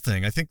bad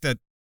thing. I think that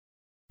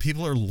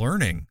people are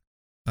learning.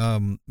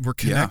 We're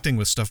connecting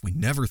with stuff we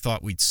never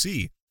thought we'd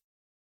see.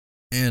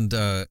 And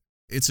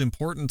it's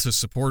important to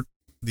support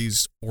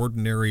these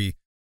ordinary,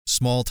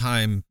 small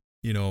time,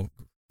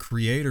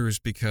 creators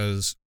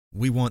because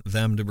we want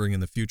them to bring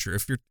in the future.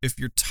 If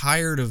you're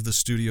tired of the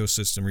studio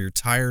system or you're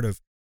tired of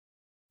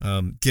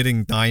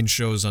getting 9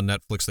 shows on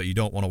Netflix that you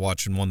don't want to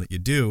watch and one that you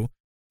do.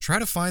 Try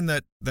to find try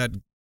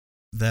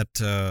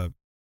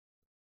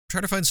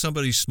to find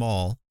somebody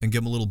small and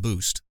give them a little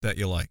boost that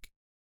you like.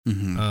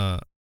 Mm-hmm.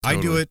 I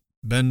do it.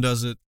 Ben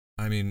does it.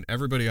 I mean,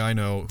 everybody I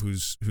know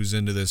who's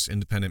into this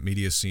independent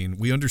media scene,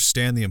 we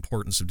understand the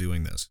importance of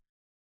doing this.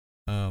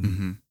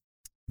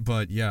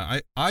 But yeah,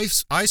 I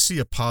see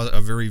a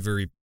very,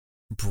 very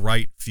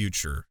bright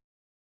future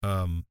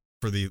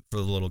for the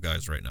little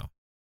guys right now.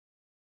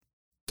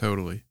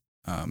 Totally.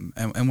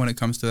 And when it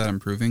comes to that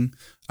improving,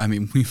 I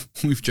mean,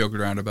 we've joked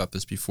around about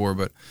this before,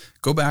 but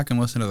go back and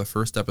listen to the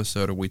first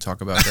episode of We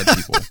Talk About Dead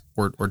People,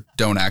 or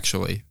don't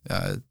actually.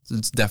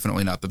 It's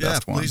definitely not the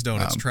best one. Please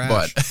don't. It's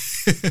trash.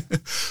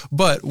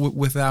 But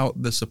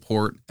without the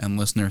support and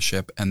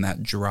listenership and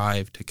that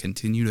drive to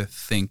continue to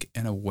think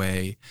in a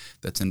way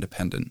that's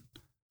independent,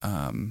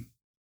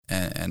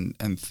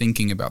 and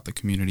thinking about the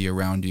community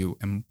around you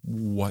and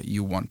what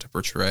you want to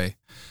portray,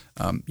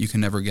 you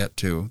can never get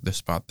to the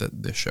spot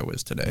that this show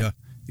is today. Yeah.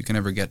 You can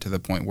never get to the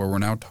point where we're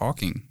now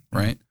talking,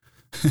 right?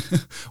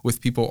 With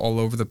people all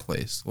over the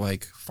place,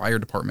 like fire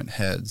department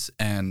heads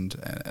and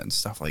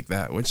stuff like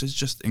that, which is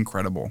just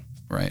incredible,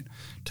 right?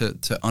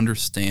 To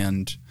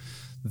understand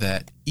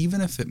that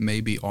even if it may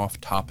be off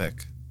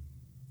topic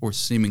or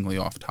seemingly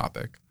off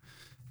topic,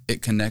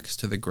 it connects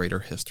to the greater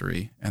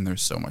history, and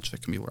there's so much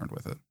that can be learned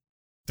with it.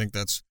 I think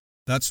that's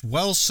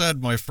well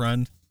said, my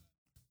friend.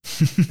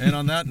 And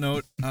on that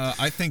note,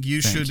 I think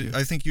you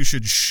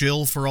should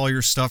shill for all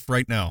your stuff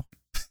right now.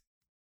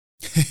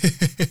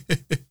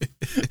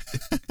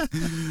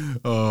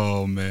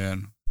 Oh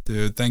man,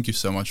 dude, thank you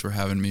so much for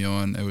having me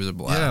on. It was a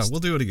blast. Yeah, we'll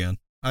do it again.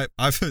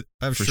 I've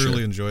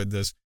surely enjoyed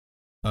this.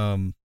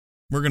 We're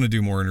gonna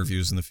do more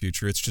interviews in the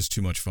future. It's just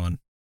too much fun.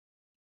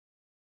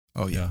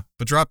 Oh yeah.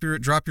 But drop your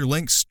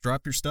links,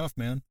 drop your stuff,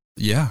 man.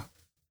 Yeah.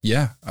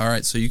 All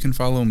right. So you can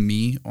follow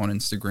me on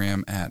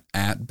Instagram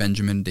at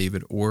Benjamin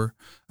David Orr.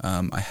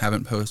 I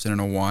haven't posted in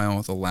a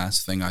while. The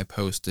last thing I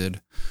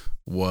posted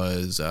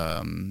was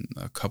a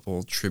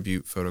couple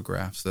tribute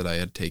photographs that I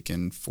had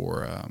taken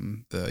for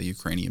the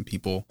Ukrainian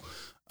people.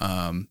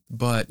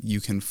 But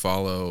you can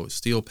follow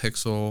Steel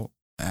Pixel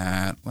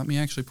at, let me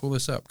actually pull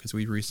this up because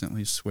we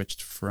recently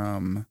switched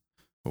from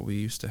what we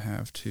used to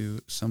have to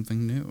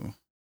something new.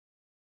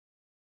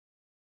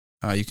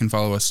 You can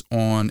follow us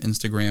on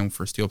Instagram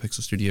for Steel Pixel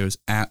Studios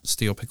at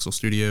Steel Pixel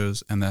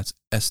Studios, and that's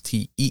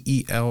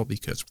STEEL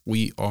because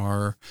we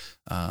are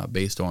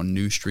based on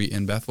New Street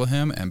in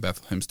Bethlehem, and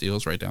Bethlehem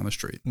Steel's right down the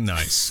street.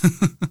 Nice.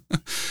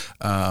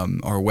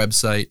 Our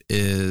website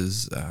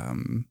is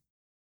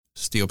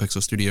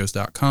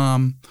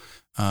steelpixelstudios.com.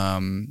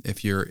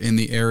 If you're in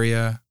the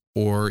area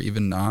or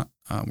even not,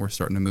 we're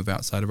starting to move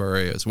outside of our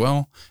area as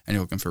well, and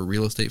you're looking for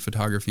real estate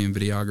photography and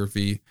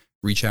videography,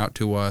 reach out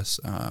to us.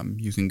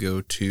 You can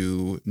go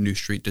to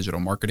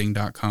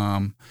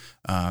newstreetdigitalmarketing.com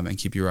and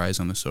keep your eyes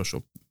on the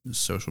social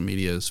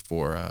medias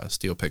for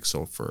Steel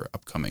Pixel for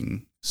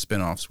upcoming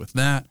spinoffs with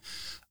that.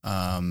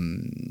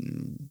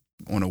 On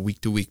a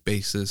week-to-week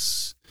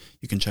basis,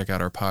 you can check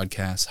out our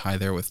podcast, Hi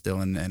There with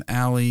Dylan and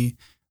Allie,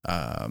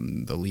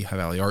 the Lehigh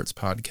Valley Arts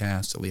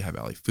Podcast, the Lehigh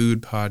Valley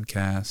Food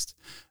Podcast.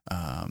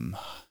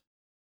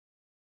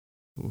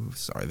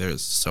 Sorry,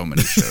 there's so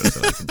many shows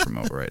that I can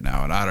promote right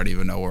now, and I don't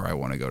even know where I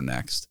want to go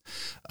next.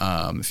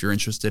 If you're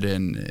interested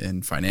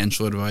in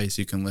financial advice,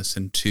 you can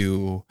listen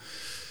to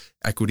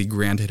Equity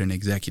Granted and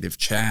Executive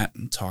Chat,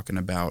 talking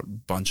about a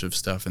bunch of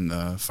stuff in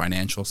the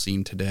financial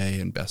scene today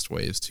and best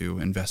ways to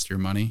invest your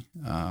money,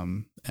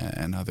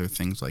 and other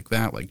things like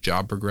that, like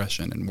job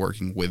progression and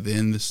working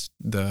within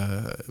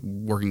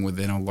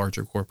within a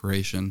larger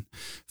corporation.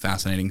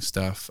 Fascinating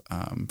stuff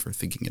for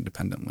thinking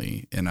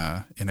independently in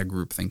a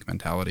groupthink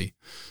mentality.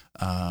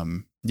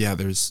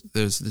 There's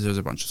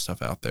a bunch of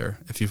stuff out there.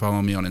 If you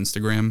follow me on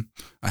Instagram,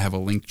 I have a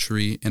link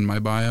tree in my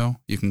bio.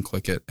 You can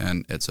click it,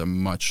 and it's a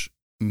much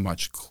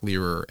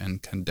clearer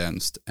and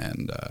condensed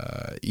and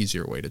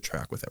easier way to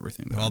track with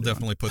everything. I'll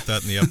definitely put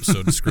that in the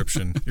episode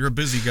description. You're a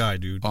busy guy,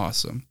 dude.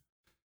 Awesome.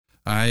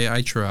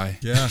 I try.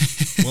 Yeah.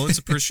 Well, it's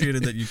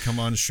appreciated that you come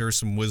on and share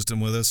some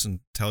wisdom with us and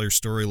tell your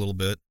story a little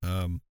bit.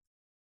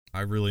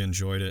 I really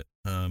enjoyed it.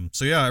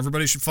 So yeah,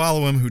 everybody should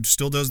follow him who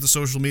still does the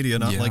social media,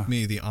 not like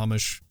me, the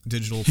Amish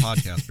digital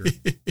podcaster.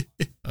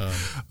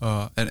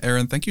 And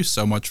Aaron, thank you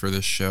so much for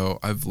this show.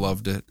 I've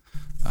loved it.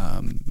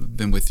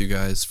 Been with you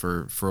guys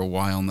for a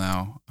while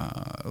now.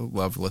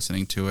 Loved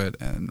listening to it,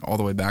 and all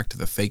the way back to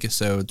the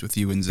fake-episodes with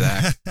you and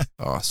Zach.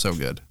 Oh, so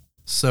good.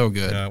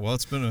 Yeah, well,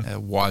 it's been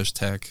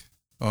Wajtech.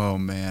 Oh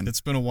man,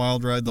 it's been a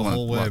wild ride the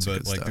whole way,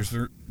 but like there's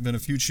been a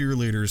few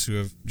cheerleaders who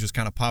have just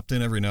kind of popped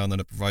in every now and then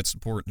to provide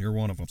support, and you're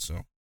one of them.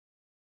 So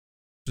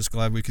just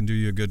glad we can do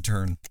you a good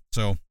turn.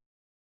 So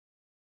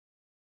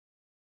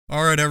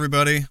all right,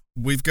 everybody,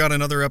 we've got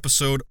another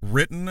episode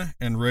written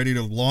and ready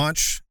to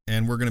launch,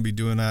 and we're going to be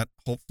doing that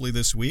hopefully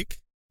this week.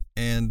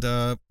 And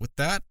with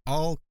that,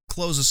 I'll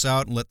close us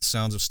out and let the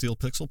sounds of Steel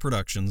Pixel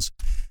Productions,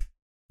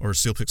 or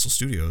Steel Pixel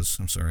Studios,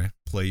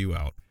 play you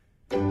out.